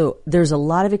 So there's a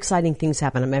lot of exciting things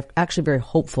happening. I'm actually very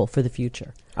hopeful for the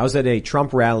future. I was at a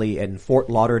Trump rally in Fort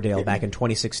Lauderdale back in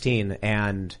 2016,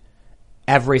 and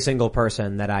every single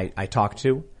person that I talked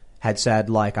to had said,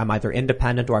 like, I'm either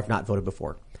independent or I've not voted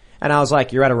before. And I was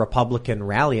like, you're at a Republican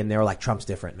rally, and they were like, Trump's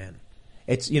different, man.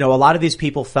 It's, a lot of these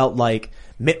people felt like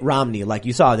Mitt Romney, like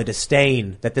you saw the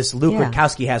disdain that this Luke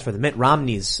Rutkowski has for the Mitt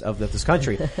Romneys of this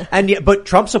country. But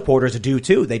Trump supporters do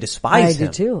too. They despise him.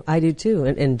 I do too.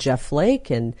 And Jeff Flake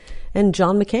and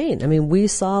John McCain. I mean, we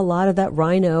saw a lot of that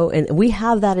rhino, and we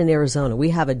have that in Arizona.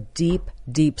 We have a deep,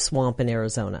 deep swamp in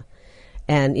Arizona.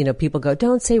 And, people go,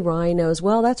 don't say rhinos.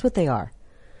 Well, that's what they are.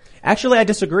 Actually, I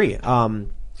disagree. I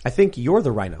think you're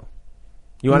the rhino.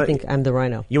 I think I'm the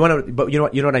rhino. But you know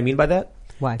what I mean by that?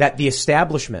 Why? That the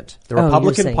establishment, the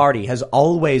Republican Party, has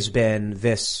always been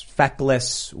this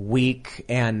feckless, weak,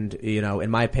 and, in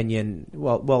my opinion,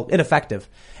 well, ineffective.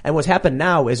 And what's happened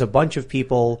now is a bunch of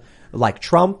people like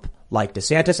Trump, like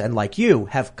DeSantis, and like you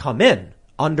have come in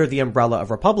under the umbrella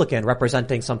of Republican,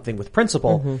 representing something with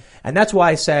principle. Mm-hmm. And that's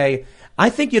why I say, I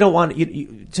think you don't want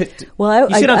you see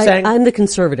what I'm saying? I'm the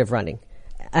conservative running.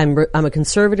 I'm a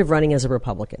conservative running as a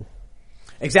Republican.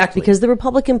 Exactly. Because the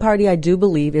Republican Party, I do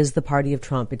believe, is the party of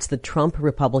Trump. It's the Trump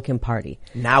Republican Party.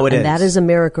 Now it is. And that is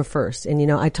America first.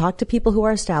 And, I talk to people who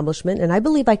are establishment, and I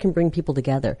believe I can bring people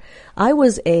together. I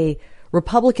was a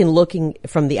Republican looking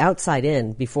from the outside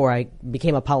in before I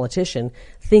became a politician,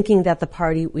 thinking that the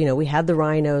party, we had the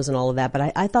rhinos and all of that,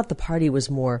 but I thought the party was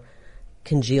more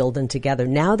congealed and together.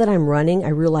 Now that I'm running, I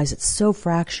realize it's so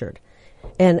fractured.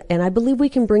 And I believe we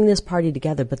can bring this party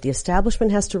together, but the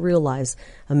establishment has to realize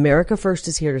America first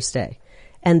is here to stay.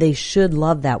 And they should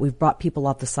love that. We've brought people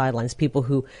off the sidelines, people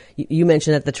who you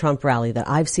mentioned at the Trump rally that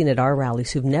I've seen at our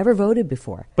rallies who've never voted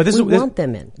before. But we want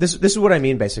them in. This is what I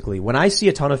mean, basically. When I see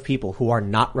a ton of people who are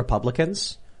not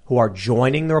Republicans, who are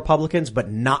joining the Republicans,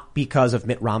 but not because of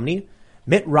Mitt Romney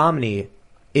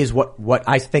is what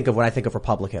I think of when I think of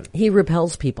Republican. He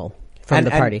repels people from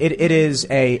the party. It is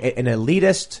an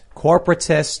elitist,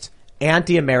 corporatist,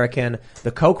 anti-American.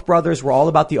 The Koch brothers were all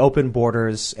about the open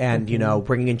borders and,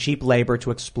 bringing in cheap labor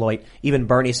to exploit. Even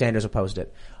Bernie Sanders opposed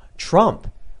it. Trump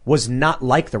was not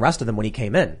like the rest of them when he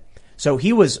came in. So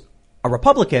he was a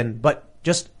Republican, but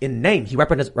just in name, he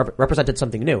represented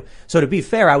something new. So to be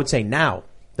fair, I would say now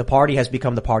the party has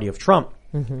become the party of Trump.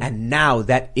 And now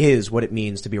that is what it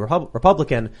means to be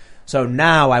Republican. So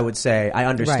now I would say I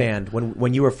understand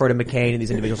when you refer to McCain and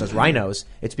these individuals as rhinos,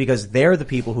 it's because they're the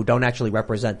people who don't actually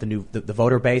represent the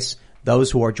voter base,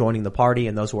 those who are joining the party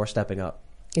and those who are stepping up.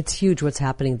 It's huge what's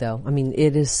happening, though. I mean,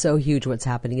 it is so huge what's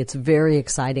happening. It's very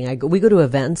exciting. We go to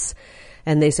events,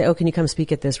 and they say, "Oh, can you come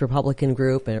speak at this Republican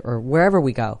group or wherever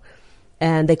we go?"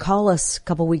 And they call us a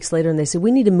couple weeks later and they say,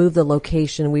 we need to move the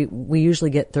location. We usually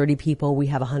get 30 people. We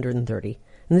have 130.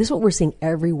 And this is what we're seeing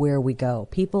everywhere we go.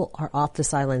 People are off the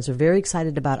sidelines. They're very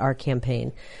excited about our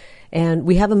campaign. And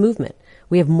we have a movement.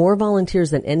 We have more volunteers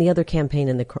than any other campaign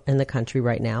in the country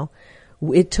right now.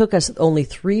 It took us only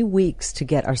 3 weeks to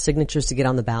get our signatures to get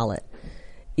on the ballot.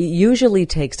 It usually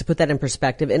takes, to put that in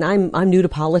perspective, and I'm new to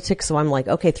politics, so I'm like,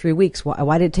 okay, 3 weeks.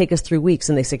 Why did it take us 3 weeks?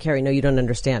 And they say, Carrie, no, you don't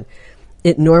understand.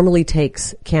 It normally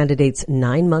takes candidates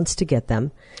 9 months to get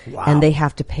them, and they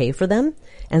have to pay for them,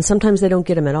 and sometimes they don't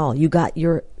get them at all. You got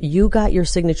your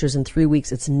signatures in 3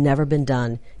 weeks. It's never been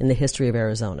done in the history of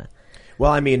Arizona.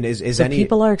 Well, I mean, so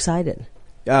people are excited.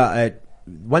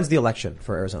 When's the election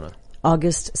for Arizona?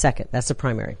 August 2nd. That's the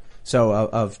primary. So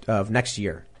of next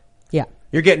year. Yeah.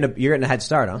 You're getting a head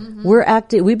start, huh? We're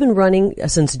active. We've been running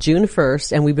since June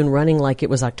 1st, and we've been running like it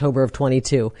was October of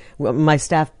 22. My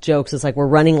staff jokes, it's like we're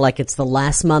running like it's the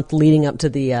last month leading up to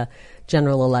the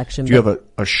general election. Do you have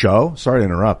a show? Sorry to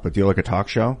interrupt, but do you like a talk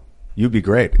show? You'd be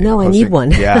great. No, I need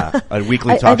one. Yeah, a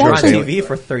weekly talk show. On TV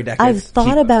for 3 decades. I've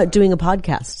thought about doing a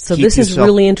podcast, so this is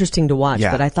really interesting to watch,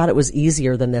 but I thought it was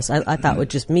easier than this. I thought with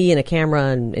just me and a camera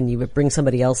and you would bring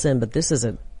somebody else in, but this is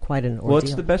quite an ordeal. Well,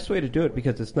 it's the best way to do it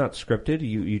because it's not scripted.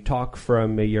 You talk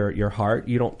from your heart.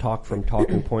 You don't talk from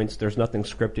talking points. There's nothing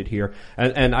scripted here.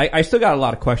 And I still got a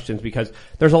lot of questions because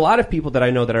there's a lot of people that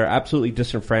I know that are absolutely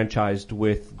disenfranchised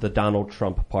with the Donald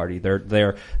Trump party.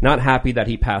 They're not happy that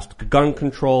he passed gun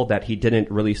control, that he didn't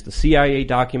release the CIA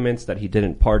documents, that he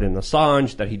didn't pardon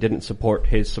Assange, that he didn't support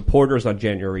his supporters on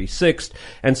January 6th.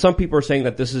 And some people are saying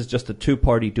that this is just a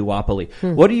two-party duopoly.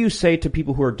 What do you say to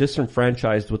people who are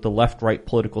disenfranchised with the left-right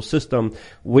political system,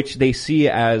 which they see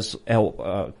as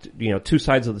two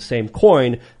sides of the same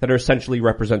coin that are essentially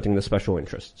representing the special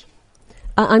interests?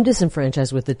 I'm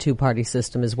disenfranchised with the two-party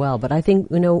system as well, but I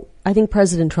think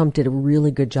President Trump did a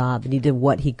really good job, and he did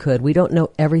what he could. We don't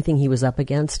know everything he was up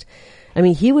against. I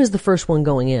mean, he was the first one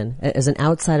going in as an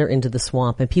outsider into the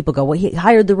swamp, and people go, well, he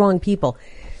hired the wrong people.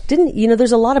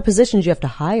 There's a lot of positions you have to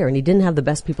hire, and he didn't have the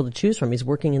best people to choose from. He's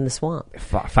working in the swamp.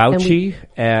 Fauci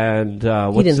and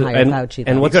he didn't hire Fauci.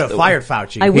 And what could have fired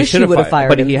Fauci? I wish he would have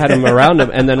fired him. But he had him around him.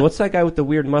 And then what's that guy with the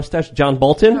weird mustache? John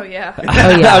Bolton? Oh, yeah.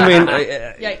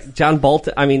 I mean, John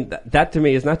Bolton, I mean, that to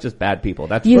me is not just bad people.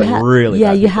 That's really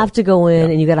bad you people. have to go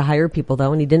in and you got to hire people,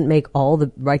 though, and he didn't make all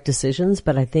the right decisions,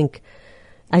 but I think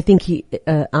he,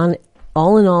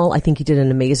 all in all, I think he did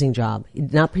an amazing job.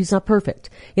 He's not perfect.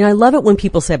 I love it when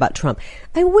people say about Trump,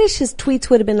 I wish his tweets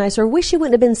would have been nicer, or wish he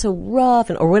wouldn't have been so rough,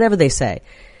 or whatever they say.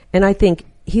 And I think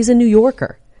he's a New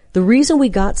Yorker. The reason we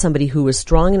got somebody who was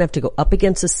strong enough to go up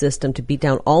against the system to beat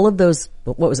down all of those,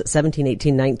 17,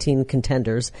 18, 19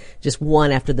 contenders, just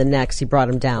one after the next, he brought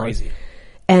them down. Crazy.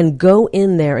 And go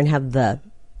in there and have the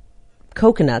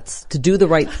coconuts to do the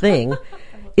right thing.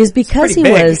 Is because he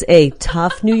was a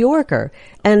tough New Yorker.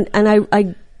 And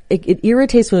it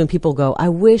irritates me when people go, I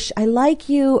really like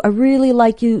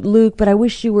you, Luke, but I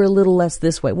wish you were a little less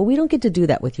this way. Well, we don't get to do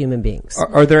that with human beings.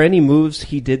 Are there any moves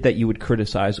he did that you would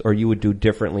criticize or you would do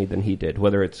differently than he did?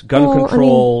 Whether it's gun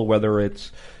control, whether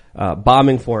it's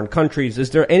bombing foreign countries,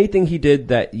 is there anything he did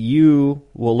that you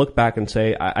will look back and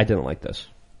say, I didn't like this?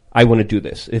 I want to do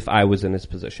this if I was in his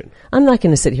position. I'm not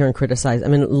going to sit here and criticize.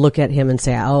 Look at him and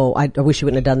say, I wish you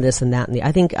wouldn't have done this and that.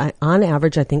 And on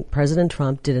average, I think President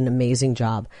Trump did an amazing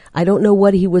job. I don't know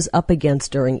what he was up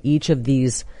against during each of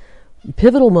these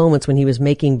pivotal moments when he was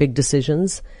making big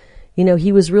decisions.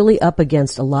 He was really up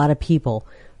against a lot of people.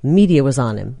 Media was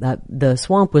on him. The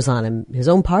swamp was on him. His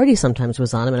own party sometimes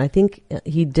was on him. And I think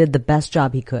he did the best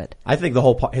job he could. I think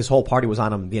his whole party was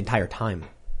on him the entire time.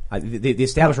 The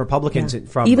established Republicans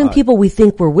from even people we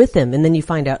think were with him, and then you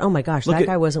find out, oh my gosh, that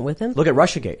guy wasn't with him. Look at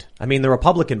Russiagate. The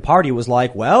Republican Party was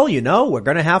like, well, we're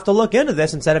going to have to look into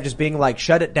this instead of just being like,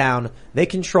 shut it down. They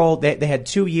had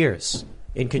 2 years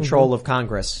in control of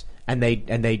Congress, and they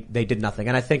did nothing.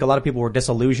 And I think a lot of people were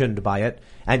disillusioned by it.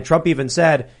 And Trump even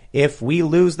said, if we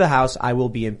lose the House, I will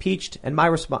be impeached. And my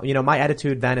my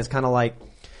attitude then is kind of like,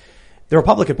 the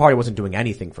Republican Party wasn't doing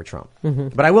anything for Trump.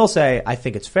 But I will say, I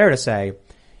think it's fair to say,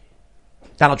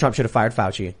 Donald Trump should have fired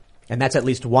Fauci. And that's at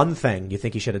least one thing you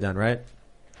think he should have done, right?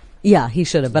 Yeah, he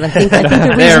should have. But I think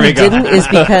the reason he didn't is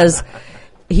because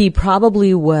he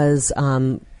probably was,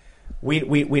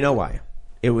 We know why.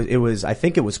 It was, I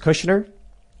think it was Kushner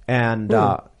and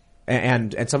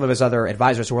some of his other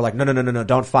advisors who were like, no,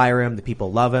 don't fire him. The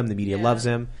people love him. The media loves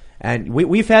him. And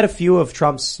we've had a few of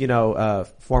Trump's,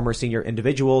 former senior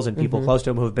individuals and people close to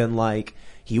him who have been like,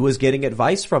 he was getting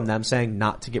advice from them saying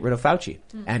not to get rid of Fauci.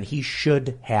 And he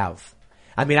should have.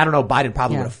 I mean, I don't know, Biden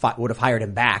probably would have hired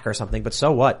him back or something, but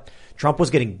so what? Trump was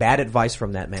getting bad advice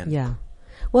from that man. Yeah.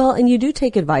 Well, and you do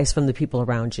take advice from the people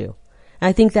around you.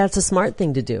 I think that's a smart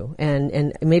thing to do.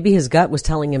 And maybe his gut was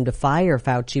telling him to fire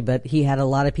Fauci, but he had a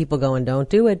lot of people going, don't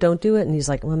do it. And he's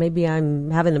like, well, maybe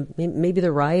maybe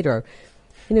they're right, or,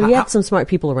 he had some smart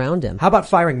people around him. How about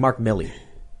firing Mark Milley?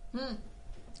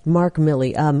 Mark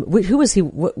Milley. Who was he?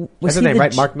 Was That's his name,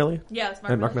 right? Mark Milley? Yeah, it's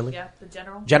Mark Milley. Yeah, the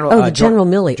general. General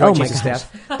Milley. Joint Oh my Chiefs of gosh.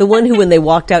 Staff. The one who, when they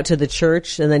walked out to the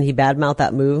church and then he badmouthed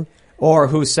that move. Or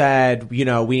who said, we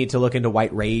need to look into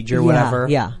white rage or whatever.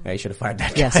 Yeah. He should have fired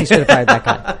that guy. Yes, he should have fired that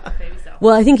guy.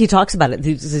 Well, I think he talks about it.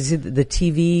 The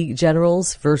TV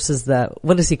generals versus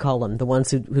what does he call them? The ones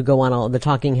who go on all the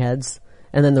talking heads,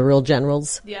 and then the real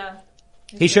generals. Yeah.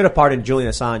 He should have pardoned Julian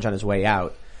Assange on his way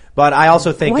out. But I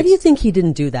also think... Why do you think he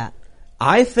didn't do that?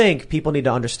 I think people need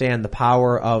to understand the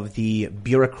power of the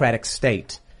bureaucratic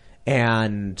state.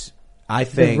 And I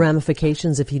think... The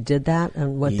ramifications if he did that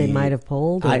and what they might have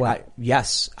pulled? Or what?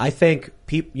 Yes. I think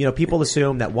people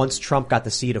assume that once Trump got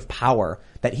the seat of power,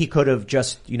 that he could have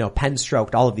just, pen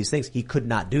stroked all of these things. He could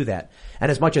not do that. And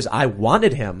as much as I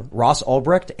wanted him, Ross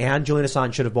Ulbricht and Julian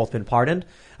Assange should have both been pardoned.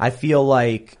 I feel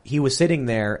like he was sitting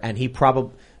there and he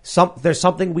probably, there's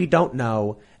something we don't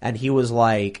know. And he was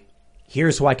like,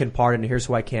 here's who I can pardon, here's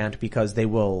who I can't, because they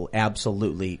will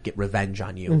absolutely get revenge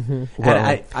on you.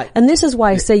 Mm-hmm. And this is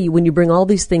why I say when you bring all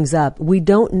these things up, we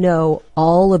don't know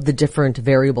all of the different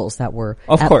variables that were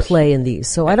at play in these.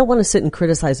 So I don't want to sit and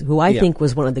criticize who I think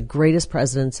was one of the greatest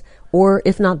presidents, or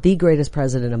if not the greatest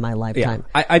president of my lifetime.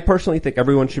 Yeah. I personally think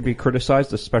everyone should be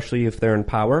criticized, especially if they're in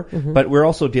power. Mm-hmm. But we're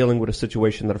also dealing with a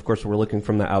situation that, of course, we're looking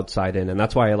from the outside in. And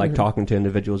that's why I like talking to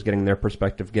individuals, getting their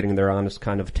perspective, getting their honest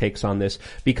kind of takes on this.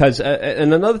 Because,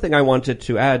 and another thing I wanted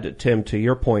to add, Tim, to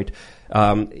your point,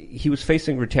 he was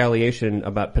facing retaliation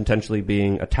about potentially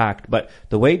being attacked, but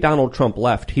the way Donald Trump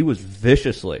left, he was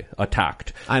viciously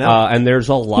attacked. I know. And there's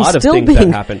a lot of things that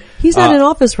happen. He's not in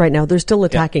office right now. They're still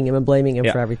attacking him and blaming him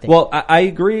for everything. Well, I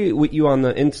agree with you on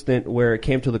the instant where it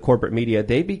came to the corporate media.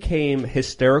 They became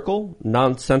hysterical,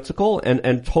 nonsensical,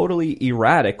 and totally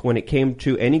erratic when it came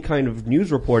to any kind of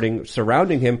news reporting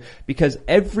surrounding him, because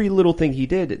every little thing he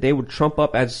did, they would trump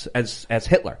up as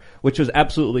Hitler, which was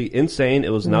absolutely insane.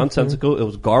 It was nonsensical. It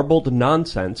was garbled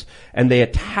nonsense, and they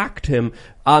attacked him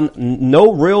on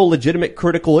no real legitimate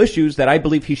critical issues that I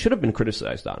believe he should have been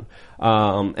criticized on.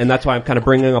 And that's why I'm kind of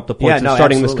bringing up the points and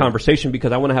starting this conversation,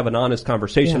 because I want to have an honest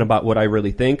conversation about what I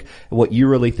really think, what you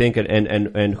really think,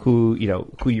 and who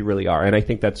you really are. And I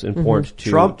think that's important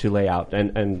to lay out.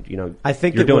 And I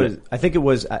think it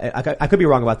was, I could be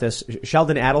wrong about this.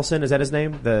 Sheldon Adelson, is that his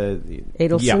name? Adelson?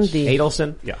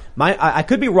 Adelson. Yeah. I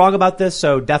could be wrong about this,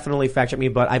 so definitely fact check me,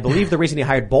 but I believe the reason he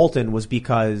hired Bolton was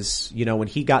because, when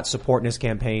he got support in his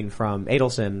campaign from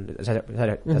Adelson,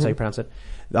 that's how you pronounce it,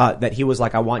 that he was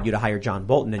like, I want you to hire John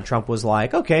Bolton, and Trump was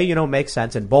like, okay, makes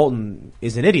sense, and Bolton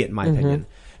is an idiot in my opinion.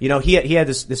 He had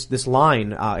this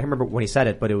line, I don't remember when he said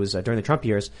it, but it was during the Trump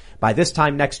years, by this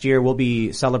time next year we'll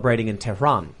be celebrating in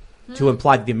Tehran, to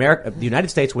imply that the United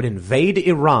States would invade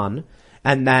Iran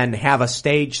and then have a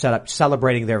stage set up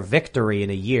celebrating their victory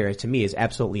in a year, to me is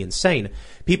absolutely insane.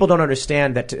 People don't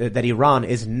understand that Iran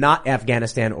is not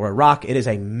Afghanistan or Iraq. It is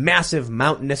a massive,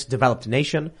 mountainous, developed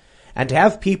nation. And to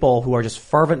have people who are just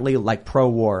fervently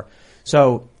pro-war.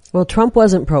 So. Well, Trump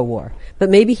wasn't pro-war,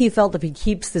 but maybe he felt if he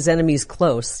keeps his enemies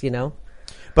close,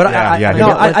 But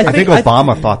I think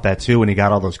Obama thought that too when he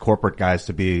got all those corporate guys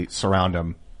to surround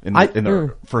him in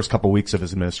the first couple of weeks of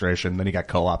his administration. Then he got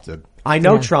co-opted. I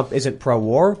know Trump isn't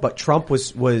pro-war, but Trump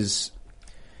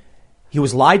he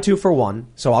was lied to for one,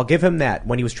 so I'll give him that.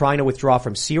 When he was trying to withdraw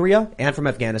from Syria and from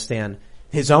Afghanistan,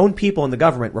 his own people in the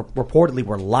government reportedly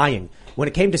were lying. When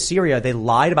it came to Syria, they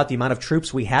lied about the amount of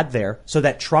troops we had there so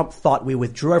that Trump thought we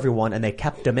withdrew everyone and they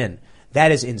kept them in.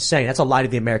 That is insane. That's a lie to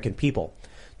the American people.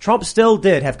 Trump still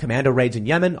did have commando raids in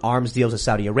Yemen, arms deals with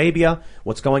Saudi Arabia.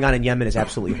 What's going on in Yemen is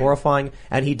absolutely horrifying.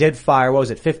 And he did fire,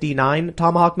 59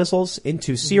 Tomahawk missiles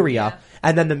into Syria.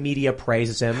 And then the media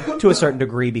praises him to a certain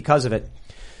degree because of it.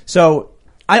 So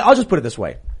I'll just put it this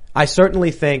way. I certainly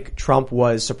think Trump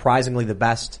was surprisingly the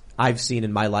best I've seen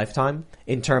in my lifetime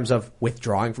in terms of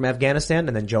withdrawing from Afghanistan,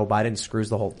 and then Joe Biden screws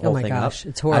the whole Oh my thing gosh, up.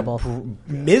 it's horrible.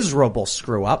 Miserable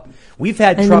screw up. We've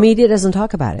had And Trump. the media doesn't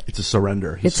talk about it. It's a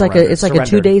surrender. It's like a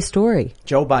 2-day story.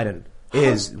 Joe Biden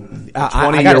is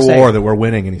 20-year war that we're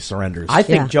winning, and he surrenders. I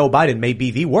think Joe Biden may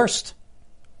be the worst.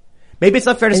 Maybe it's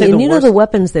not fair to say And the you worst. know the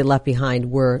weapons they left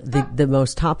behind were the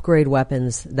most top grade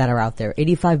weapons that are out there.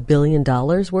 $85 billion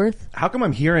worth. How come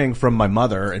I'm hearing from my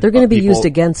mother and They're going to be people used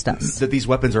against us. that these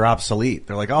weapons are obsolete?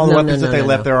 They're like, oh, the No, weapons no, that they no,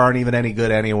 left no. there aren't even any good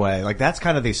anyway. Like that's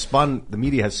kind of the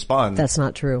media has spun. That's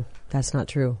not true. That's not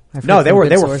true. I've No, heard they from were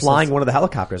good they were sources. flying one of the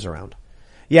helicopters around.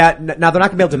 Yeah, now they're not going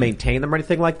to be able to maintain them or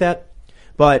anything like that.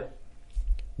 But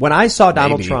when I saw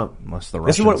Donald Maybe, Trump, unless the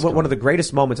this is Russians one of the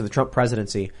greatest moments of the Trump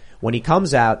presidency. When he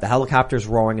comes out, the helicopter's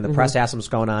roaring and the press asks him what's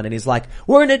going on, and he's like,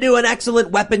 "We're going to do an excellent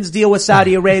weapons deal with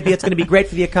Saudi Arabia. It's going to be great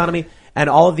for the economy."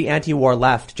 And all of the anti-war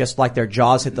left, just like their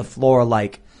jaws hit the floor,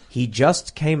 like he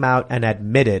just came out and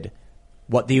admitted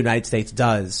what the United States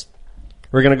does.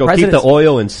 We're going to go keep the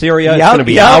oil in Syria. It's Yep, going to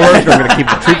be yep. ours. We're going to keep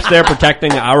the troops there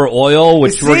protecting our oil,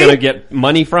 which we're going to get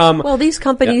money from. Well, these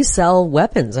companies sell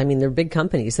weapons. I mean, they're big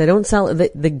companies. They don't sell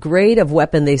the grade of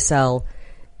weapon they sell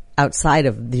outside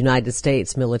of the United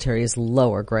States military is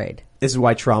lower grade. This is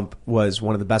why Trump was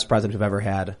one of the best presidents we've ever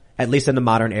had, at least in the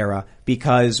modern era,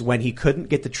 because when he couldn't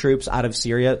get the troops out of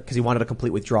Syria because he wanted a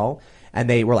complete withdrawal, and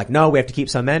they were like, no, we have to keep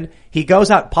some in, he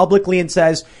goes out publicly and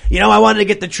says, I wanted to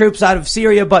get the troops out of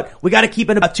Syria, but we got to keep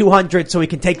in about 200 so we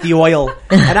can take the oil.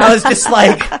 And I was just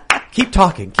like, keep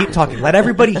talking. Let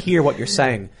everybody hear what you're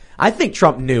saying. I think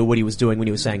Trump knew what he was doing when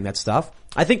he was saying that stuff.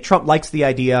 I think Trump likes the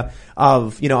idea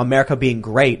of, America being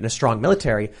great and a strong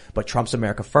military, but Trump's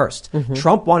America first. Mm-hmm.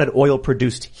 Trump wanted oil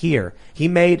produced here. He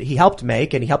helped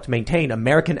make and he helped maintain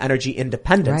American energy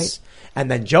independence. Right. And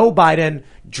then Joe Biden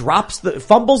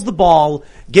fumbles the ball,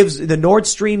 gives the Nord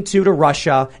Stream 2 to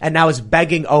Russia, and now is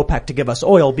begging OPEC to give us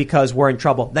oil because we're in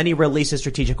trouble. Then he releases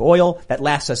strategic oil that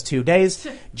lasts us 2 days.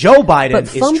 Joe Biden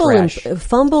is trash.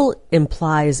 Fumble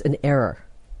implies an error.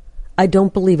 I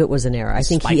don't believe it was an error. I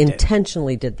think he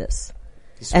intentionally did this.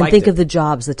 And think of the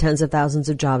jobs, the tens of thousands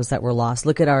of jobs that were lost.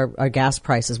 Look at our gas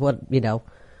prices.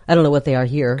 I don't know what they are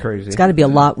here. Crazy. It's got to be a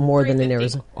lot more than in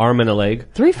Arizona. Arm and a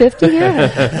leg. $350,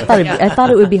 yeah. I thought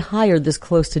it would be higher this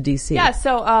close to DC. Yeah,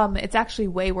 so it's actually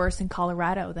way worse in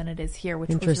Colorado than it is here, which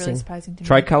was really surprising to me.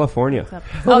 Try California.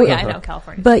 I know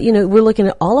California. But, we're looking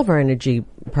at all of our energy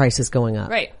prices going up.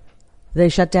 Right. They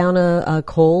shut down a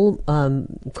coal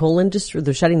industry.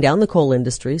 They're shutting down the coal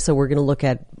industry. So we're going to look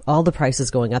at all the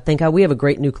prices going up. Thank God we have a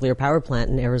great nuclear power plant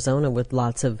in Arizona with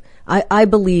lots of, I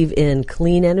believe in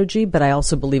clean energy, but I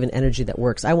also believe in energy that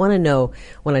works. I want to know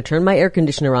when I turn my air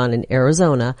conditioner on in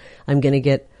Arizona, I'm going to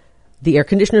get, the air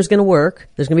conditioner is going to work.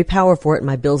 There's going to be power for it and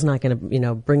my bill's not going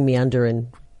to, bring me under and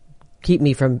keep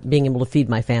me from being able to feed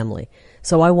my family.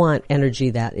 So I want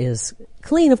energy that is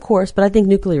clean, of course, but I think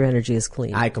nuclear energy is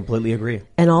clean. I completely agree.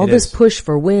 And all this push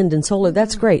for wind and solar,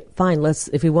 that's great. Fine.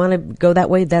 If we want to go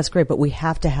that way, that's great. But we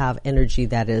have to have energy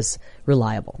that is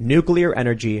reliable. Nuclear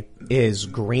energy is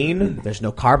green. There's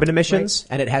no carbon emissions,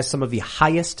 and it has some of the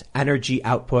highest energy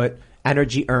output,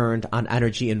 energy earned on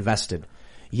energy invested.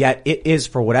 Yet it is,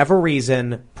 for whatever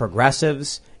reason,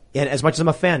 progressives, and as much as I'm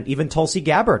a fan, even Tulsi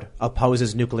Gabbard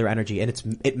opposes nuclear energy,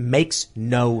 and it makes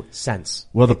no sense.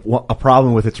 Well, a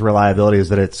problem with its reliability is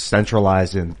that it's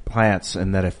centralized in plants,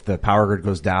 and that if the power grid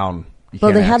goes down, you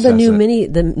can't they have access the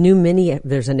new mini,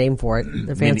 there's a name for it,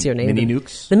 the fancier name. Mini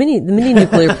nukes? The mini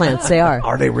nuclear plants, they are.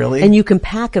 Are they really? And you can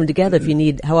pack them together if you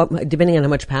need, depending on how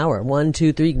much power. 1,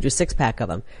 2, 3, you can do 6-pack of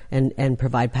them and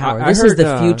provide power. This is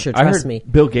the future, trust me.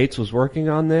 Bill Gates was working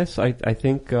on this. I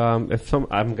think, I'm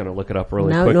going to look it up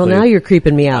really quickly. No, now you're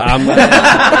creeping me out. And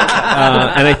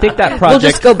I think that project.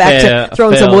 We'll just go back to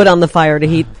throwing some wood on the fire to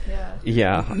heat.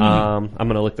 Yeah. I'm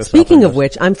going to look this up. Speaking of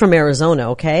which, I'm from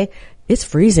Arizona, okay? It's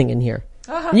freezing in here.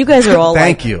 You guys are all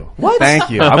Thank you. What? Thank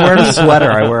you. I'm wearing a sweater.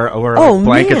 I wear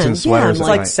blankets and sweaters. It's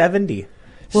like 70.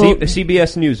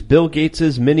 CBS News, Bill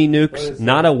Gates' mini nukes,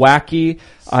 not a wacky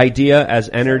idea as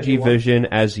energy vision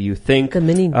as you think.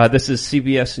 This is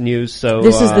CBS News, so...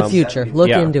 This is the future. Look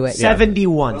into it.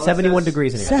 71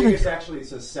 degrees in here. It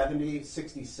says 70,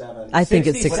 67. I think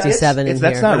it's 67 in here.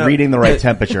 That's not reading the right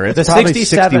temperature. It's probably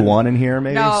 61 in here,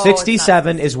 maybe. No,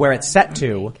 67 is where it's set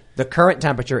to. The current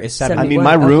temperature is 70. I mean,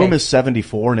 my room is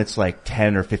 74, and it's like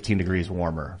 10 or 15 degrees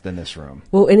warmer than this room.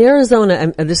 Well, in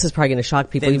Arizona, and this is probably going to shock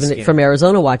people, even from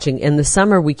Arizona watching, in the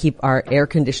summer we keep our air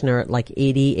conditioner at like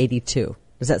 80, 82.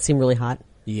 Does that seem really hot?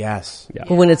 Yes. Yeah.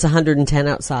 Well, when it's 110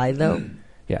 outside, though?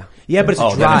 Yeah. Yeah, but it's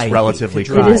Oh, dry. that is relatively heat.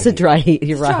 It's cool. It is a dry heat.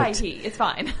 You're It's dry right. heat. It's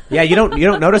fine. Yeah, you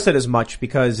don't notice it as much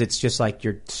because it's just like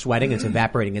you're sweating. It's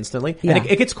evaporating instantly. Yeah. And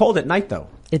it gets cold at night though.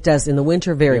 It does in the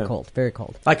winter. Very Yeah. cold. Very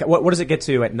cold. Like what does it get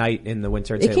to at night in the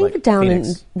winter? It can get down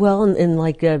in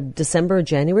like December,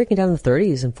 January. It can get down in the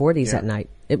 30s and 40s at night.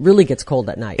 It really gets cold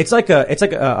at night.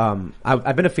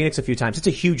 I've been to Phoenix a few times. It's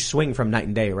a huge swing from night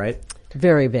and day, right?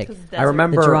 Very big. I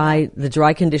remember the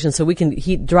dry conditions. So we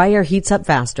can dry air heats up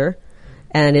faster,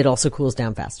 and it also cools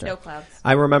down faster. No clouds.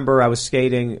 I remember I was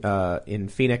skating in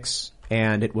Phoenix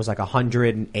and it was like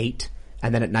 108,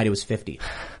 and then at night it was 50.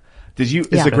 Is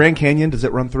the Grand Canyon, does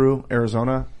it run through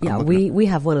Arizona? Yeah, we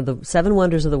have one of the 7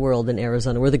 wonders of the world in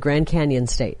Arizona. We're the Grand Canyon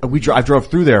state. I drove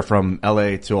through there from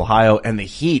LA to Ohio, and the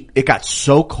heat, it got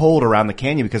so cold around the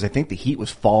canyon because I think the heat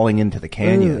was falling into the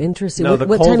canyon. Ooh, interesting. No, what the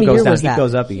what cold time of goes year down, was heat that?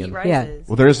 goes up, Ian. Yeah.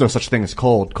 Well, there is no such thing as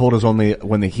cold. Cold is only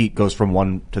when the heat goes from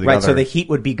one to the Right, other. so the heat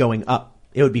would be going up.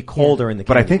 It would be colder in the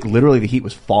But canyon. I think literally the heat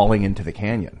was falling into the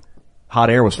canyon. Hot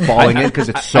air was falling in because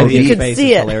it's so You deep. could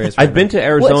see it. I've been to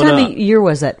Arizona. What time of year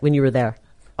was that when you were there?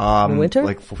 In winter?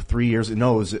 Like for 3 years.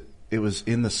 No, it was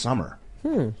in the summer.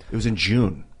 It was in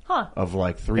June of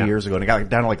like 3 years ago, and it got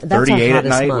down to like That's our 38 at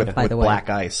hottest night month, with by the way. black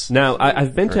ice. Now,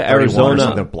 I've been Or to 31 or Arizona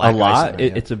something, a black ice lot. in there,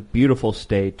 yeah. It's a beautiful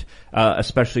state,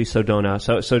 especially Sedona.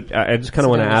 So I just kind of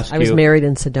want to ask you. I was married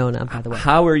in Sedona, by the way.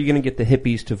 How are you going to get the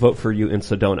hippies to vote for you in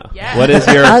Sedona? What is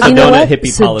your you Sedona know what?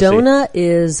 hippie policy? Sedona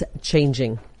is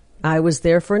changing. I was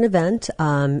there for an event.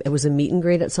 It was a meet and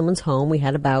greet at someone's home. We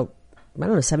had about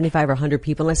 75 or 100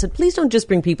 people. And I said, please don't just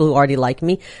bring people who already like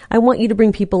me. I want you to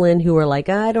bring people in who are like,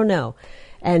 I don't know.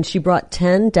 And she brought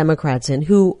 10 Democrats in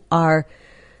who are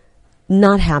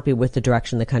not happy with the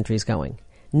direction the country's going.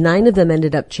 9 of them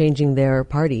ended up changing their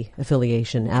party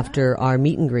affiliation after our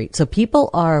meet and greet. So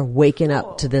people are waking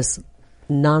up to this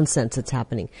nonsense that's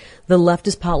happening. The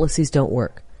leftist policies don't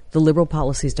work. The liberal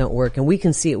policies don't work, and we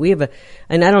can see it. We have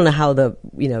and I don't know how the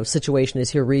situation is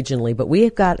here regionally, but we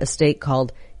have got a state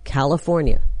called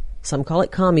California. Some call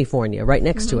it California, right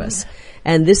next to us.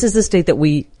 And this is the state that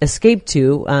we escaped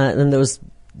to in those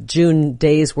June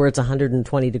days where it's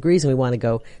 120 degrees and we want to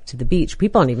go to the beach.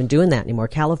 People aren't even doing that anymore.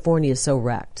 California is so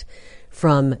wrecked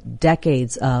from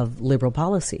decades of liberal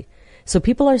policy. So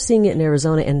people are seeing it in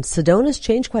Arizona, and Sedona's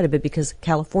changed quite a bit because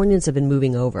Californians have been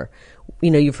moving over.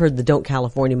 You've heard the "Don't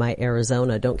California my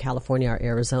Arizona," "Don't California our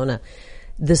Arizona."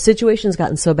 The situation's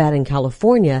gotten so bad in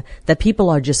California that people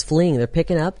are just fleeing. They're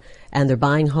picking up and they're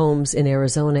buying homes in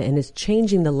Arizona, and it's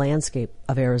changing the landscape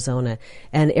of Arizona.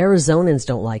 And Arizonans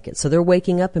don't like it. So they're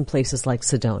waking up in places like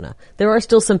Sedona. There are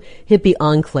still some hippie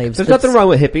enclaves. There's nothing wrong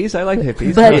with hippies. I like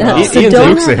hippies. But Ian's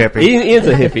a hippie. Ian's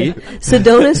a hippie.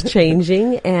 Sedona's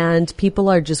changing, and people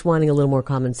are just wanting a little more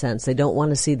common sense. They don't want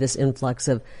to see this influx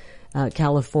of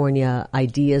California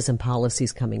ideas and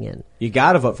policies coming in. You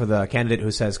gotta vote for the candidate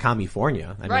who says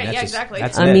California. Exactly.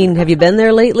 Have you been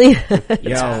there lately?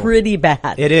 It's pretty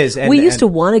bad. It is. We used to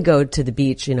want to go to the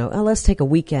beach, let's take a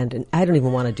weekend, and I don't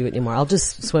even want to do it anymore. I'll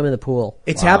just swim in the pool.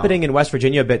 It's happening in West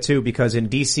Virginia a bit too, because in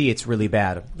DC it's really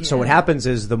bad. Yeah. So what happens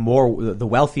is the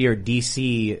wealthier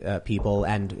DC people,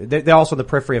 and they're also the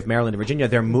periphery of Maryland and Virginia,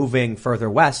 they're moving further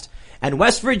west, and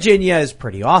West Virginia is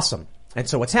pretty awesome. And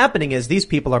so what's happening is these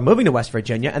people are moving to West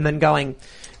Virginia and then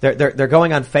they're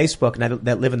going on Facebook, and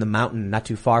that live in the mountain not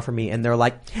too far from me, and they're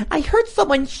like, I heard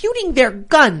someone shooting their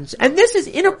guns and this is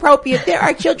inappropriate. There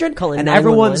are children. And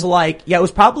everyone's like, it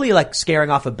was probably like scaring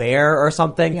off a bear or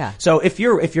something. Yeah. So if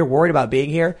you're worried about being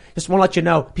here, just want to let you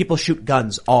know, people shoot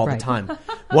guns all the time.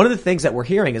 One of the things that we're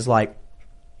hearing is like,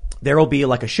 there will be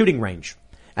like a shooting range.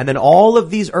 And then all of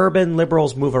these urban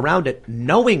liberals move around it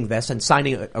knowing this and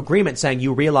signing an agreement saying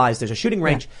you realize there's a shooting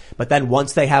range. Yeah. But then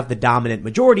once they have the dominant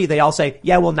majority, they all say,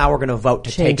 yeah, well, now we're going to vote to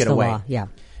change take it the away. Law. Yeah.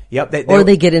 Yep. Or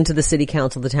they get into the city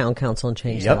council, the town council, and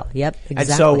change the law. Yep. Exactly. And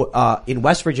so, in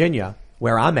West Virginia,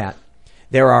 where I'm at,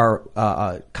 there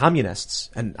are,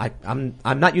 communists, and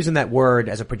I'm not using that word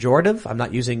as a pejorative. I'm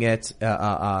not using it,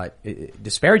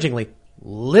 disparagingly.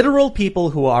 Literal people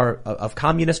who are of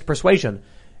communist persuasion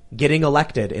getting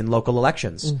elected in local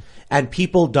elections. And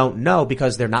people don't know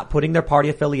because they're not putting their party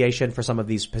affiliation for some of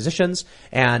these positions,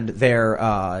 and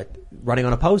they're running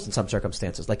unopposed in some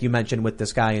circumstances, like you mentioned with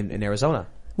this guy in Arizona.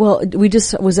 Well,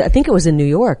 I think it was in New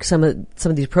York. Some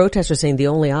of these protesters saying the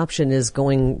only option is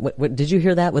going, what did you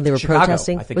hear that when they were Chicago,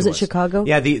 protesting? I think was it Chicago?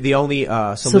 Yeah, the only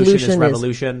solution is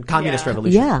revolution, communist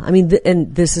revolution. Yeah, I mean,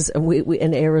 and this is, we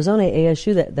in Arizona,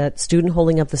 ASU, that student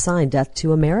holding up the sign, Death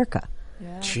to America.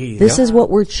 Jeez. This is what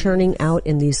we're churning out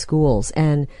in these schools,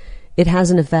 and it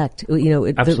has an effect.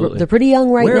 They're pretty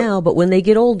young now, but when they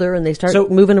get older and they start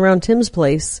moving around Tim's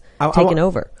place, taking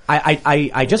over.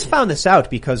 I just found this out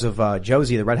because of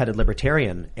Josie, the redheaded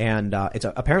libertarian, and it's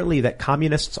apparently that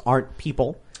communists aren't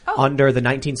people under the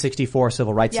 1964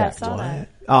 Civil Rights Act. Saw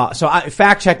that. So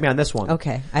fact check me on this one.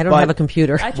 Okay, I don't have a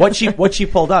computer. What she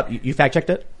pulled up, you fact checked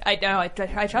it? I know. I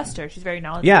trust her. She's very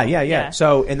knowledgeable. Yeah.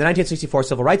 So in the 1964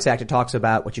 Civil Rights Act, it talks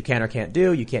about what you can or can't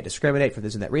do. You can't discriminate for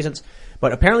this and that reasons.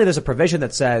 But apparently there's a provision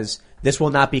that says this will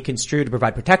not be construed to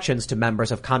provide protections to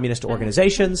members of communist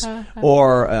organizations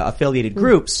or affiliated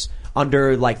groups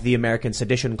under like the American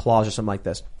Sedition Clause or something like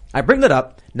this. I bring that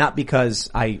up not because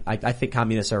I think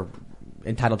communists are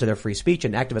entitled to their free speech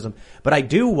and activism, but I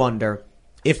do wonder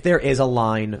if there is a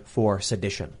line for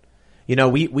sedition. You know,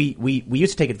 we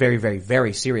used to take it very, very,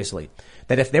 very seriously.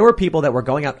 That if there were people that were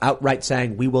going out outright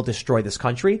saying, we will destroy this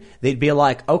country, they'd be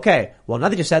like, okay, well, now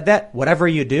that you said that, whatever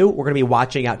you do, we're going to be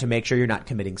watching out to make sure you're not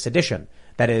committing sedition.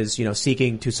 That is, you know,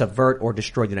 seeking to subvert or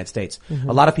destroy the United States. Mm-hmm.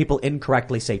 A lot of people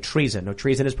incorrectly say treason. No,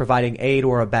 treason is providing aid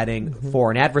or abetting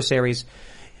foreign adversaries.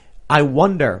 I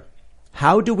wonder,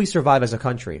 how do we survive as a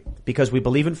country? Because we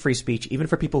believe in free speech, even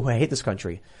for people who hate this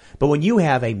country. But when you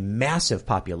have a massive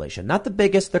population, not the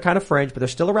biggest, they're kind of fringe, but they're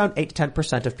still around 8 to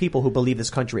 10% of people who believe this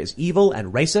country is evil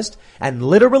and racist and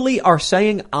literally are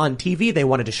saying on TV they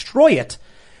want to destroy it.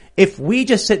 If we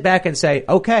just sit back and say,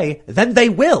 okay, then they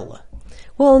will.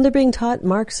 Well, and they're being taught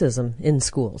Marxism in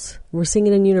schools. We're seeing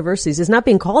it in universities. It's not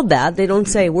being called that. They don't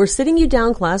say, we're sitting you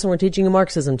down, class, and we're teaching you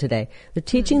Marxism today. They're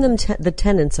teaching them the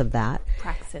tenets of that.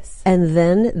 Praxis. And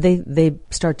then they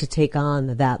start to take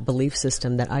on that belief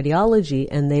system, that ideology,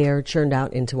 and they are churned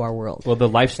out into our world. Well, the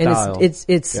lifestyle. And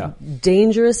it's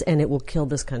dangerous, and it will kill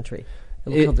this country.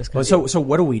 So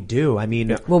what do we do? I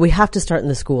mean, well, we have to start in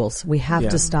the schools. We have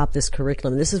to stop this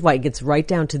curriculum. And this is why it gets right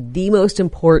down to the most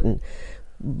important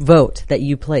vote that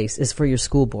you place is for your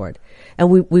school board. And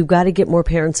we've got to get more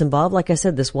parents involved. Like I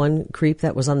said, this one creep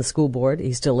that was on the school board,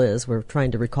 he still is. We're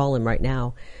trying to recall him right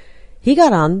now. He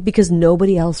got on because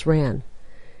nobody else ran.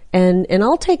 And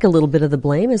I'll take a little bit of the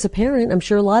blame as a parent. I'm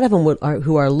sure a lot of them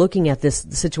who are looking at this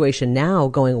situation now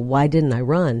going, why didn't I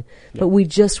run? But we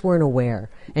just weren't aware.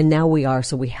 And now we are,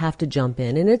 so we have to jump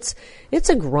in. And it's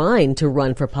a grind to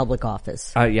run for public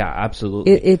office. Yeah,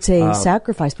 absolutely. It's a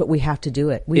sacrifice, but we have to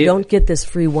do it. We don't get this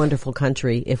free, wonderful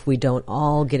country if we don't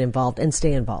all get involved and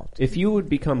stay involved. If you would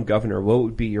become governor, what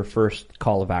would be your first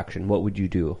call of action? What would you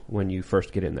do when you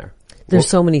first get in there? There's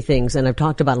so many things, and I've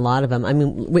talked about a lot of them. I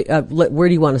mean, where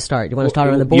do you want to start? Do you want to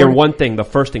start on the board? Your one thing, the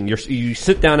first thing. You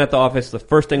sit down at the office, the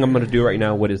first thing I'm going to do right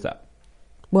now, what is that?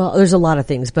 Well, there's a lot of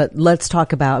things, but let's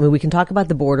talk about, I mean, we can talk about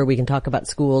the border, we can talk about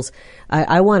schools.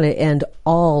 I want to end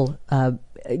all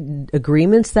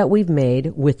agreements that we've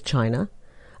made with China.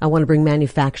 I want to bring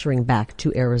manufacturing back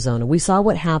to Arizona. We saw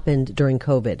what happened during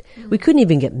COVID. We couldn't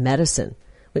even get medicine.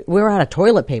 We're out of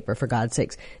toilet paper, for God's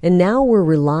sakes. And now we're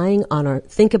relying on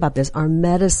think about this, our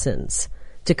medicines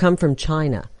to come from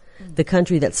China, the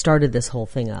country that started this whole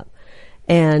thing up.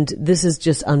 And this is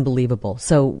just unbelievable.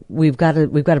 So we've got to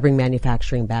bring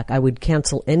manufacturing back. I would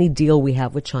cancel any deal we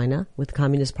have with China, with the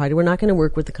Communist Party. We're not going to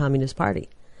work with the Communist Party.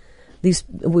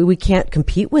 We can't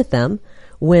compete with them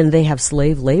when they have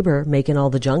slave labor making all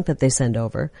the junk that they send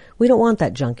over. We don't want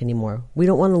that junk anymore. We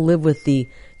don't want to live with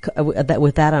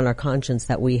that on our conscience,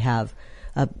 that we have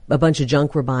a bunch of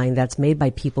junk we're buying that's made by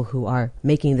people who are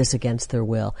making this against their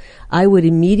will. I would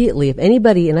immediately, if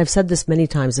anybody, and I've said this many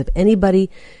times, if anybody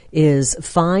is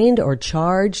fined or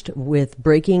charged with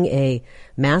breaking a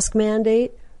mask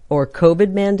mandate or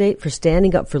COVID mandate for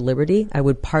standing up for liberty, I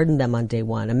would pardon them on day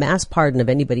one. A mass pardon of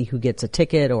anybody who gets a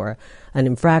ticket or an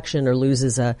infraction or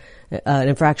loses an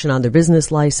infraction on their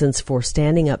business license for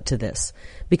standing up to this.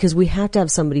 Because we have to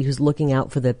have somebody who's looking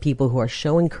out for the people who are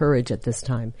showing courage at this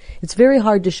time. It's very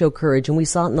hard to show courage, and we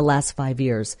saw it in the last 5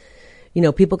 years. You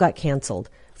know, people got canceled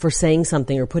for saying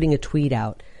something or putting a tweet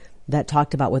out that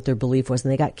talked about what their belief was,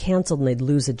 and they got canceled and they'd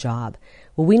lose a job.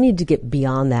 Well, we need to get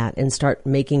beyond that and start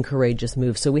making courageous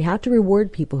moves. So we have to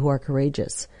reward people who are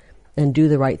courageous and do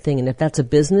the right thing. And if that's a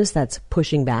business that's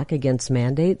pushing back against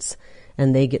mandates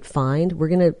and they get fined, we're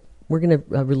going to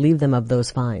relieve them of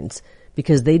those fines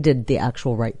because they did the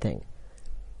actual right thing.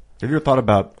 Have you ever thought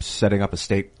about setting up a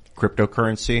state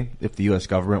cryptocurrency if the U.S.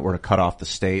 government were to cut off the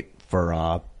state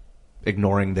for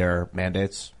ignoring their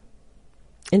mandates?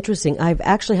 Interesting. I've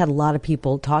actually had a lot of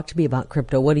people talk to me about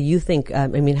crypto. What do you think? I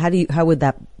mean, how would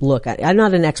that look? I'm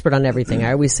not an expert on everything.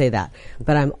 I always say that,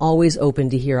 but I'm always open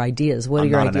to hear ideas. What are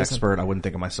your ideas? I'm not an expert. I wouldn't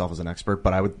think of myself as an expert,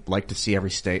 but I would like to see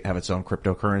every state have its own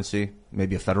cryptocurrency,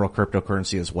 maybe a federal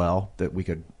cryptocurrency as well that we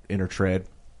could intertrade.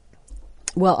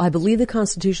 Well, I believe the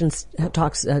Constitution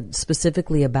talks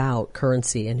specifically about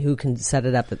currency and who can set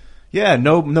it up. Yeah,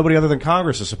 nobody other than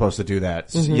Congress is supposed to do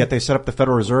that. Yet they set up the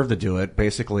Federal Reserve to do it,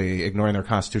 basically ignoring their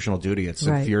constitutional duty. It's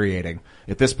infuriating.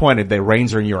 At this point, the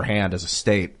reins are in your hand as a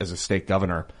state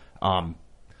governor.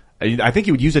 I think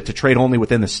you would use it to trade only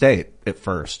within the state at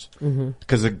first,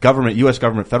 because the government, U.S.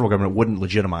 government, federal government wouldn't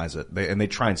legitimize it, and they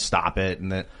try and stop it,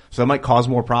 so it might cause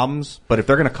more problems. But if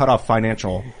they're going to cut off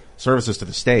financial services to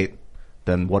the state,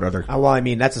 then what other? Well, I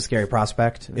mean, that's a scary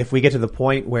prospect. If we get to the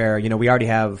point where we already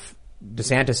have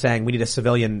DeSantis saying we need a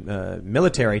civilian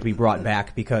military to be brought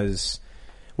back because,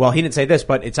 well, he didn't say this,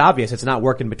 but it's obvious it's not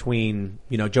working between,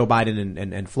 Joe Biden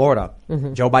and Florida.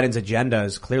 Joe Biden's agenda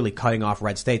is clearly cutting off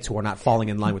red states who are not falling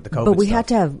in line with the COVID But we stuff. have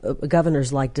to have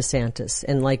governors like DeSantis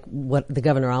and like what the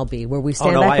governor I'll be, where we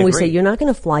stand back and we say, you're not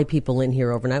going to fly people in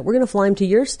here overnight. We're going to fly them to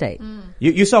your state.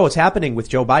 You saw what's happening with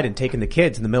Joe Biden taking the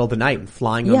kids in the middle of the night and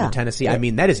flying them to Tennessee. I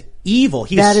mean, that is evil.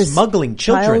 He's smuggling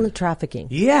children. Child trafficking.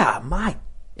 Yeah,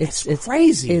 it's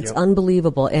crazy. It's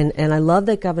unbelievable. And I love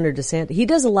that Governor DeSantis, he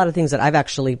does a lot of things that I've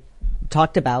actually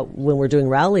talked about when we're doing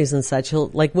rallies and such.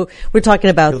 We're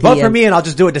talking about vote for me and I'll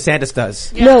just do what DeSantis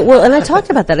does. Yeah. No, well, and I talked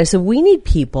about that. I said, we need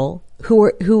people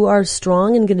who are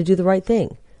strong and going to do the right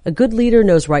thing. A good leader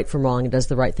knows right from wrong and does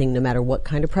the right thing no matter what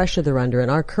kind of pressure they're under. And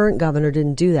our current governor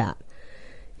didn't do that.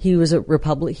 He is a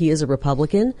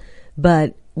Republican,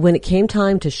 but when it came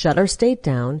time to shut our state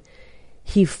down,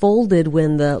 he folded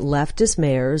when the leftist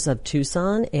mayors of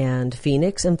Tucson and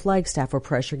Phoenix and Flagstaff were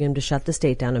pressuring him to shut the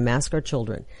state down and mask our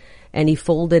children. And he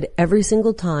folded every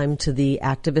single time to the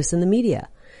activists in the media.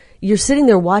 You're sitting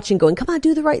there watching going, come on,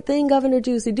 do the right thing, Governor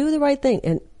Ducey, do the right thing.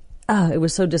 And it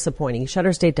was so disappointing. He shut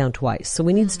our state down twice. So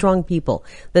we need strong people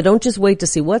that don't just wait to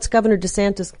see what's Governor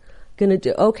DeSantis going to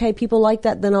do. Okay, people like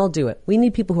that, then I'll do it. We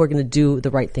need people who are going to do the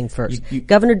right thing first.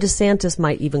 Governor DeSantis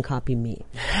might even copy me.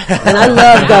 And I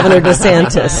love Governor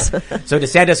DeSantis. So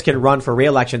DeSantis can run for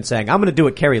re-election saying, I'm going to do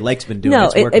what Carrie Lake's been doing.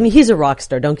 No, I mean, he's a rock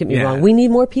star. Don't get me wrong. We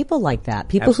need more people like that.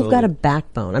 People who've got a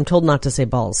backbone. I'm told not to say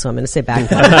balls, so I'm going to say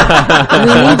backbone.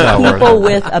 We need people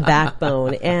with a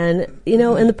backbone. And,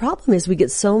 and the problem is we get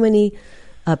so many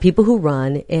people who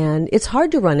run, and it's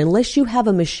hard to run unless you have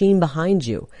a machine behind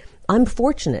you. I'm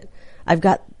fortunate. I've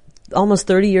got almost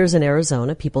 30 years in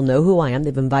Arizona. People know who I am.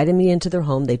 They've invited me into their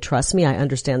home. They trust me. I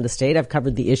understand the state. I've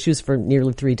covered the issues for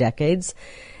nearly 3 decades.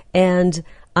 And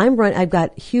I've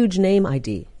got huge name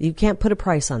ID. You can't put a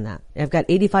price on that. I've got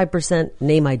 85%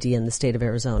 name ID in the state of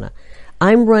Arizona.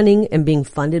 I'm running and being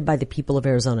funded by the people of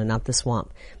Arizona, not the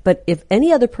swamp. But if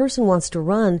any other person wants to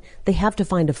run, they have to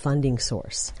find a funding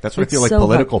source. That's what I feel like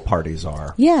political parties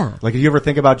are. Yeah. Like, if you ever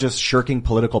think about just shirking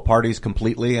political parties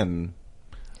completely and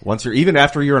even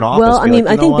after you're in office. Well, I mean,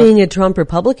 I think being a Trump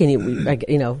Republican,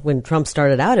 when Trump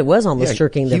started out, it was almost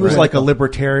shirking the He was like a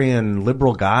libertarian,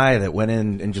 liberal guy that went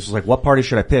in and just was like, what party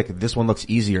should I pick? This one looks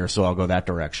easier, so I'll go that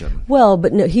direction. Well,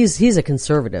 but no, he's a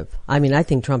conservative. I mean, I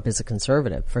think Trump is a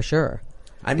conservative for sure.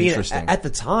 I mean, at the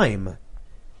time,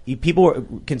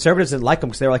 conservatives didn't like him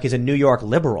because they were like, he's a New York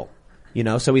liberal.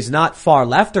 So he's not far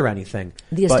left or anything.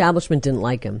 The establishment didn't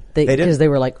like him because they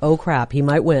were like, oh crap, he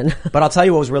might win. But I'll tell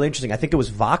you what was really interesting. I think it was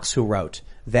Vox who wrote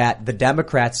that the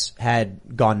Democrats had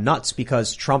gone nuts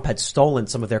because Trump had stolen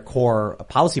some of their core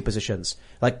policy positions,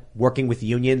 like working with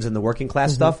unions and the working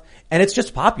class stuff. And it's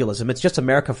just populism. It's just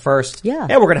America first. Yeah.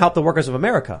 Hey, we're going to help the workers of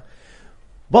America.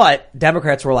 But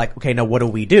Democrats were like, okay, now what do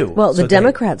we do? Well, the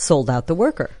Democrats sold out the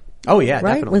worker. Oh yeah,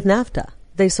 right? definitely. With NAFTA.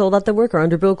 They sold out the worker.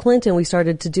 Under Bill Clinton, we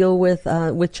started to deal with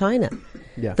China.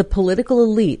 Yeah. The political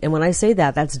elite, and when I say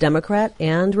that, that's Democrat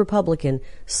and Republican,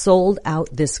 sold out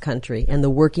this country and the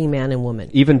working man and woman.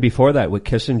 Even before that, with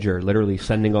Kissinger literally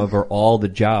sending over all the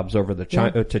jobs over to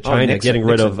China, getting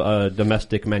rid of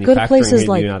domestic manufacturing in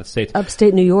the United States.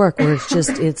 Upstate New York, where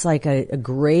it's like a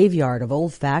graveyard of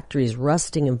old factories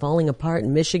rusting and falling apart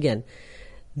in Michigan.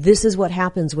 This is what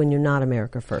happens when you're not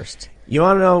America first. You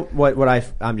want to know what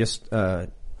I'm just,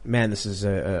 man, this is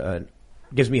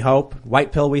gives me hope.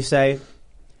 White pill, we say.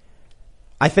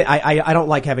 I don't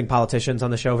like having politicians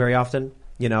on the show very often.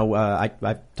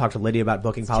 I've talked to Lydia about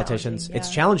booking politicians. It's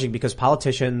challenging because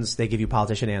politicians, they give you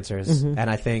politician answers. And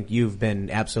I think you've been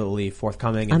absolutely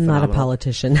forthcoming and I'm phenomenal. not a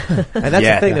politician. And that's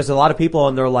the thing. There's a lot of people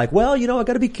and they're like, well, I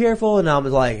got to be careful. And I'm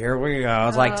like, here we go. I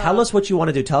was like, tell us what you want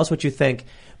to do. Tell us what you think.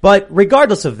 But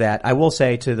regardless of that, I will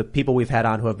say to the people we've had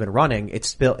on who have been running,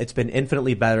 it's been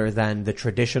infinitely better than the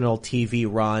traditional TV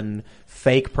run,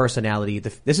 fake personality.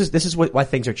 This is why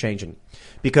things are changing.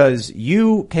 Because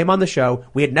you came on the show,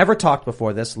 we had never talked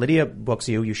before this. Lydia books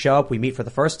you. You show up, we meet for the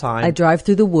first time. I drive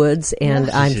through the woods, and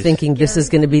I'm thinking this is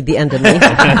going to be the end of me.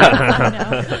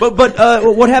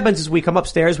 But what happens is we come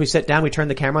upstairs, we sit down, we turn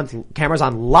the cameras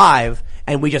on live,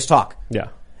 and we just talk. Yeah.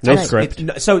 No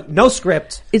script. So no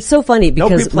script. It's so funny No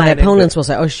because my pre-planning, opponents will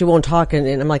say, "Oh, she won't talk," and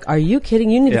I'm like, "Are you kidding?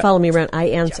 You need to follow me around." I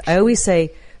answer. I always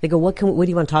say, "They go, what do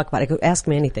you want to talk about?" I go, "Ask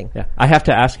me anything." Yeah, I have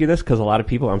to ask you this because a lot of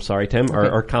people, I'm sorry, Tim,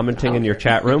 are commenting in your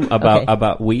chat room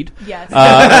about weed. Yes.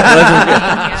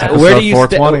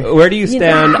 Where do you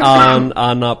stand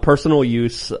on personal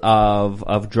use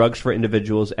of drugs for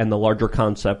individuals and the larger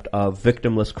concept of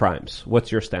victimless crimes?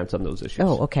 What's your stance on those issues?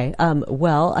 Oh, okay.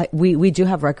 Well, we do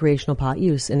have recreational pot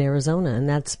use in Arizona, and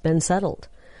that's been settled.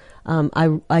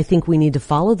 I think we need to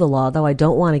follow the law, though I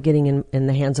don't want it getting in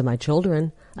the hands of my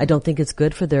children. I don't think it's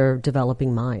good for their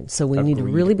developing minds. So we need to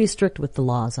really be strict with the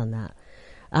laws on that.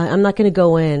 I'm not going to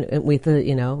go in with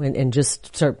and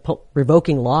just start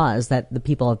revoking laws that the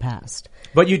people have passed.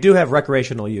 But you do have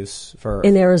recreational use for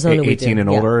in Arizona. 18 and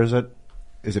older, is it?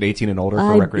 Is it 18 and older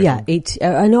for recreational?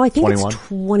 Yeah, no, I think 21? It's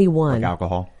 21. Like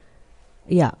alcohol.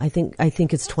 Yeah, I think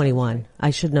it's 21. I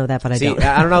should know that, but I don't.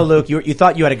 I don't know, Luke. You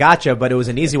thought you had a gotcha, but it was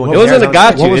an easy one. It wasn't a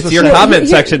gotcha. It's your comment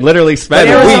section. Literally spent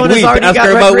weed. Ask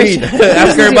her about weed.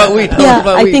 Ask her about weed. Yeah,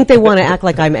 I think they want to act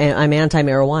like I'm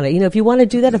anti-marijuana. If you want to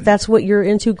do that, if that's what you're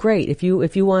into, great. If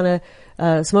you want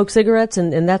to smoke cigarettes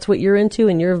and that's what you're into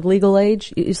and you're of legal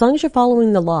age, as long as you're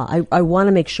following the law, I want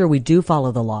to make sure we do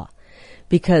follow the law.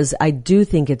 Because I do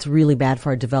think it's really bad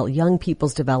for our young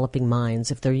people's developing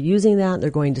minds. If they're using that, they're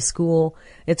going to school,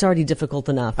 it's already difficult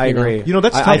enough. I agree.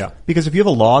 That's tough because if you have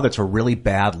a law that's a really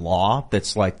bad law,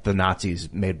 that's like the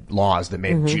Nazis made laws that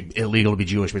made illegal to be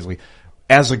Jewish, basically.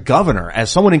 As a governor,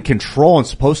 as someone in control and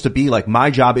supposed to be like, my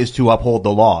job is to uphold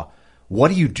the law. What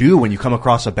do you do when you come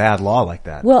across a bad law like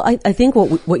that? Well, I think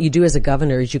what you do as a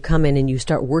governor is you come in and you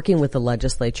start working with the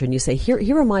legislature and you say,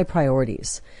 here are my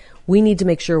priorities. We need to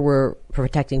make sure we're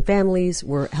protecting families,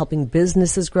 we're helping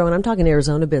businesses grow, and I'm talking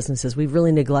Arizona businesses. We've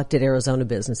really neglected Arizona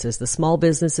businesses. The small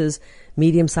businesses,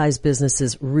 medium-sized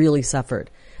businesses really suffered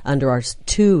under our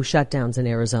 2 shutdowns in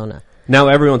Arizona. Now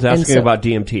everyone's asking about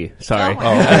DMT. Sorry.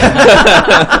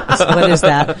 What is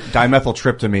that?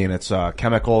 Dimethyltryptamine. It's a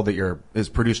chemical that is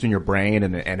produced in your brain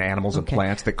and animals and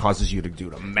plants that causes you to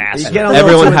do a massive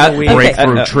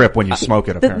breakthrough trip when you smoke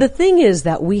it. The thing is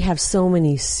that we have so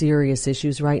many serious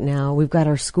issues right now. We've got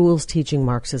our schools teaching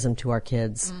Marxism to our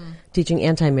kids, teaching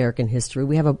anti-American history.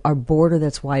 We have our border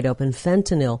that's wide open.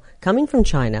 Fentanyl coming from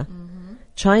China.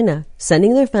 China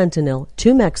sending their fentanyl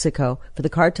to Mexico for the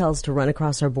cartels to run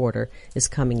across our border is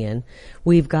coming in.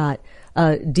 We've got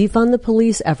defund the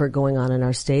police effort going on in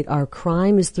our state. Our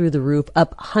crime is through the roof,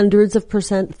 up hundreds of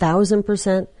 %,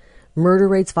 1,000%. Murder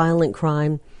rates, violent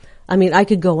crime. I mean, I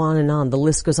could go on and on. The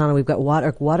list goes on. We've got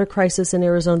water crisis in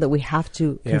Arizona that we have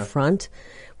to confront.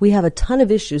 We have a ton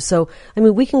of issues. So, I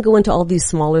mean, we can go into all these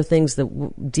smaller things, the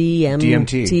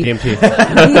DMT.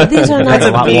 These are not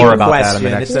a lot more about that in the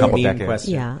next couple decades.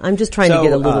 Yeah, I'm just trying to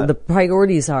get a little, the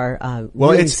priorities are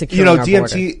really securing our border.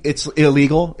 DMT, it's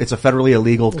illegal. It's a federally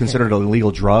illegal, considered an illegal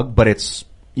drug, but it's,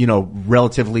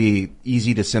 relatively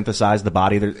easy to synthesize the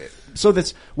body. So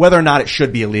that's, whether or not it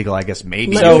should be illegal, I guess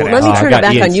maybe. Let me turn it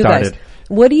back on you guys.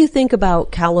 What do you think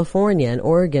about California and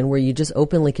Oregon where you just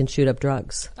openly can shoot up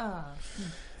drugs?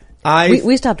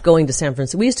 We stopped going to San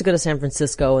Francisco. We used to go to San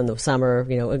Francisco in the summer.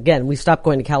 Again, we stopped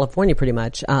going to California pretty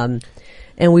much. And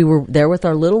we were there with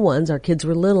our little ones. Our kids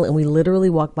were little, and we literally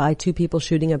walked by 2 people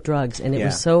shooting up drugs, and it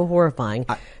was so horrifying,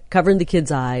 covering the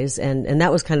kids' eyes, and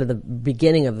that was kind of the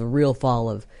beginning of the real fall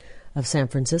of San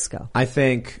Francisco. I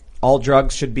think all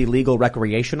drugs should be legal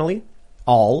recreationally.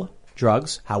 All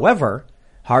drugs. However,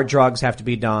 hard drugs have to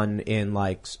be done in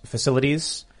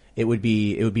facilities. It would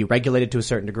be regulated to a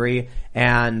certain degree,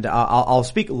 and I'll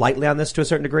speak lightly on this to a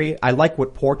certain degree. I like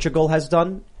what Portugal has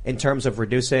done in terms of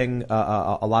reducing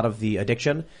a lot of the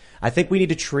addiction. I think we need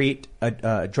to treat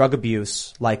drug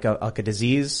abuse like a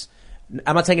disease.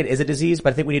 I'm not saying it is a disease,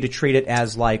 but I think we need to treat it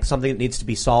as like something that needs to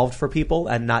be solved for people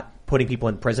and not putting people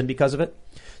in prison because of it.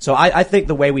 So I think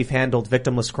the way we've handled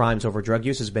victimless crimes over drug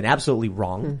use has been absolutely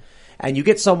wrong. And you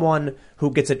get someone who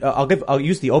gets it. I'll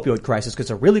use the opioid crisis because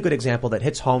it's a really good example that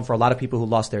hits home for a lot of people who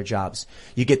lost their jobs.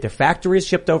 You get their factories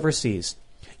shipped overseas.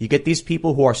 You get these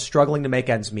people who are struggling to make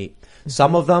ends meet.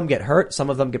 Some of them get hurt.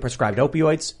 Some of them get prescribed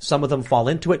opioids. Some of them fall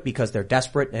into it because they're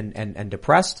desperate and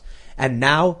depressed. And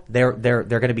now they're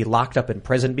going to be locked up in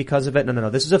prison because of it. No.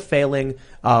 This is a failing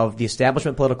of the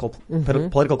establishment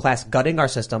political class gutting our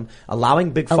system,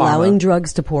 allowing big pharma, allowing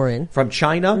drugs to pour in from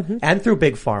China and through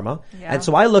big pharma. Yeah. And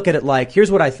so I look at it like, here's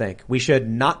what I think: we should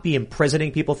not be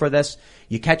imprisoning people for this.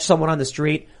 You catch someone on the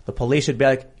street, the police should be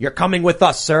like, "You're coming with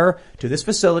us, sir, to this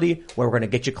facility where we're going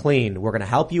to get you clean. We're going to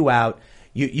help you out."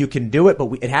 You can do it,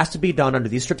 but it has to be done under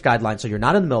these strict guidelines. So you're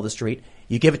not in the middle of the street.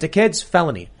 You give it to kids,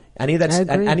 felony. Any of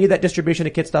that distribution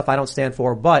of kid stuff, I don't stand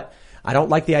for. But I don't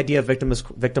like the idea of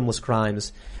victimless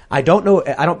crimes. I don't know.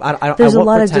 There's I won't a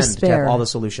lot pretend of despair. to have all the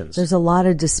solutions. There's a lot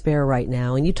of despair right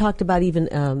now, and you talked about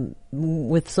even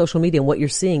with social media and what you're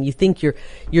seeing. You think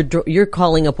you're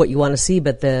calling up what you want to see,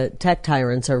 but the tech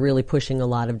tyrants are really pushing a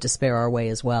lot of despair our way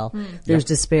as well. There's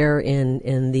despair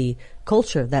in the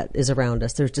culture that is around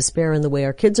us. There's despair in the way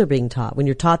our kids are being taught. When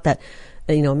you're taught that,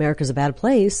 America's a bad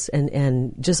place,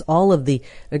 and just all of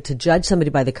to judge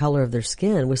somebody by the color of their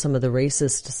skin with some of the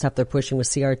racist stuff they're pushing with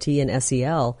CRT and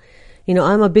SEL.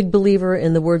 I'm a big believer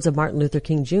in the words of Martin Luther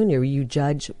King Jr. You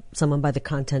judge someone by the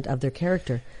content of their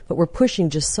character. But we're pushing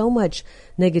just so much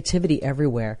negativity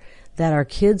everywhere that our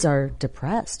kids are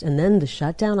depressed. And then the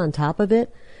shutdown on top of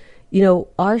it,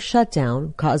 our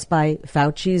shutdown caused by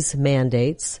Fauci's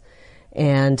mandates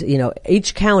and,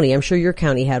 each county, I'm sure your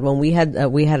county had one. We had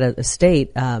a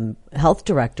state, health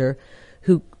director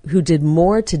who did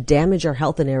more to damage our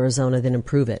health in Arizona than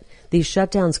improve it. These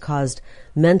shutdowns caused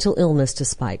mental illness to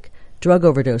spike, drug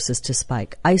overdoses to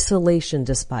spike, isolation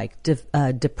to spike,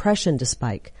 depression to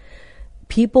spike.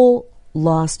 People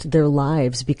lost their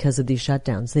lives because of these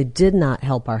shutdowns. They did not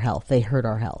help our health. They hurt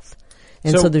our health.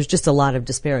 And so there's just a lot of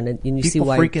despair, and you see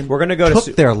why we're going to go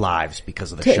took their lives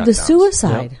because of the shutdowns. The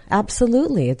suicide,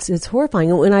 absolutely, it's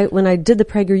horrifying. When I did the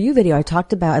PragerU video, I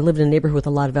talked about I lived in a neighborhood with a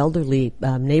lot of elderly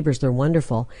neighbors. They're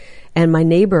wonderful, and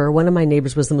one of my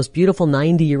neighbors was the most beautiful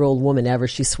 90-year-old woman ever.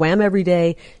 She swam every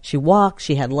day, she walked,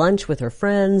 she had lunch with her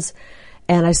friends,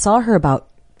 and I saw her about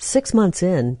 6 months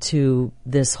into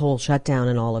this whole shutdown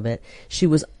and all of it. She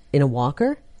was in a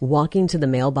walker walking to the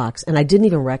mailbox, and I didn't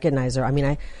even recognize her. I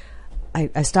mean,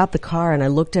 I stopped the car and I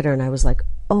looked at her and I was like,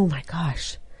 oh my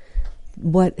gosh,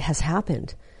 what has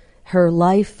happened? Her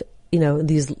life,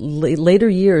 these later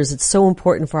years, it's so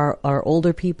important for our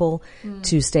older people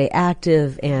to stay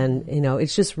active, and,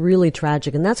 it's just really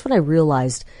tragic. And that's what I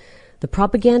realized. The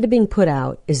propaganda being put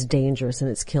out is dangerous and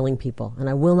it's killing people, and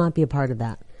I will not be a part of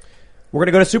that. We're going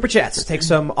to go to Super Chats, take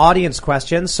some audience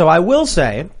questions. So I will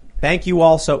say, thank you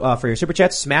all for your Super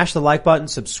Chats. Smash the like button,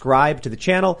 subscribe to the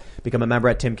channel, become a member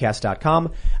at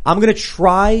timcast.com. I'm going to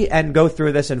try and go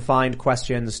through this and find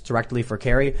questions directly for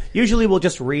Carrie. Usually we'll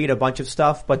just read a bunch of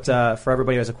stuff, but for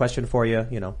everybody who has a question for you,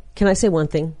 Can I say one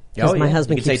thing? Because my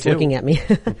husband keeps looking at me.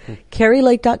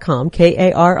 CarrieLake.com,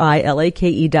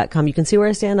 KARILAKE.com. You can see where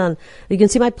I stand you can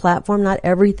see my platform. Not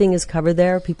everything is covered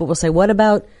there. People will say, what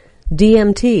about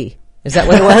DMT? Is that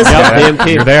what it was? Yeah,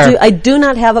 DMT. You're there. I do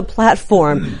not have a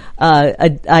platform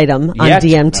item on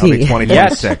DMT. That'll be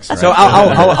 2026. Right? So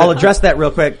I'll address that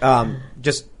real quick.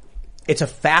 It's a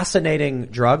fascinating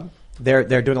drug.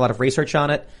 They're doing a lot of research on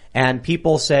it, and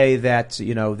people say that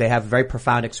they have very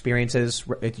profound experiences.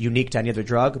 It's unique to any other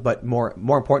drug, but more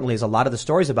importantly, is a lot of the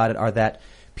stories about it are that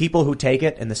people who take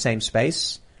it in the same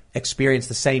space experience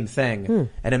the same thing,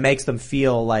 and it makes them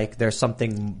feel like there's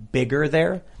something bigger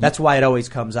there. That's why it always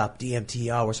comes up,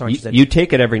 DMT, we're so interested. You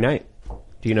take it every night.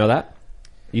 Do you know that?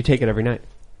 You take it every night.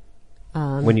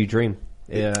 When you dream.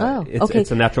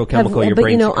 It's a natural chemical your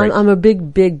brain secretes. I'm a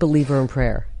big believer in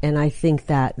prayer, and I think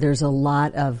that there's a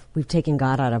lot of, we've taken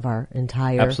God out of our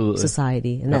entire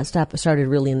society, and that stuff started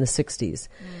really in the 60s.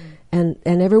 And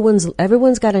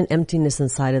everyone's got an emptiness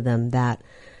inside of them that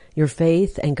your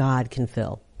faith and God can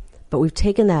fill. But we've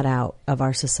taken that out of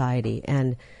our society,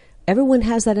 and everyone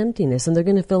has that emptiness, and they're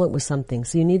going to fill it with something.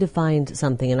 So you need to find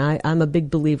something. And I'm a big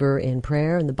believer in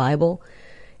prayer and the Bible,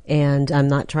 and I'm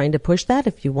not trying to push that.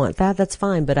 If you want that, that's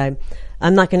fine. But I'm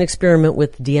not going to experiment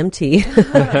with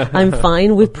DMT. I'm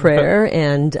fine with prayer,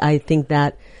 and I think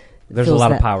that there's a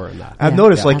lot of power in that. I've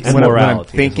noticed, when I'm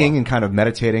thinking and kind of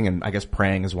meditating, and I guess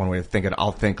praying is one way of thinking.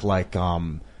 I'll think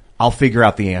I'll figure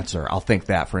out the answer. I'll think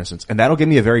that, for instance. And that'll give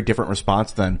me a very different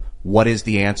response than what is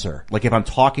the answer. Like if I'm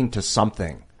talking to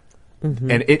something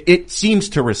and it seems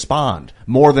to respond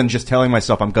more than just telling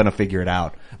myself I'm going to figure it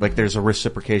out. Like there's a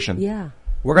reciprocation. Yeah.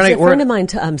 A friend of mine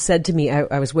said to me,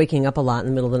 I was waking up a lot in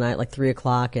the middle of the night, like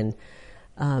 3:00,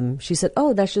 and she said,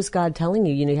 "Oh, that's just God telling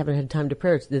you, you haven't had time to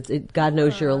pray. God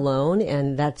knows you're alone,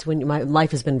 and that's when my life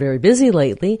has been very busy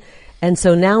lately." And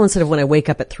so now instead of when I wake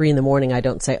up at 3 a.m, I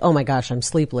don't say, "Oh my gosh, I'm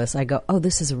sleepless." I go, "Oh,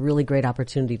 this is a really great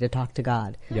opportunity to talk to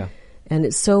God." Yeah. And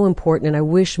it's so important, and I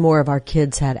wish more of our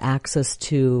kids had access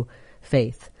to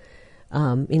faith.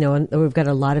 And we've got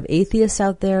a lot of atheists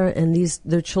out there, and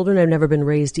their children have never been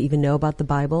raised to even know about the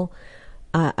Bible.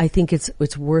 I think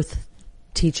it's worth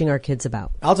teaching our kids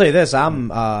about. I'll tell you this, I'm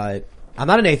not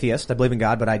an atheist. I believe in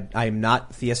God, but I'm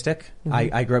not theistic.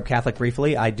 I grew up Catholic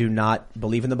briefly. I do not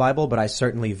believe in the Bible, but I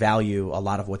certainly value a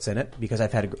lot of what's in it because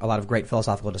I've had a lot of great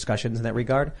philosophical discussions in that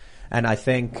regard. And I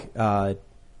think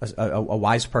a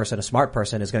wise person, a smart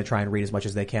person is going to try and read as much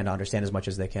as they can to understand as much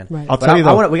as they can. Right. I'll tell you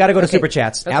though. We got to go to Super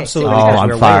Chats. Okay. Absolutely. Oh, because I'm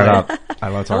we're fired way up. I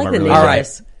love talking I like about the religion. All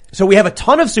right. So we have a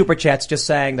ton of Super Chats just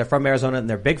saying they're from Arizona and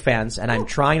they're big fans, and I'm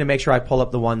trying to make sure I pull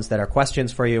up the ones that are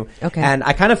questions for you. Okay. And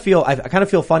I kind of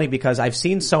feel funny because I've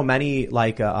seen so many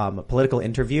political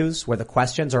interviews where the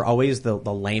questions are always the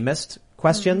lamest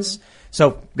questions. Mm-hmm.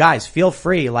 So guys, feel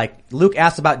free. Like Luke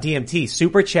asked about DMT,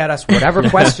 Super Chat us whatever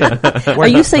question. Are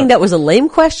you saying that was a lame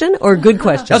question or a good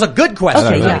question? That was a good question.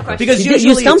 Okay, yeah. Because you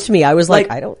usually stumped me. I was like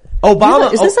I don't.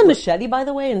 Obama. Is this a machete, by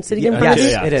the way, and sitting in front of you?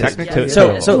 Yes, it is. Technically,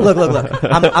 So look.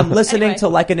 I'm listening to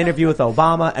like an interview with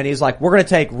Obama, and he's like, "We're going to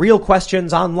take real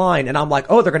questions online," and I'm like,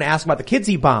 "Oh, they're going to ask about the kids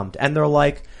he bombed," and they're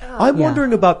like, "I'm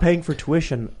wondering about paying for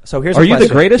tuition." So here's Are a you question.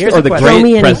 the greatest Here's or a the question. Throw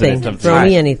me great anything. president of Throw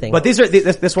me anything. But these are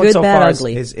this one Good, so bad, far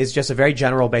ugly. is just a very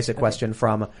general, basic question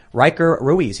from Riker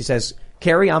Ruiz. He says,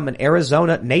 "Carrie, I'm an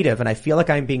Arizona native, and I feel like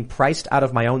I'm being priced out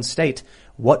of my own state.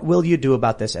 What will you do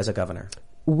about this as a governor?"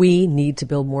 We need to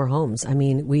build more homes. I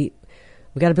mean, we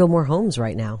got to build more homes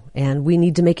right now, and we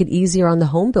need to make it easier on the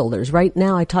home builders. Right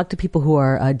now, I talk to people who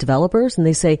are developers, and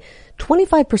they say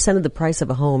 25% of the price of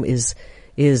a home is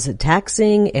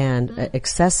taxing and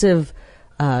excessive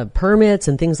permits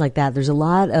and things like that. There's a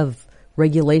lot of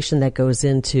regulation that goes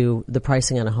into the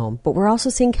pricing on a home, but we're also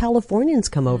seeing Californians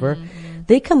come over. Mm-hmm.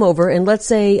 They come over, and let's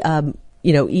say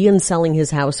Ian's selling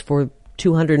his house for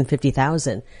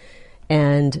 $250,000,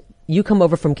 and you come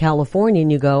over from California and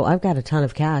you go, I've got a ton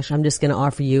of cash. I'm just going to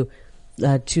offer you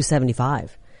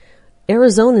 $275,000.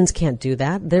 Arizonans can't do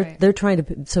that. They're trying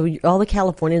to. So all the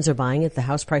Californians are buying it. The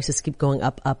house prices keep going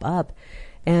up, up, up,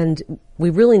 and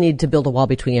we really need to build a wall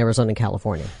between Arizona and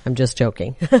California. I'm just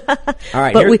joking. All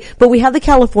right, but we have the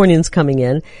Californians coming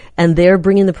in, and they're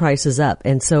bringing the prices up,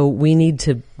 and so we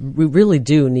really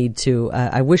do need to.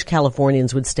 I wish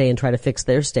Californians would stay and try to fix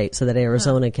their state so that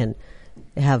Arizona can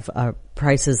have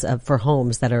prices for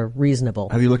homes that are reasonable.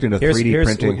 Have you looked into 3D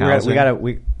printing housing?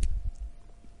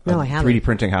 No, I haven't. 3D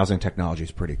printing housing technology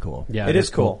is pretty cool. Yeah, it is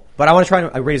cool. But I want to try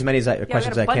and read as many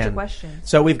questions as I can. Of questions.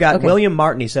 So we've got William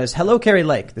Martin. He says, "Hello, Carrie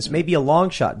Lake. This may be a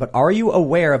long shot, but are you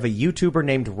aware of a YouTuber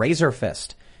named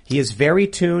Razorfist? He is very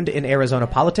tuned in Arizona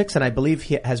politics, and I believe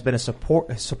he has been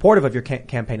supportive of your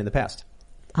campaign in the past."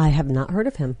 I have not heard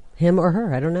of him or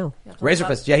her. I don't know.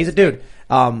 Razorfist. Yeah, he's a dude.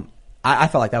 I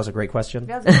felt like that was a great question.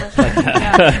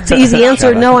 It's an easy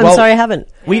answer. No, I'm sorry, I haven't.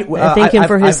 I thank him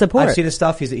for his support. I've seen his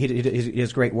stuff. He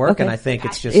does great work, and I think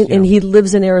it's just. And he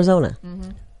lives in Arizona.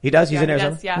 Mm-hmm. He does. He's in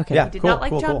Arizona. Does, yeah. Okay. Yeah, He did cool, not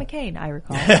like cool, John cool. McCain, I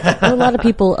recall. A lot of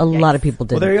people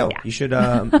did. Well, there you go. You should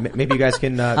maybe you guys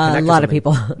can connect. A lot of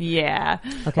people. Yeah.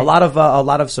 Okay. A lot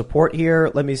of support here.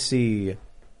 Let me see.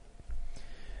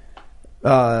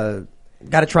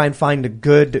 Got to try and find a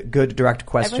good direct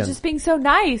question. Everyone's just being so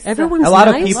nice. A lot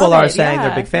of people are saying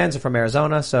they're big fans from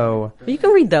Arizona, so you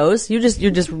can read those. You're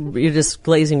just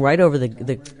glazing right over the.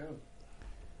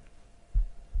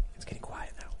 It's getting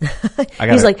quiet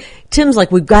now. He's like, Tim's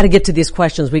like, we've got to get to these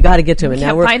questions. We got to get to them. And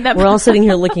now we're all sitting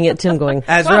here looking at Tim going,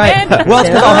 that's right.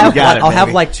 Well, I'll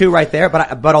have like two right there,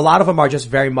 but a lot of them are just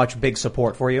very much big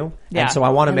support for you. Yeah. And so I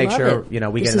want to make sure,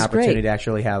 it. we get an opportunity to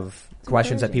actually have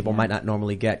questions that people might not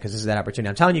normally get, because this is that opportunity.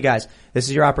 I'm telling you guys, this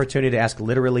is your opportunity to ask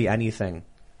literally anything.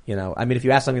 I mean, if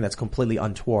you ask something that's completely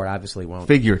untoward, obviously won't.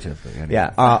 Figuratively. Anyway.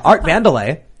 Yeah. Art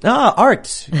Vandalay.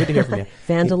 Art. Good to hear from you.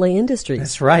 Vandalay Industries.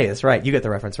 That's right. You get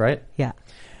the reference, right? Yeah.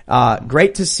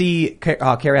 Great to see Carrie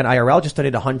on IRL just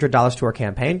donated $100 to our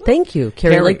campaign. Thank you.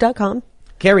 CarrieLake.com.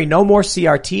 Carrie, no more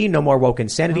CRT, no more woke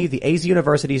insanity. The AZ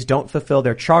universities don't fulfill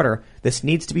their charter. This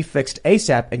needs to be fixed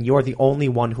ASAP, and you're the only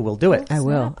one who will do it. I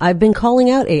will. I've been calling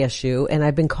out ASU, and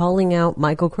I've been calling out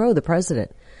Michael Crow, the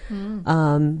president.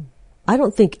 I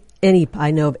don't think I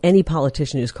know of any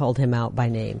politician who's called him out by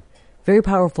name. Very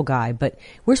powerful guy, but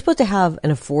we're supposed to have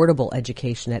an affordable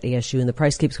education at ASU, and the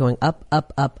price keeps going up,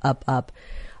 up, up, up, up.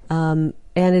 And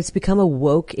it's become a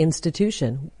woke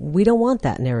institution. We don't want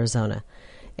that in Arizona.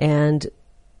 And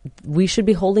we should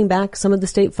be holding back some of the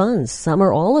state funds, some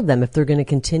or all of them, if they're going to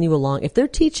continue along. If they're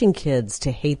teaching kids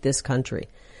to hate this country,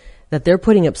 that they're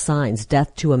putting up signs,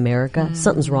 death to America,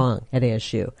 something's wrong at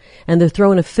ASU. And they're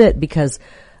throwing a fit because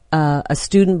a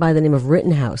student by the name of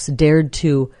Rittenhouse dared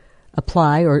to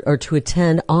apply or to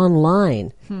attend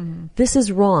online. This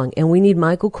is wrong, and we need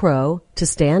Michael Crow to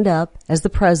stand up as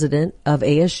the president of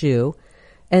ASU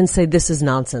and say, this is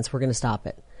nonsense, we're going to stop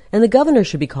it. And the governor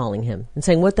should be calling him and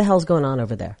saying, what the hell's going on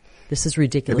over there? This is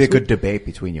ridiculous. It'd be a good debate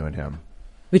between you and him.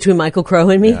 Between Michael Crow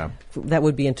and me? Yeah. That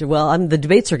would be interesting. Well, the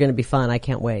debates are going to be fun. I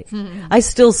can't wait. I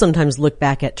still sometimes look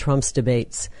back at Trump's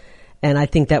debates And I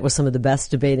think that was some of the best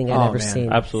debating I've ever man.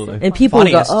 seen. Absolutely. And people would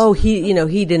go, Funniest. "Oh, he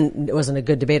wasn't a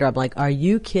good debater." I'm like, "Are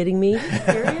you kidding me?"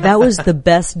 That was the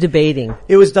best debating.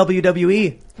 It was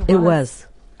WWE. It was.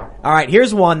 All right,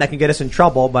 here's one that can get us in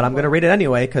trouble, but I'm going to read it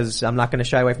anyway because I'm not going to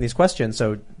shy away from these questions,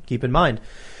 so keep in mind.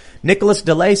 Nicholas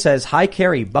DeLay says, "Hi,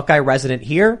 Carrie, Buckeye resident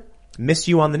here. Miss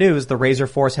you on the news. The Razor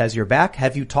Force has your back.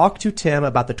 Have you talked to Tim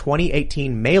about the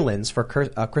 2018 mail-ins for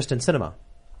Kristen Cinema?"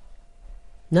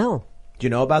 No. Do you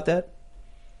know about that?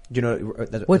 Do you know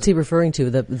What's he referring to?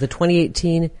 The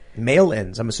 2018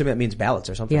 mail-ins? I'm assuming that means ballots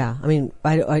or something. Yeah, I mean,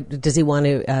 does he want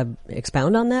to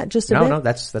expound on that just a bit? No,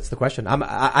 that's the question.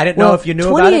 I didn't know if you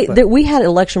knew about it. But we had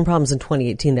election problems in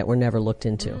 2018 that were never looked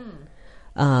into.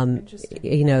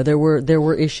 You know, there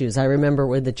were issues. I remember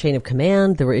with the chain of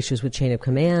command. There were issues with chain of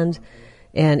command.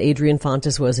 And Adrian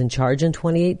Fontes was in charge in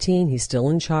 2018. He's still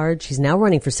in charge. He's now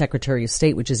running for Secretary of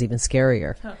State, which is even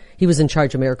scarier. Huh. He was in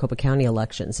charge of Maricopa County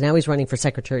elections. Now he's running for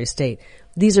Secretary of State.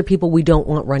 These are people we don't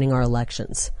want running our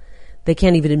elections. They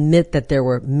can't even admit that there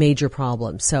were major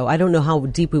problems. So I don't know how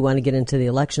deep we want to get into the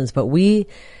elections, but we,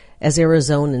 as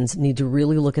Arizonans, need to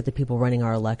really look at the people running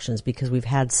our elections because we've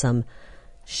had some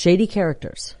shady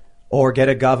characters. Or get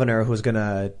a governor who's going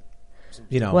to,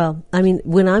 you know. Well, I mean,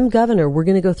 when I'm governor, we're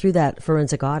going to go through that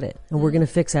forensic audit and we're going to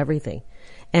fix everything.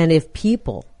 And if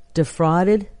people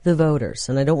defrauded the voters,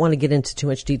 and I don't want to get into too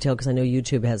much detail because I know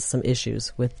YouTube has some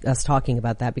issues with us talking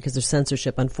about that because there's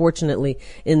censorship, unfortunately,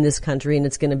 in this country, and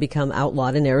it's going to become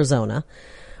outlawed in Arizona.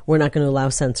 We're not going to allow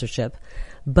censorship.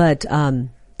 But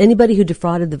anybody who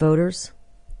defrauded the voters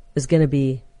is going to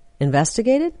be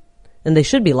investigated, and they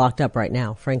should be locked up right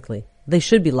now, frankly. They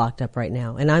should be locked up right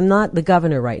now. And I'm not the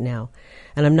governor right now,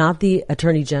 and I'm not the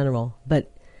attorney general,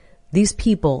 but these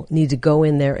people need to go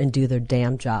in there and do their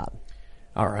damn job.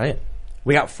 All right.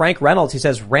 We got Frank Reynolds. He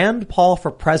says, Rand Paul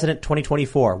for president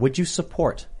 2024. Would you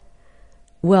support?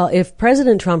 Well, if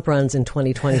President Trump runs in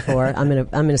 2024, I'm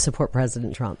going to support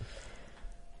President Trump.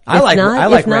 I like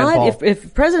Rand Paul.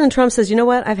 If President Trump says, you know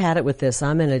what, I've had it with this,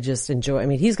 I'm going to just enjoy. I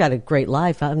mean, he's got a great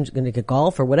life. I'm going to get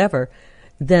golf or whatever.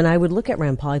 Then I would look at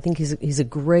Rand Paul. I think he's a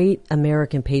great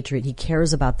American patriot. He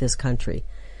cares about this country.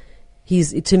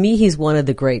 To me, he's one of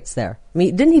the greats there. I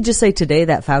mean, didn't he just say today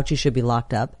that Fauci should be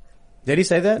locked up? Did he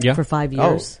say that? Yeah. For 5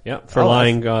 years? Oh. Yeah, for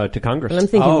lying to Congress. And I'm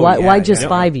thinking, why just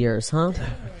 5 years, huh?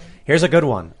 Here's a good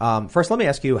one. First, let me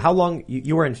ask you, how long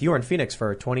you were in Phoenix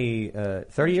for 30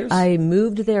 years? I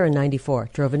moved there in 94.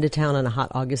 Drove into town on a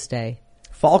hot August day.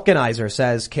 Falconizer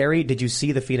says, Carrie, did you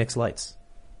see the Phoenix Lights?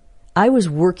 I was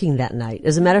working that night.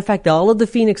 As a matter of fact, all of the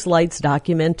Phoenix Lights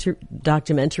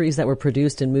documentaries that were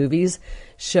produced in movies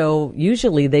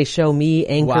usually they show me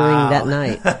anchoring that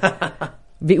night.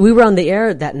 We were on the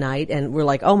air that night and we're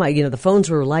like, oh my, the phones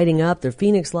were lighting up. They're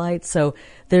Phoenix Lights. So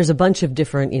there's a bunch of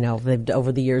different,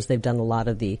 over the years they've done a lot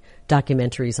of the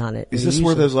documentaries on it. Is this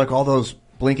where there's like all those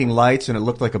blinking lights and it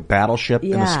looked like a battleship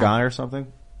in the sky or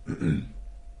something?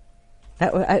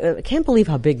 I can't believe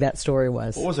how big that story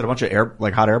was. What was it? A bunch of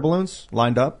hot air balloons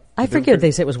lined up? I forget.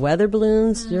 They say it was weather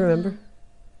balloons. Do you remember?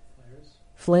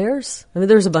 Flares? I mean,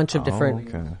 there's a bunch of different.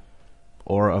 Okay.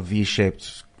 Or a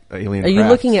V-shaped alien. Are you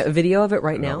looking at a video of it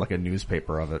right now? Like a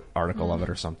newspaper of it, article of it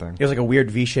or something. It was like a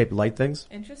weird V-shaped light things.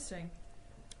 Interesting.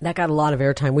 That got a lot of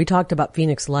airtime. We talked about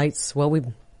Phoenix Lights. Well,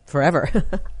 forever,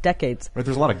 decades. Right,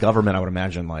 there's a lot of government, I would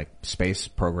imagine, like space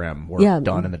program work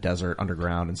done in the desert,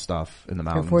 underground, and stuff in the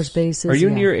mountains. Air Force bases. Are you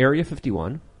near Area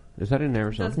 51? Is that in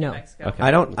Arizona? No. Okay.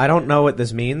 I don't know what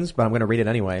this means, but I'm going to read it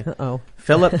anyway. Uh-oh.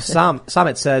 Philip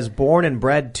Summit says, born and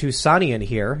bred Tucsonian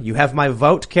here. You have my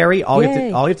vote, Carrie. All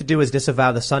you have to do is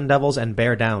disavow the Sun Devils and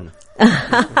bear down.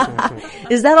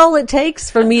 Is that all it takes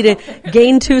for me to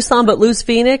gain Tucson but lose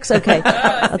Phoenix? Okay.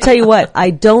 I'll tell you what. I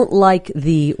don't like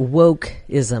the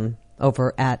wokeism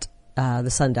over at the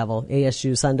Sun Devil,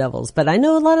 ASU Sun Devils. But I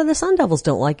know a lot of the Sun Devils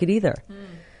don't like it either.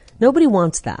 Nobody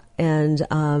wants that. And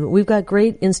we've got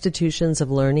great institutions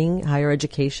of learning, higher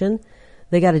education.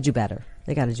 They got to do better.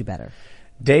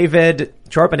 David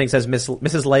Chorpening says,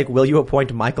 Mrs. Lake, will you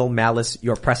appoint Michael Malice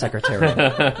your press secretary?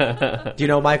 Do you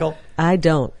know Michael? I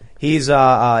don't. He's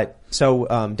Dave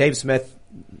Smith,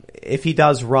 if he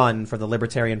does run for the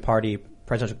Libertarian Party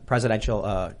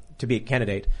presidential to be a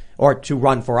candidate or to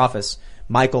run for office,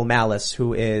 Michael Malice,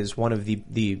 who is one of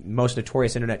the most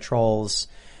notorious internet trolls,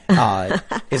 is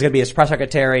going to be his press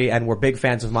secretary, and we're big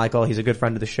fans of Michael. He's a good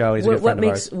friend of the show. He's a good friend of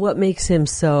ours. What makes him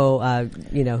so,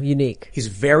 unique? He's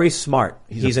very smart.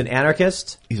 He's an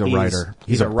anarchist. He's a writer.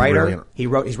 He's a writer.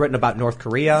 Brilliant. He's written about North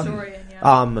Korea. Historian,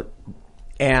 yeah.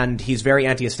 And he's very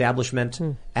anti-establishment,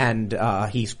 and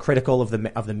he's critical of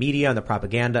the media and the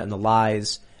propaganda and the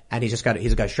lies. And he's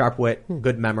got sharp wit,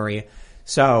 good memory.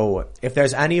 So if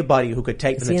there's anybody who could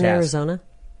take Is them he to in task, Arizona?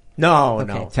 No,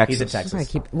 Okay. no, Texas. he's in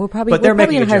Texas. We're probably But they're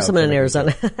making going a to hire joke. someone in They're making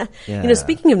a Arizona. Yeah. You know,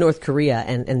 speaking of North Korea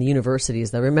and the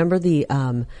universities, though, remember the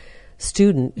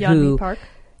student Yeonmi Park?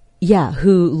 Yeah,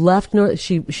 who left North.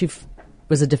 She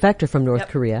was a defector from North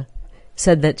Korea.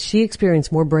 Said that she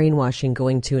experienced more brainwashing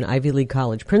going to an Ivy League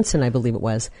college, Princeton, I believe it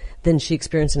was, than she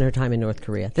experienced in her time in North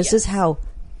Korea. This is how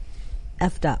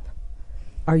effed up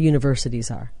our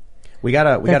universities are. We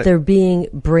gotta. They're being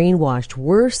brainwashed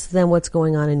worse than what's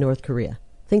going on in North Korea.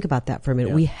 Think about that for a minute.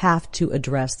 Yeah. We have to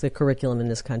address the curriculum in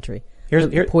this country. Here's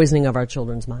The poisoning of our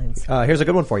children's minds. Here's a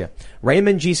good one for you.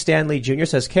 Raymond G. Stanley Jr.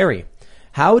 says, Carrie,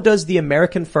 how does the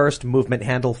American First movement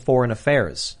handle foreign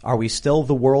affairs? Are we still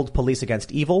the world police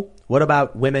against evil? What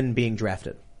about women being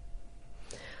drafted?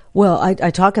 Well,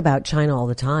 I talk about China all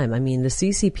the time. I mean, the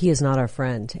CCP is not our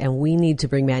friend, and we need to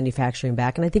bring manufacturing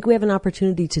back. And I think we have an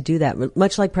opportunity to do that,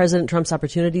 much like President Trump's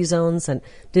opportunity zones and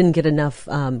didn't get enough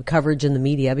coverage in the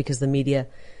media because the media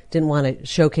didn't want to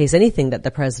showcase anything that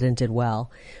the president did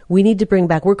well. We need to bring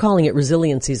back, we're calling it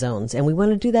resiliency zones, and we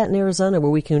want to do that in Arizona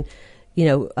where we can,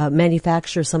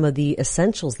 manufacture some of the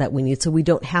essentials that we need so we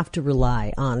don't have to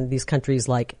rely on these countries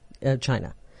like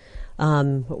China.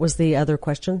 What was the other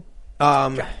question?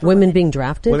 Women being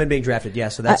drafted? Women being drafted,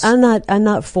 yes. So that's. I'm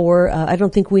not for, I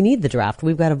don't think we need the draft.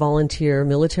 We've got a volunteer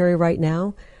military right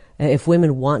now. If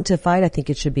women want to fight, I think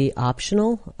it should be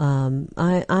optional.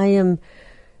 I am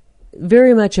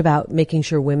very much about making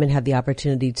sure women have the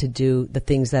opportunity to do the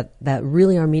things that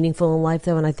really are meaningful in life,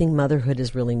 though, and I think motherhood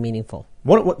is really meaningful.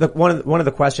 One of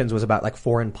the questions was about like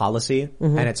foreign policy,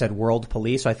 and it said world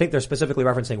police. So I think they're specifically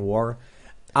referencing war.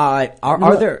 I'm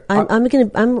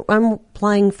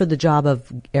applying for the job of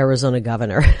Arizona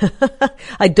governor.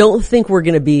 I don't think we're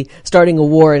going to be starting a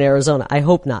war in Arizona. I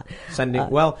hope not.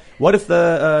 What if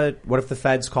the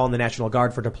feds call in the National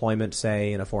Guard for deployment,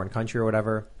 say in a foreign country or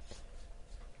whatever?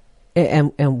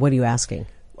 And what are you asking?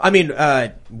 I mean,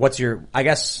 I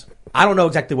guess I don't know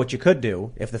exactly what you could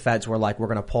do if the feds were like, we're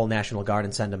going to pull National Guard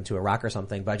and send them to Iraq or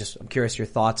something. But I'm curious your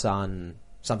thoughts on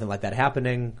something like that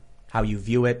happening. How you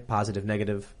view it, positive,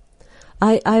 negative?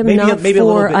 I'm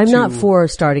not for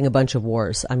starting a bunch of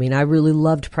wars. I mean, I really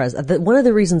loved one of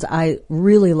the reasons I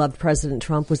really loved President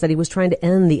Trump was that he was trying to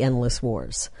end the endless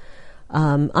wars.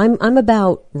 I'm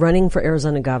about running for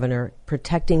Arizona governor,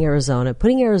 protecting Arizona,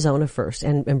 putting Arizona first,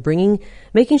 and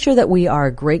making sure that we are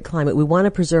a great climate. We want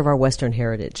to preserve our Western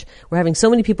heritage. We're having so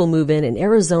many people move in, and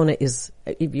Arizona is.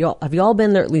 Have you all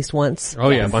been there at least once?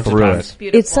 Oh yeah, a bunch of times.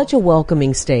 It's such a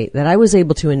welcoming state that I was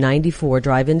able to in '94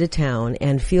 drive into town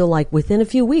and feel like within a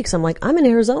few weeks I'm like I'm an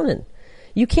Arizonan.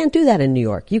 You can't do that in New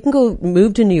York. You can go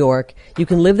move to New York. You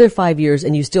can live there 5 years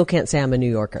and you still can't say I'm a New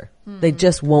Yorker. Mm-hmm. They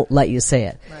just won't let you say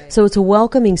it. Right. So it's a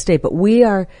welcoming state, but we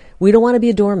don't want to be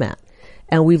a doormat.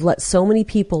 And we've let so many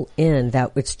people in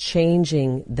that it's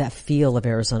changing that feel of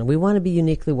Arizona. We want to be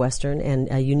uniquely Western and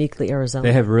uniquely Arizona.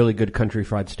 They have really good country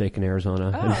fried steak in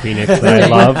Arizona in Phoenix that I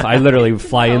love. I literally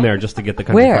fly in there just to get the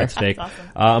country fried steak. Awesome.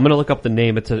 I'm going to look up the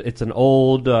name. It's an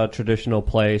old traditional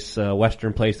place,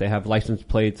 Western place. They have license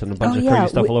plates and a bunch of crazy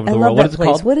stuff all over the world. What is it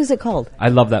called? What is it called? I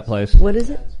love that place. What is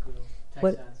it?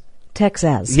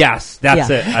 Texas. Yes, that's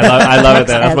it. I love it.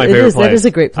 That's my favorite place. That is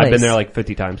a great place. I've been there like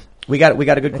 50 times. We got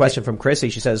a good question from Chrissy.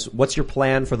 She says, what's your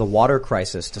plan for the water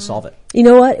crisis to solve it? You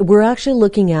know what? We're actually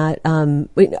looking at, I'm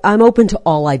open to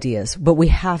all ideas, but we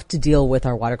have to deal with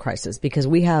our water crisis because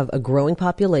we have a growing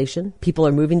population. People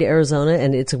are moving to Arizona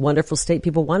and it's a wonderful state.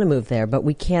 People want to move there, but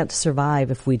we can't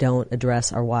survive if we don't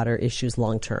address our water issues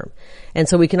long term. And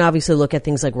so we can obviously look at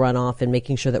things like runoff and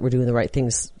making sure that we're doing the right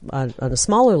things on a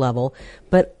smaller level,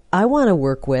 but I want to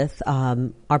work with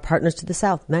our partners to the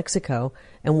south, Mexico,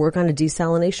 and work on a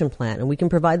desalination plant. And we can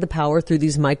provide the power through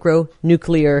these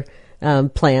micro-nuclear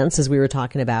plants, as we were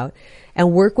talking about,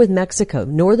 and work with Mexico.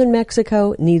 Northern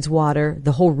Mexico needs water.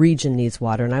 The whole region needs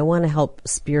water, and I want to help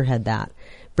spearhead that,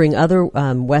 bring other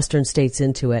Western states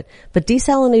into it. But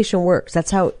desalination works.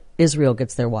 That's how Israel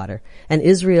gets their water. And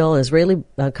Israel, an Israeli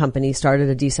company, started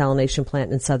a desalination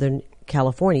plant in Southern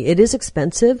California. It is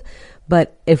expensive,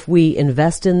 but if we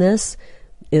invest in this,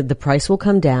 the price will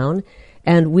come down.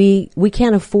 And we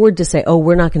can't afford to say, oh,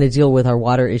 we're not going to deal with our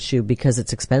water issue because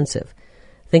it's expensive.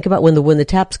 Think about when the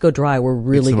taps go dry, we're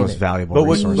really going to... It's the most valuable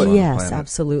resource on the planet. Yes,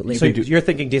 absolutely. So you're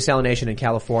thinking desalination in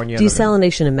California?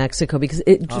 Desalination in Mexico because,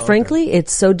 frankly,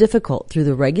 it's so difficult through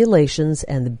the regulations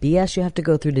and the BS you have to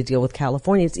go through to deal with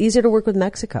California. It's easier to work with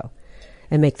Mexico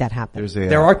and make that happen.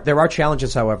 There are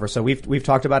challenges, however. So we've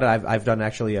talked about it. I've done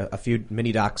actually a few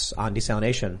mini docs on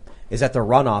desalination. Is that the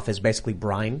runoff is basically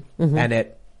brine, and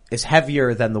it is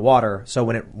heavier than the water. So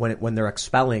when they're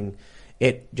expelling,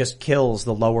 it just kills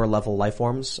the lower level life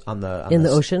forms on the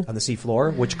ocean, on the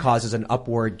seafloor, which causes an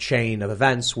upward chain of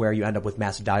events where you end up with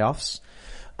mass die-offs.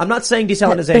 I'm not saying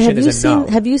desalinization is a no.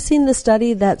 Have you seen the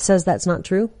study that says that's not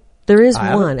true? There is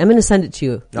one. I'm going to send it to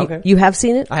you. Okay. You have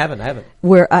seen it? I haven't.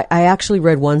 Where I actually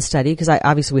read one study, because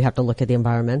obviously we have to look at the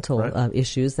environmental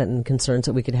issues and concerns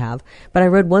that we could have. But I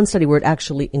read one study where it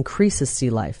actually increases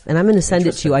sea life. And I'm going to send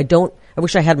it to you. I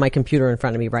wish I had my computer in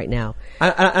front of me right now.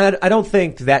 I don't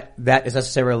think that is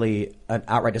necessarily an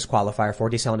outright disqualifier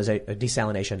for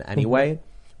desalination anyway. Mm-hmm.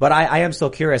 But I am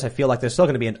still curious. I feel like there's still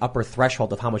going to be an upper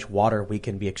threshold of how much water we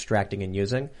can be extracting and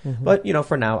using. Mm-hmm. But,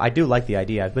 for now, I do like the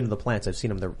idea. I've been to the plants. I've seen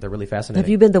them. They're really fascinating. Have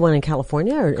you been the one in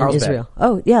California or in Israel?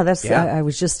 Oh, yeah. I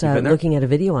was just looking at a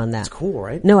video on that. It's cool,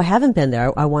 right? No, I haven't been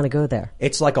there. I want to go there.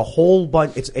 It's like a whole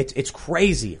bunch. It's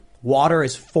crazy. Water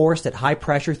is forced at high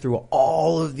pressure through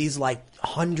all of these like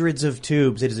hundreds of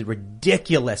tubes. It is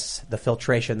ridiculous, the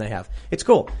filtration they have. It's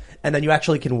cool. And then you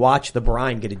actually can watch the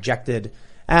brine get ejected.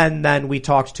 And then we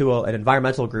talked to an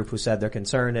environmental group who said their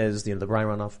concern is the brine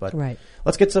runoff. But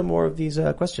let's get some more of these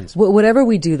questions. Whatever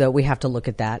we do, though, we have to look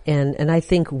at that. And I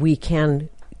think we can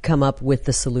come up with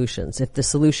the solutions. If the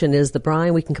solution is the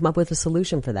brine, we can come up with a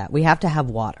solution for that. We have to have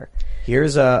water.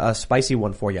 Here's a spicy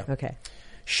one for you. Okay.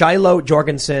 Shiloh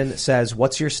Jorgensen says,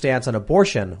 what's your stance on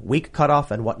abortion, week cutoff,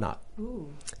 and whatnot?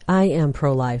 I am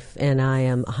pro-life, and I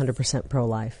am 100%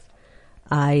 pro-life.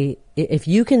 If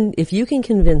you can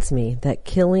convince me that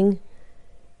killing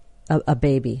a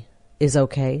baby is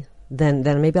okay, then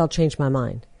maybe I'll change my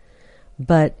mind.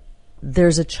 But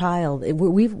there's a child.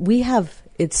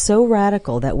 It's so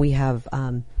radical that we have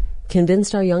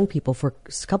convinced our young people for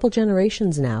a couple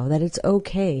generations now that it's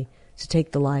okay to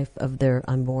take the life of their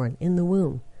unborn in the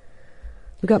womb.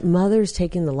 We've got mothers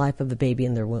taking the life of a baby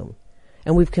in their womb,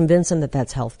 and we've convinced them that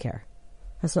that's health care.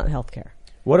 That's not health care.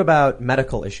 What about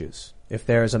medical issues? If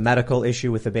there's a medical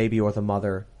issue with the baby or the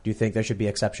mother, do you think there should be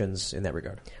exceptions in that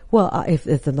regard? Well, if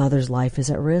the mother's life is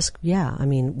at risk, yeah. I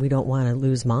mean, we don't want to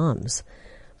lose moms.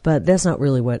 But that's not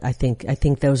really what I think. I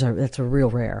think that's a real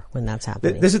rare when that's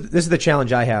happening. This is the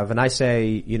challenge I have. And I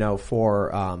say,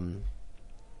 for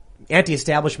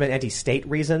anti-establishment, anti-state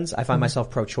reasons, I find myself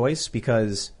pro-choice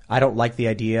because I don't like the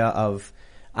idea of,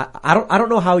 I don't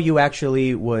know how you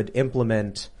actually would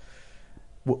implement.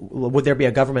 Would there be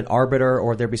a government arbiter or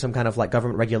would there be some kind of like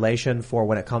government regulation for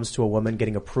when it comes to a woman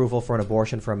getting approval for an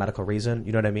abortion for a medical reason?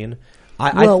 You know what I mean?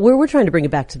 We're trying to bring it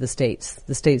back to the states.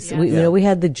 The states, yeah. We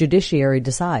had the judiciary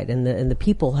decide and the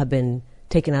people have been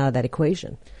taken out of that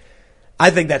equation.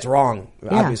 I think that's wrong,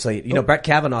 obviously. Brett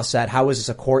Kavanaugh said, how is this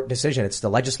a court decision? It's the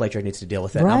legislature that needs to deal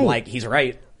with it. Right. And I'm like, he's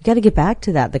right. You got to get back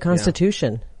to that, the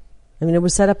Constitution. Yeah. I mean, it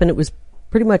was set up and it was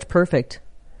pretty much perfect.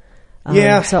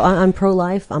 So I'm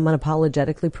pro-life. I'm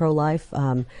unapologetically pro-life.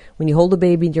 When you hold a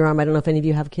baby in your arm, I don't know if any of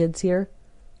you have kids here.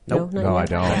 Nope. No, I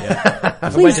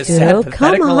don't. Please do.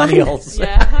 Come on.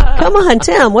 Yeah. Come on,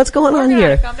 Tim. What's going on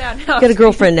here? Calm down. No. Get a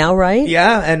girlfriend now, right?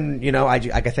 Yeah, and I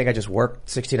think I just work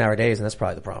 16-hour days, and that's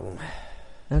probably the problem.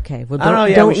 Okay. Well,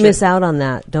 don't miss out on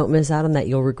that. Don't miss out on that.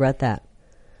 You'll regret that.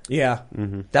 Yeah,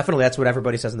 definitely. That's what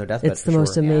everybody says in their deathbed. It's the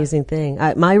most amazing thing.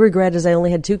 My regret is I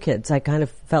only had 2 kids. I kind of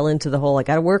fell into the whole, I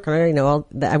got to work.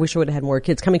 I wish I would have had more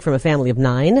kids coming from a family of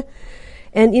 9.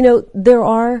 And, there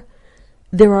are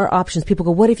options. People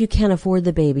go, what if you can't afford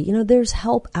the baby? There's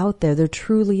help out there. There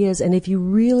truly is. And if you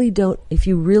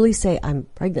really say, I'm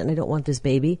pregnant and I don't want this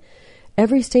baby,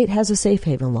 every state has a safe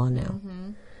haven law now.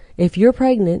 Mm-hmm. If you're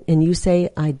pregnant and you say,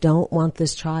 I don't want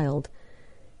this child,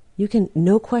 you can,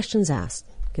 no questions asked,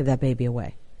 give that baby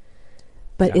away.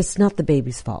 But it's not the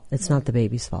baby's fault. It's not the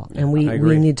baby's fault. And we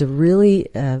need to really,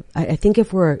 I think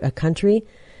if we're a country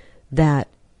that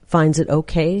finds it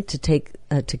okay to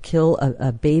to kill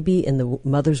a baby in the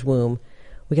mother's womb,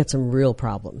 we got some real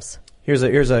problems. Here's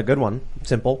a good one.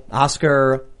 Simple.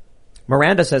 Oscar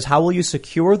Miranda says, how will you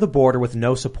secure the border with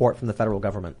no support from the federal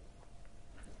government?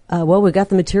 Well, we got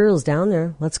the materials down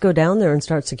there. Let's go down there and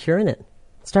start securing it.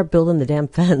 Start building the damn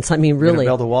fence. I mean, really. You're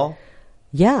gonna build a wall?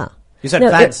 Yeah. You said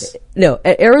fence.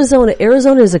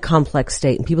 Arizona is a complex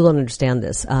state, and people don't understand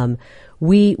this.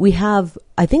 We have,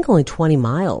 I think, only 20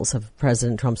 miles of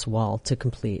President Trump's wall to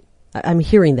complete. I'm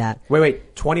hearing that.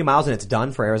 Wait, 20 miles and it's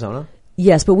done for Arizona?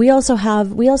 Yes, but we also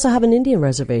have an Indian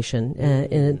reservation,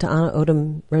 in Ta'ana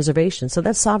Odom Reservation. So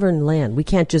that's sovereign land. We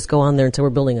can't just go on there and say we're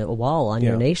building a wall on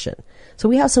your nation. So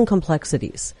we have some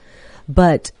complexities.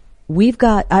 But we've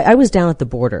got, I was down at the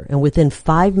border, and within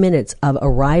 5 minutes of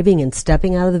arriving and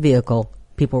stepping out of the vehicle,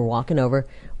 people were walking over.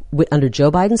 Under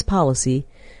Joe Biden's policy,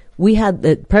 We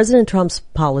had President Trump's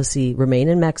policy, Remain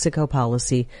in Mexico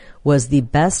policy, was the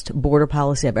best border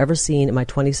policy I've ever seen in my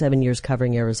 27 years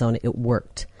covering Arizona. It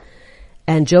worked.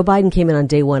 And Joe Biden came in on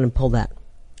day one and pulled that.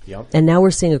 Yep. And now we're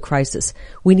seeing a crisis.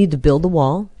 We need to build the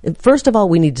wall. First of all,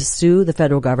 we need to sue the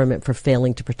federal government for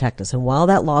failing to protect us. And while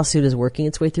that lawsuit is working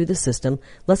its way through the system,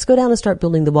 let's go down and start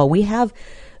building the wall. We have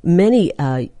many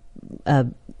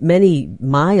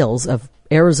miles of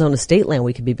Arizona state land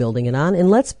we could be building it on,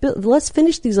 and let's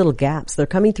finish these little gaps. They're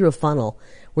coming through a funnel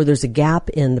where there's a gap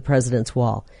in the president's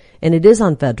wall, and it is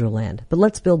on federal land. But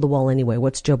let's build the wall anyway.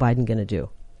 What's Joe Biden going to do?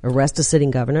 Arrest a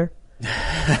sitting governor?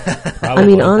 I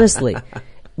mean, honestly.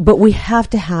 But we have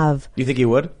to have. You think he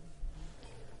would?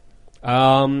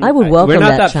 I would welcome We're not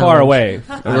that that far challenge. away.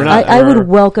 I would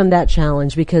welcome that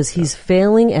challenge because he's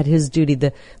failing at his duty.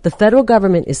 The federal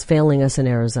government is failing us in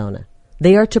Arizona.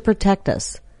 They are to protect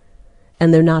us,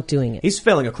 and they're not doing it. He's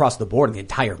failing across the board in the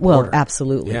entire border. Well,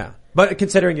 absolutely. Yeah. But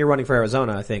considering you're running for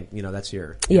Arizona, I think, that's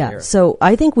your Yeah. area. So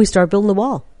I think we start building the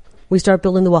wall. We start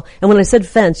building the wall. And when I said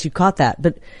fence, you caught that.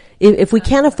 But if we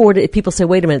can't afford it, if people say,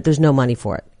 wait a minute, there's no money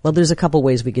for it. Well, there's a couple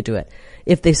ways we could do it.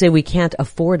 If they say we can't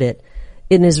afford it,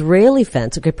 an Israeli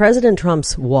fence, okay, President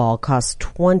Trump's wall costs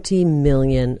 $20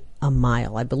 million a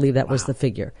mile. I believe that was the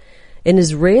figure. An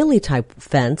Israeli type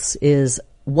fence is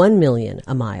 $1 million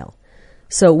a mile.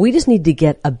 So we just need to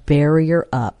get a barrier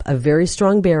up, a very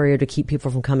strong barrier to keep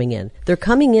people from coming in. They're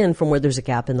coming in from where there's a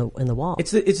gap in the wall.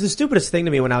 It's the stupidest thing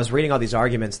to me when I was reading all these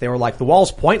arguments. They were like, the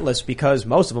wall's pointless because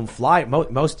most of them fly,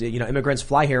 most immigrants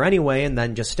fly here anyway and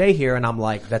then just stay here. And I'm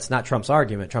like, that's not Trump's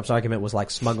argument. Trump's argument was like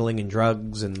smuggling and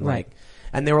drugs and Right.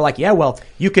 and they were like, yeah, well,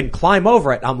 you can climb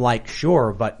over it. I'm like,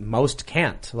 sure, but most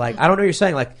can't. Like, I don't know what you're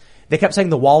saying. Like, they kept saying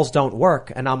the walls don't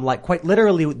work, and I'm like, quite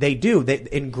literally, they do.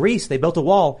 In Greece, they built a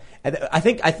wall. And I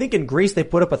think in Greece they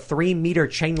put up a 3-meter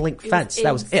chain link fence.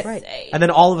 That was it. Right. And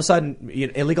then all of a sudden,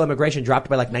 illegal immigration dropped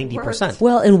by like 90%.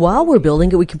 Well, and while we're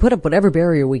building it, we can put up whatever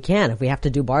barrier we can. If we have to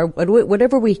do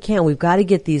whatever we can, we've got to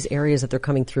get these areas that they're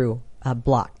coming through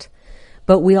blocked.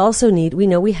 But we also we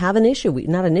know we have an issue.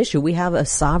 We have a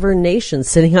sovereign nation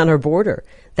sitting on our border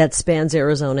that spans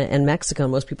Arizona and Mexico.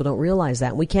 Most people don't realize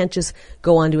that. We can't just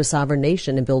go onto a sovereign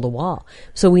nation and build a wall.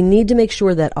 So we need to make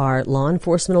sure that our law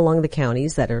enforcement along the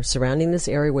counties that are surrounding this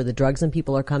area where the drugs and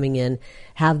people are coming in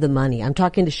have the money. I'm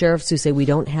talking to sheriffs who say we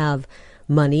don't have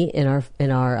money in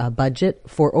our budget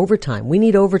for overtime. We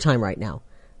need overtime right now,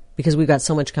 because we've got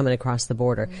so much coming across the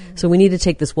border. So we need to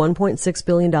take this $1.6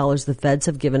 billion the feds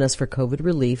have given us for COVID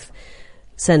relief,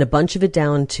 send a bunch of it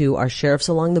down to our sheriffs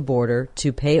along the border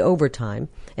to pay overtime.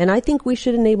 And I think we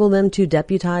should enable them to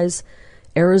deputize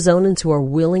Arizonans who are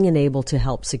willing and able to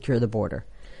help secure the border.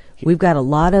 We've got a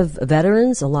lot of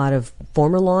veterans, a lot of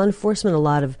former law enforcement, a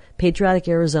lot of patriotic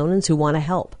Arizonans who want to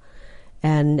help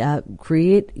and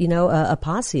create, a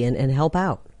posse and help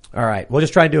out. All right. We'll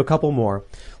just try and do a couple more.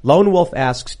 Lone Wolf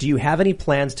asks, do you have any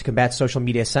plans to combat social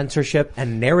media censorship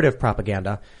and narrative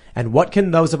propaganda? And what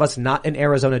can those of us not in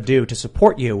Arizona do to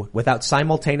support you without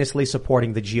simultaneously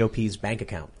supporting the GOP's bank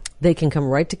account? They can come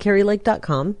right to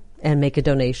CarrieLake.com and make a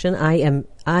donation. I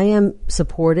am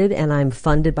supported and I'm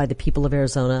funded by the people of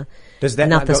Arizona,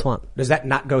 not the swamp. Does that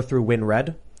not go through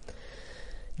WinRed?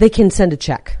 They can send a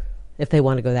check if they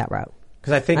want to go that route.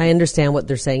 Because I understand what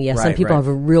they're saying. Yes, some people have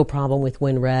a real problem with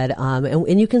WinRed,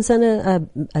 and you can send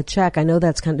a check. I know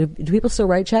that's do people still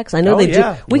write checks? I know they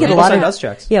do. We get a lot of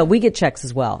checks. Yeah, we get checks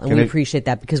as well, and we appreciate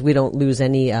that because we don't lose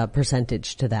any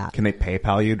percentage to that. Can they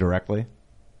PayPal you directly?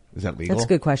 Is that legal? That's a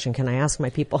good question. Can I ask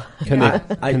my people? Can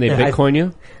they Bitcoin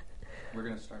you? We're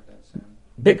going to start that soon.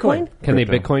 Bitcoin? Can they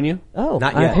Bitcoin you? Oh,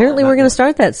 not yet. Apparently we're going to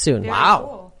start that soon.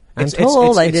 Wow. I'm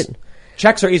told I didn't.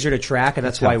 Checks are easier to track, and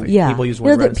that's why people use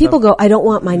WinRed. People go, I don't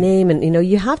want my name, and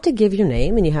you have to give your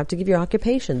name and you have to give your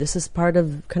occupation. This is part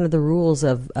of kind of the rules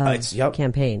of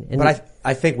campaign. And but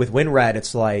I think with WinRed,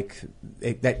 it's like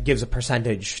that gives a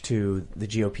percentage to the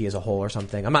GOP as a whole or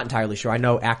something. I'm not entirely sure. I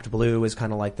know Act Blue is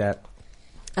kind of like that.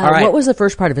 All right. What was the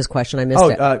first part of his question? I missed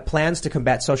it. Plans to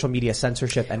combat social media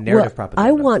censorship and narrative propaganda.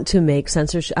 I want to make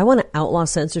censorship. I want to outlaw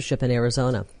censorship in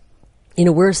Arizona.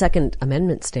 We're a Second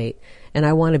Amendment state, and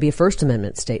I want to be a First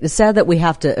Amendment state. It's sad that we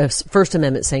have to First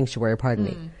Amendment sanctuary. Pardon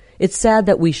me. It's sad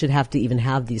that we should have to even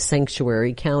have these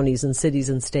sanctuary counties and cities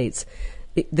and states.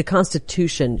 The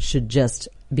Constitution should just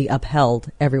be upheld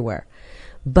everywhere,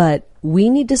 but we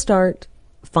need to start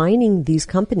finding these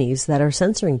companies that are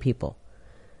censoring people.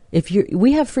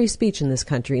 We have free speech in this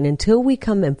country, and until we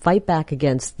come and fight back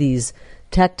against these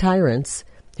tech tyrants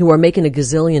who are making $1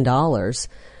 gazillion,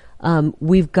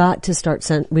 we've got to start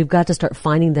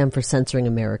finding them for censoring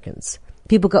Americans.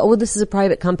 People go, oh, this is a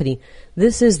private company.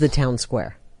 This is the town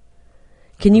square.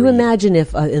 Can you imagine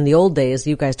if in the old days,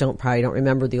 you guys probably don't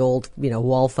remember the old,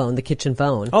 wall phone, the kitchen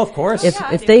phone. Oh, of course.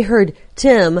 If they heard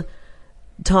Tim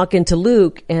talking to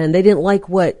Luke and they didn't like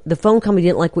the phone company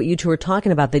didn't like what you two were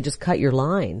talking about, they just cut your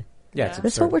line. Yeah,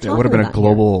 that's what we're talking about. It would have been a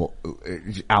global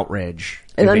outrage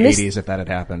in the 80s if that had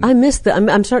happened.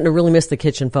 I'm starting to really miss the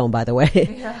kitchen phone, by the way.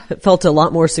 It felt a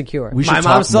lot more secure. My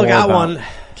mom still got one.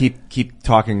 Keep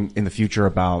talking in the future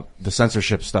about the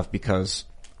censorship stuff, because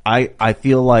I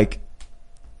feel like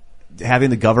having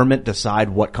the government decide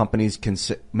what companies can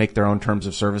make their own terms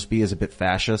of service be is a bit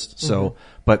fascist. So,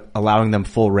 but allowing them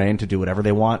full reign to do whatever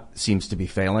they want seems to be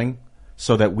failing.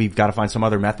 So that we've got to find some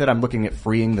other method. I'm looking at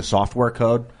freeing the software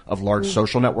code of large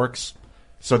social networks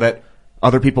so that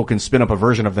other people can spin up a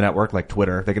version of the network like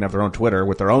Twitter. They can have their own Twitter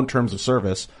with their own terms of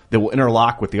service that will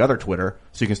interlock with the other Twitter,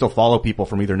 so you can still follow people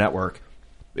from either network.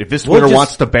 If this Twitter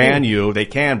wants to ban you, they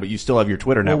can, but you still have your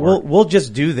Twitter network. We'll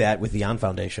just do that with the On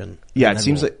Foundation. Yeah, it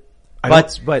seems like...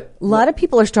 But a lot of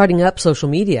people are starting up social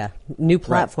media, new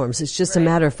platforms. Right. It's just a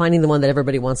matter of finding the one that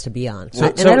everybody wants to be on.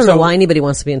 I don't know why anybody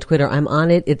wants to be on Twitter. I'm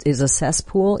on it. It is a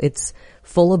cesspool. It's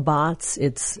full of bots.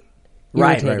 It's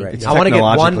irritating. Right. I want to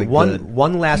get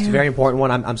one last very important one.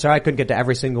 I'm sorry I couldn't get to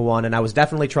every single one, and I was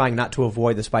definitely trying not to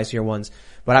avoid the spicier ones.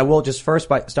 But I will just first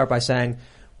start by saying,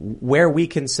 where we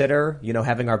consider,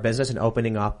 having our business and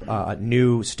opening up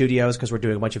new studios because we're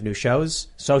doing a bunch of new shows,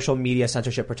 social media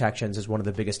censorship protections is one of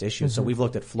the biggest issues. So we've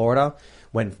looked at Florida.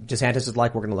 When DeSantis is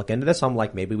like, we're going to look into this, I'm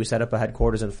like, maybe we set up a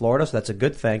headquarters in Florida, so that's a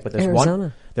good thing. But there's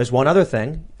one other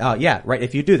thing.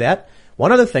 If you do that.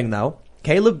 One other thing, though,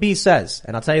 Caleb B. says,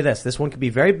 and I'll tell you this one could be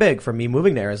very big for me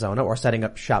moving to Arizona or setting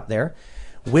up shop there.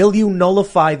 Will you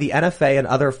nullify the NFA and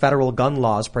other federal gun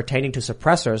laws pertaining to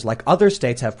suppressors like other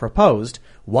states have proposed?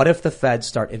 What if the feds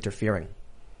start interfering?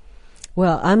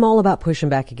 Well, I'm all about pushing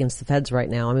back against the feds right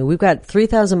now. I mean, we've got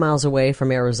 3,000 miles away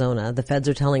from Arizona. The feds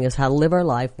are telling us how to live our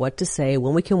life, what to say,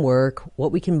 when we can work,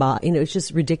 what we can buy. It's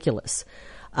just ridiculous.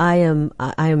 I am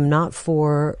not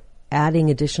for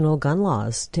adding additional gun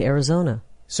laws to Arizona.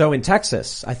 So in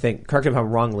Texas, I think, correct me if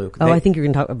I'm wrong, Luke. I think you're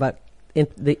going to talk about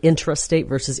the intrastate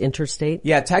versus interstate?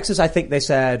 Yeah, Texas, I think they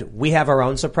said, we have our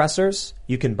own suppressors.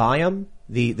 You can buy them.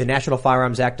 The National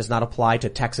Firearms Act does not Yep. apply to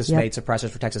Texas-made suppressors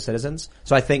for Texas citizens.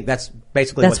 So I think that's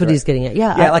basically what he's getting at.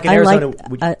 Yeah, like in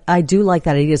Arizona. I do like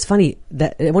that idea. It's funny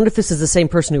that I wonder if this is the same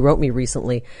person who wrote me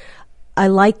recently. I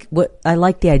like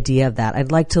the idea of that.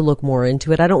 I'd like to look more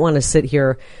into it. I don't want to sit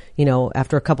here,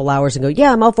 after a couple hours and go,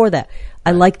 yeah, I'm all for that.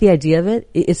 I like the idea of it.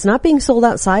 It's not being sold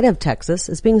outside of Texas.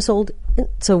 It's being sold.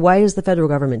 So why is the federal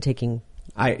government taking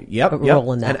a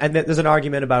role in that? And there's an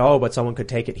argument about, but someone could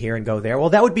take it here and go there. Well,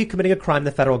 that would be committing a crime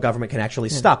the federal government can actually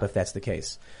stop if that's the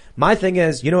case. My thing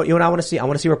is, what I want to see? I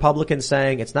want to see Republicans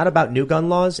saying it's not about new gun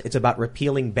laws. It's about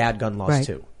repealing bad gun laws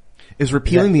too. Is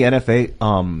repealing the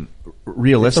NFA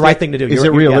realistic? It's the right thing to do. Is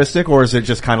it realistic, or is it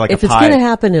just kind of like if it's going to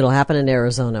happen, it'll happen in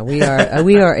Arizona. We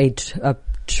are a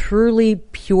truly,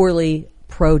 purely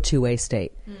pro-2A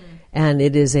state. And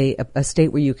it is a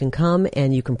state where you can come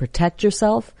and you can protect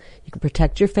yourself, you can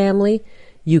protect your family,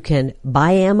 you can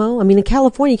buy ammo. I mean, in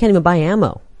California, you can't even buy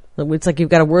ammo. It's like you've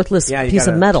got a worthless piece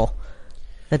of metal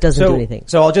that doesn't do anything.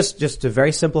 So I'll just a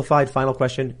very simplified final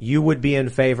question. You would be in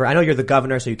favor, I know you're the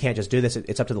governor, so you can't just do this,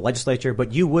 it's up to the legislature,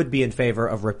 but you would be in favor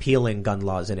of repealing gun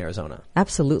laws in Arizona?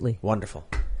 Absolutely. Wonderful.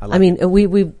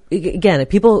 We again,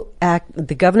 people act,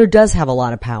 the governor does have a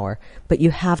lot of power, but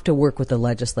you have to work with the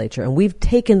legislature. And we've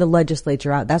taken the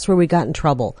legislature out. That's where we got in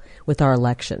trouble with our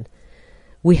election.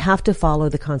 We have to follow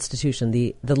the Constitution.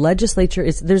 The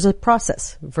legislature there's a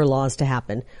process for laws to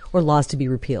happen or laws to be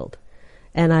repealed.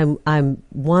 And I'm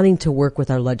wanting to work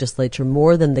with our legislature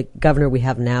more than the governor we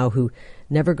have now, who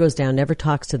never goes down, never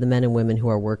talks to the men and women who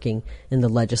are working in the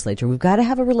legislature. We've got to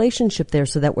have a relationship there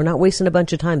so that we're not wasting a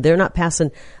bunch of time. They're not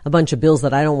passing a bunch of bills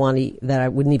that I don't want that I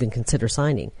wouldn't even consider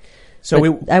signing.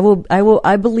 So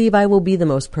I believe I will be the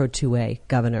most pro-2A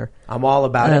governor. I'm all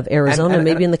about of Arizona, and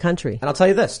maybe in the country. And I'll tell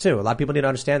you this too. A lot of people need to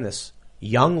understand this.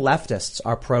 Young leftists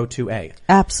are pro-2A.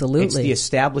 Absolutely. It's the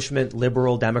establishment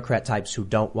liberal Democrat types who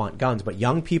don't want guns. But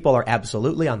young people are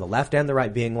absolutely on the left and the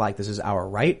right being like, this is our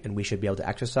right and we should be able to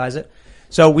exercise it.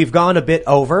 So we've gone a bit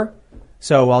over.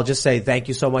 So I'll just say thank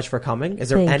you so much for coming. Is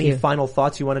there any final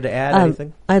thoughts you wanted to add?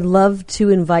 Anything? I'd love to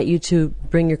invite you to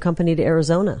bring your company to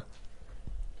Arizona.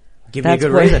 Give me a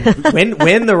good reason.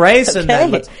 Win the race, and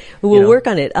then we'll work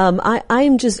on it.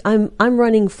 I'm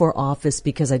running for office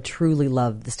because I truly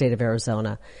love the state of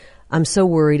Arizona. I'm so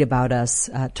worried about us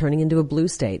turning into a blue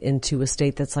state, into a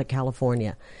state that's like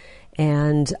California.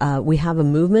 And we have a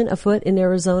movement afoot in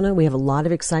Arizona. We have a lot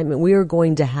of excitement. We are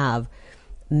going to have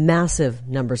massive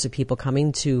numbers of people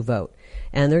coming to vote.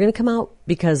 And they're going to come out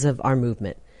because of our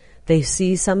movement. They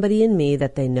see somebody in me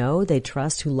that they know, they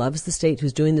trust, who loves the state,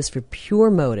 who's doing this for pure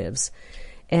motives.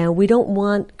 And we don't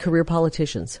want career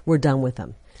politicians. We're done with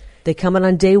them. They come in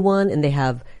on day one and they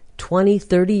have 20,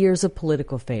 30 years of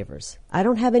political favors. I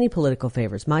don't have any political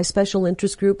favors. My special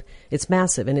interest group, it's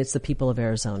massive, and it's the people of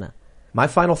Arizona. My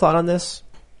final thought on this,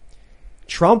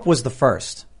 Trump was the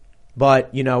first.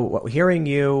 But, hearing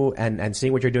you and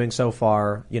seeing what you're doing so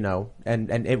far,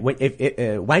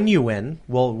 when you win,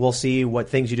 we'll see what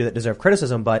things you do that deserve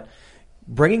criticism. But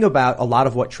bringing about a lot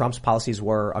of what Trump's policies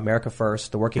were, America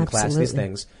First, the working class, these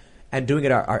things, and doing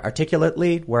it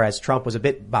articulately, whereas Trump was a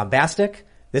bit bombastic,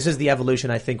 this is the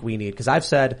evolution I think we need. Because I've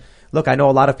said, look, I know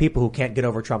a lot of people who can't get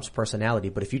over Trump's personality,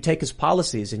 but if you take his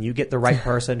policies and you get the right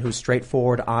person who's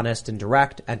straightforward, honest, and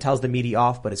direct, and tells the media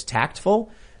off but is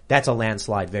tactful, that's a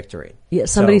landslide victory. Yeah,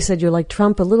 somebody said you're like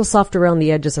Trump, a little soft around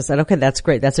the edges. I said, okay, that's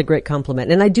great. That's a great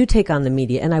compliment. And I do take on the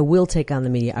media, and I will take on the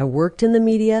media. I worked in the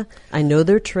media. I know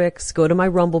their tricks. Go to my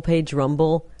Rumble page,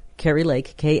 Rumble, Kari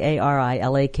Lake,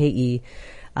 Karilake.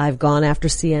 I've gone after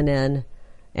CNN,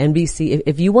 NBC.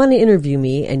 If you want to interview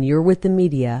me and you're with the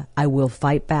media, I will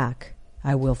fight back.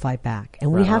 I will fight back.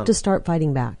 And we have to start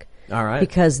fighting back. All right.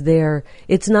 Because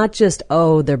it's not just,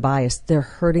 they're biased. They're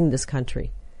hurting this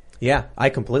country. Yeah, I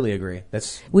completely agree.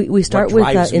 That's we start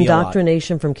with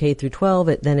indoctrination from K through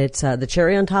 12. Then it's the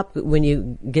cherry on top when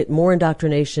you get more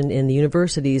indoctrination in the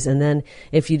universities, and then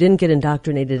if you didn't get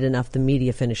indoctrinated enough, the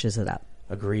media finishes it up.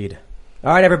 Agreed.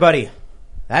 All right, everybody.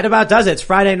 That about does it. It's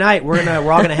Friday night. We're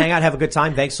all gonna hang out, have a good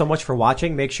time. Thanks so much for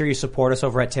watching. Make sure you support us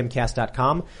over at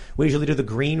timcast.com. We usually do the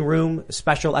Green Room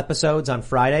special episodes on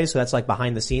Fridays, so that's like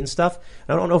behind the scenes stuff.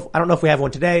 I don't know if we have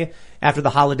one today. After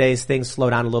the holidays, things slow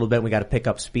down a little bit. We got to pick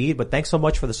up speed, but thanks so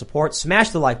much for the support.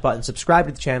 Smash the like button, subscribe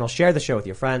to the channel, share the show with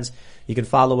your friends. You can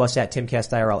follow us at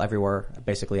TimCastIRL everywhere,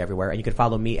 basically everywhere, and you can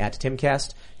follow me at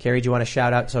TimCast. Kari, do you want to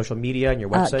shout out social media and your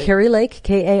website? Kari Lake,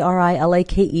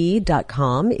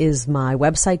 KARILAKE.com is my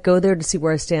website. Go there to see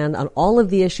where I stand on all of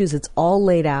the issues. It's all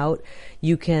laid out.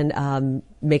 You can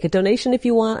make a donation if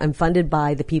you want. I'm funded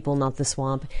by the people, not the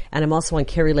swamp. And I'm also on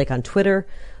Kari Lake on Twitter.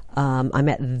 I'm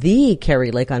at the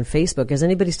Kari Lake on Facebook. Is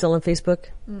anybody still on Facebook?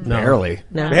 No. Barely.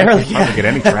 No. Barely. I don't get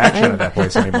any traction at that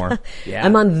place anymore. Yeah.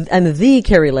 I'm the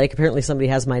Kari Lake. Apparently somebody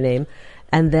has my name.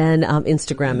 And then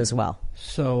Instagram as well.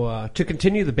 So to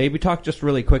continue the baby talk just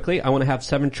really quickly, I want to have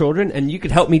 7 children, and you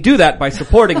could help me do that by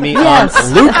supporting me on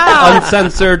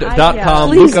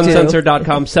LukeUncensored.com.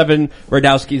 LukeUncensored.com. 7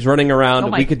 Radowskis running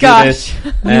around. We could do this.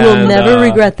 You will never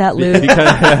regret that, Luke.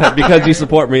 Because you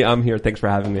support me, I'm here. Thanks for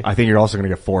having me. I think you're also going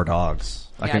to get 4 dogs.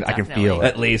 I can feel it.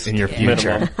 At least. In your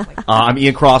future. I'm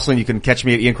Ian Crossland. You can catch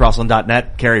me at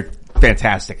IanCrossland.net. Kari,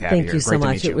 fantastic having you here. Thank you so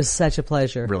much. It was such a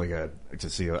pleasure. Really good to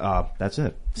see you. That's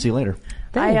it. See you later.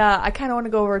 I kind of want to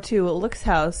go over to Luke's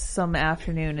house some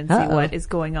afternoon and see what is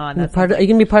going on. Are you going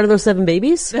to be part of those 7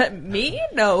 babies? Me?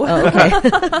 No. Oh, okay.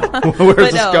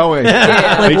 Where's this going?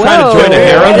 Are you trying to join a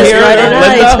harem here,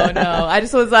 Linda? No. I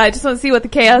just want to see what the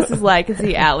chaos is like and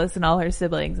see Atlas and all her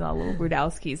siblings and all the little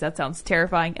Rudowskis. That sounds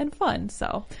terrifying and fun.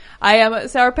 So I am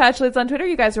Sour Patch Lids on Twitter.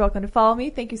 You guys are welcome to follow me.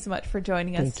 Thank you so much for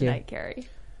joining us tonight, Kari.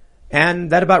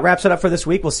 And that about wraps it up for this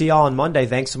week. We'll see y'all on Monday.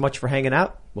 Thanks so much for hanging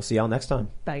out. We'll see y'all next time.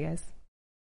 Bye, guys.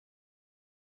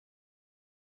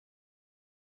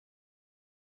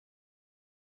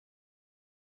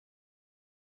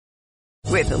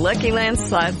 With the Lucky Land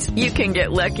Slots, you can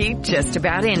get lucky just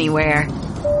about anywhere.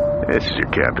 This is your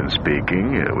captain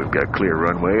speaking. We've got clear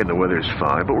runway and the weather's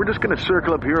fine, but we're just going to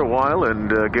circle up here a while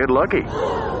and get lucky.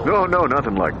 No,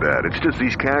 nothing like that. It's just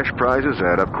these cash prizes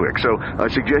add up quick. So I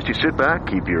suggest you sit back,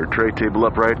 keep your tray table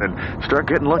upright, and start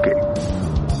getting lucky.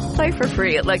 Play for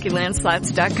free at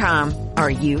LuckyLandSlots.com.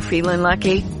 Are you feeling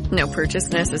lucky? No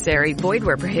purchase necessary. Void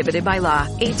where prohibited by law.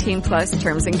 18+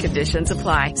 terms and conditions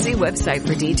apply. See website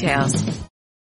for details.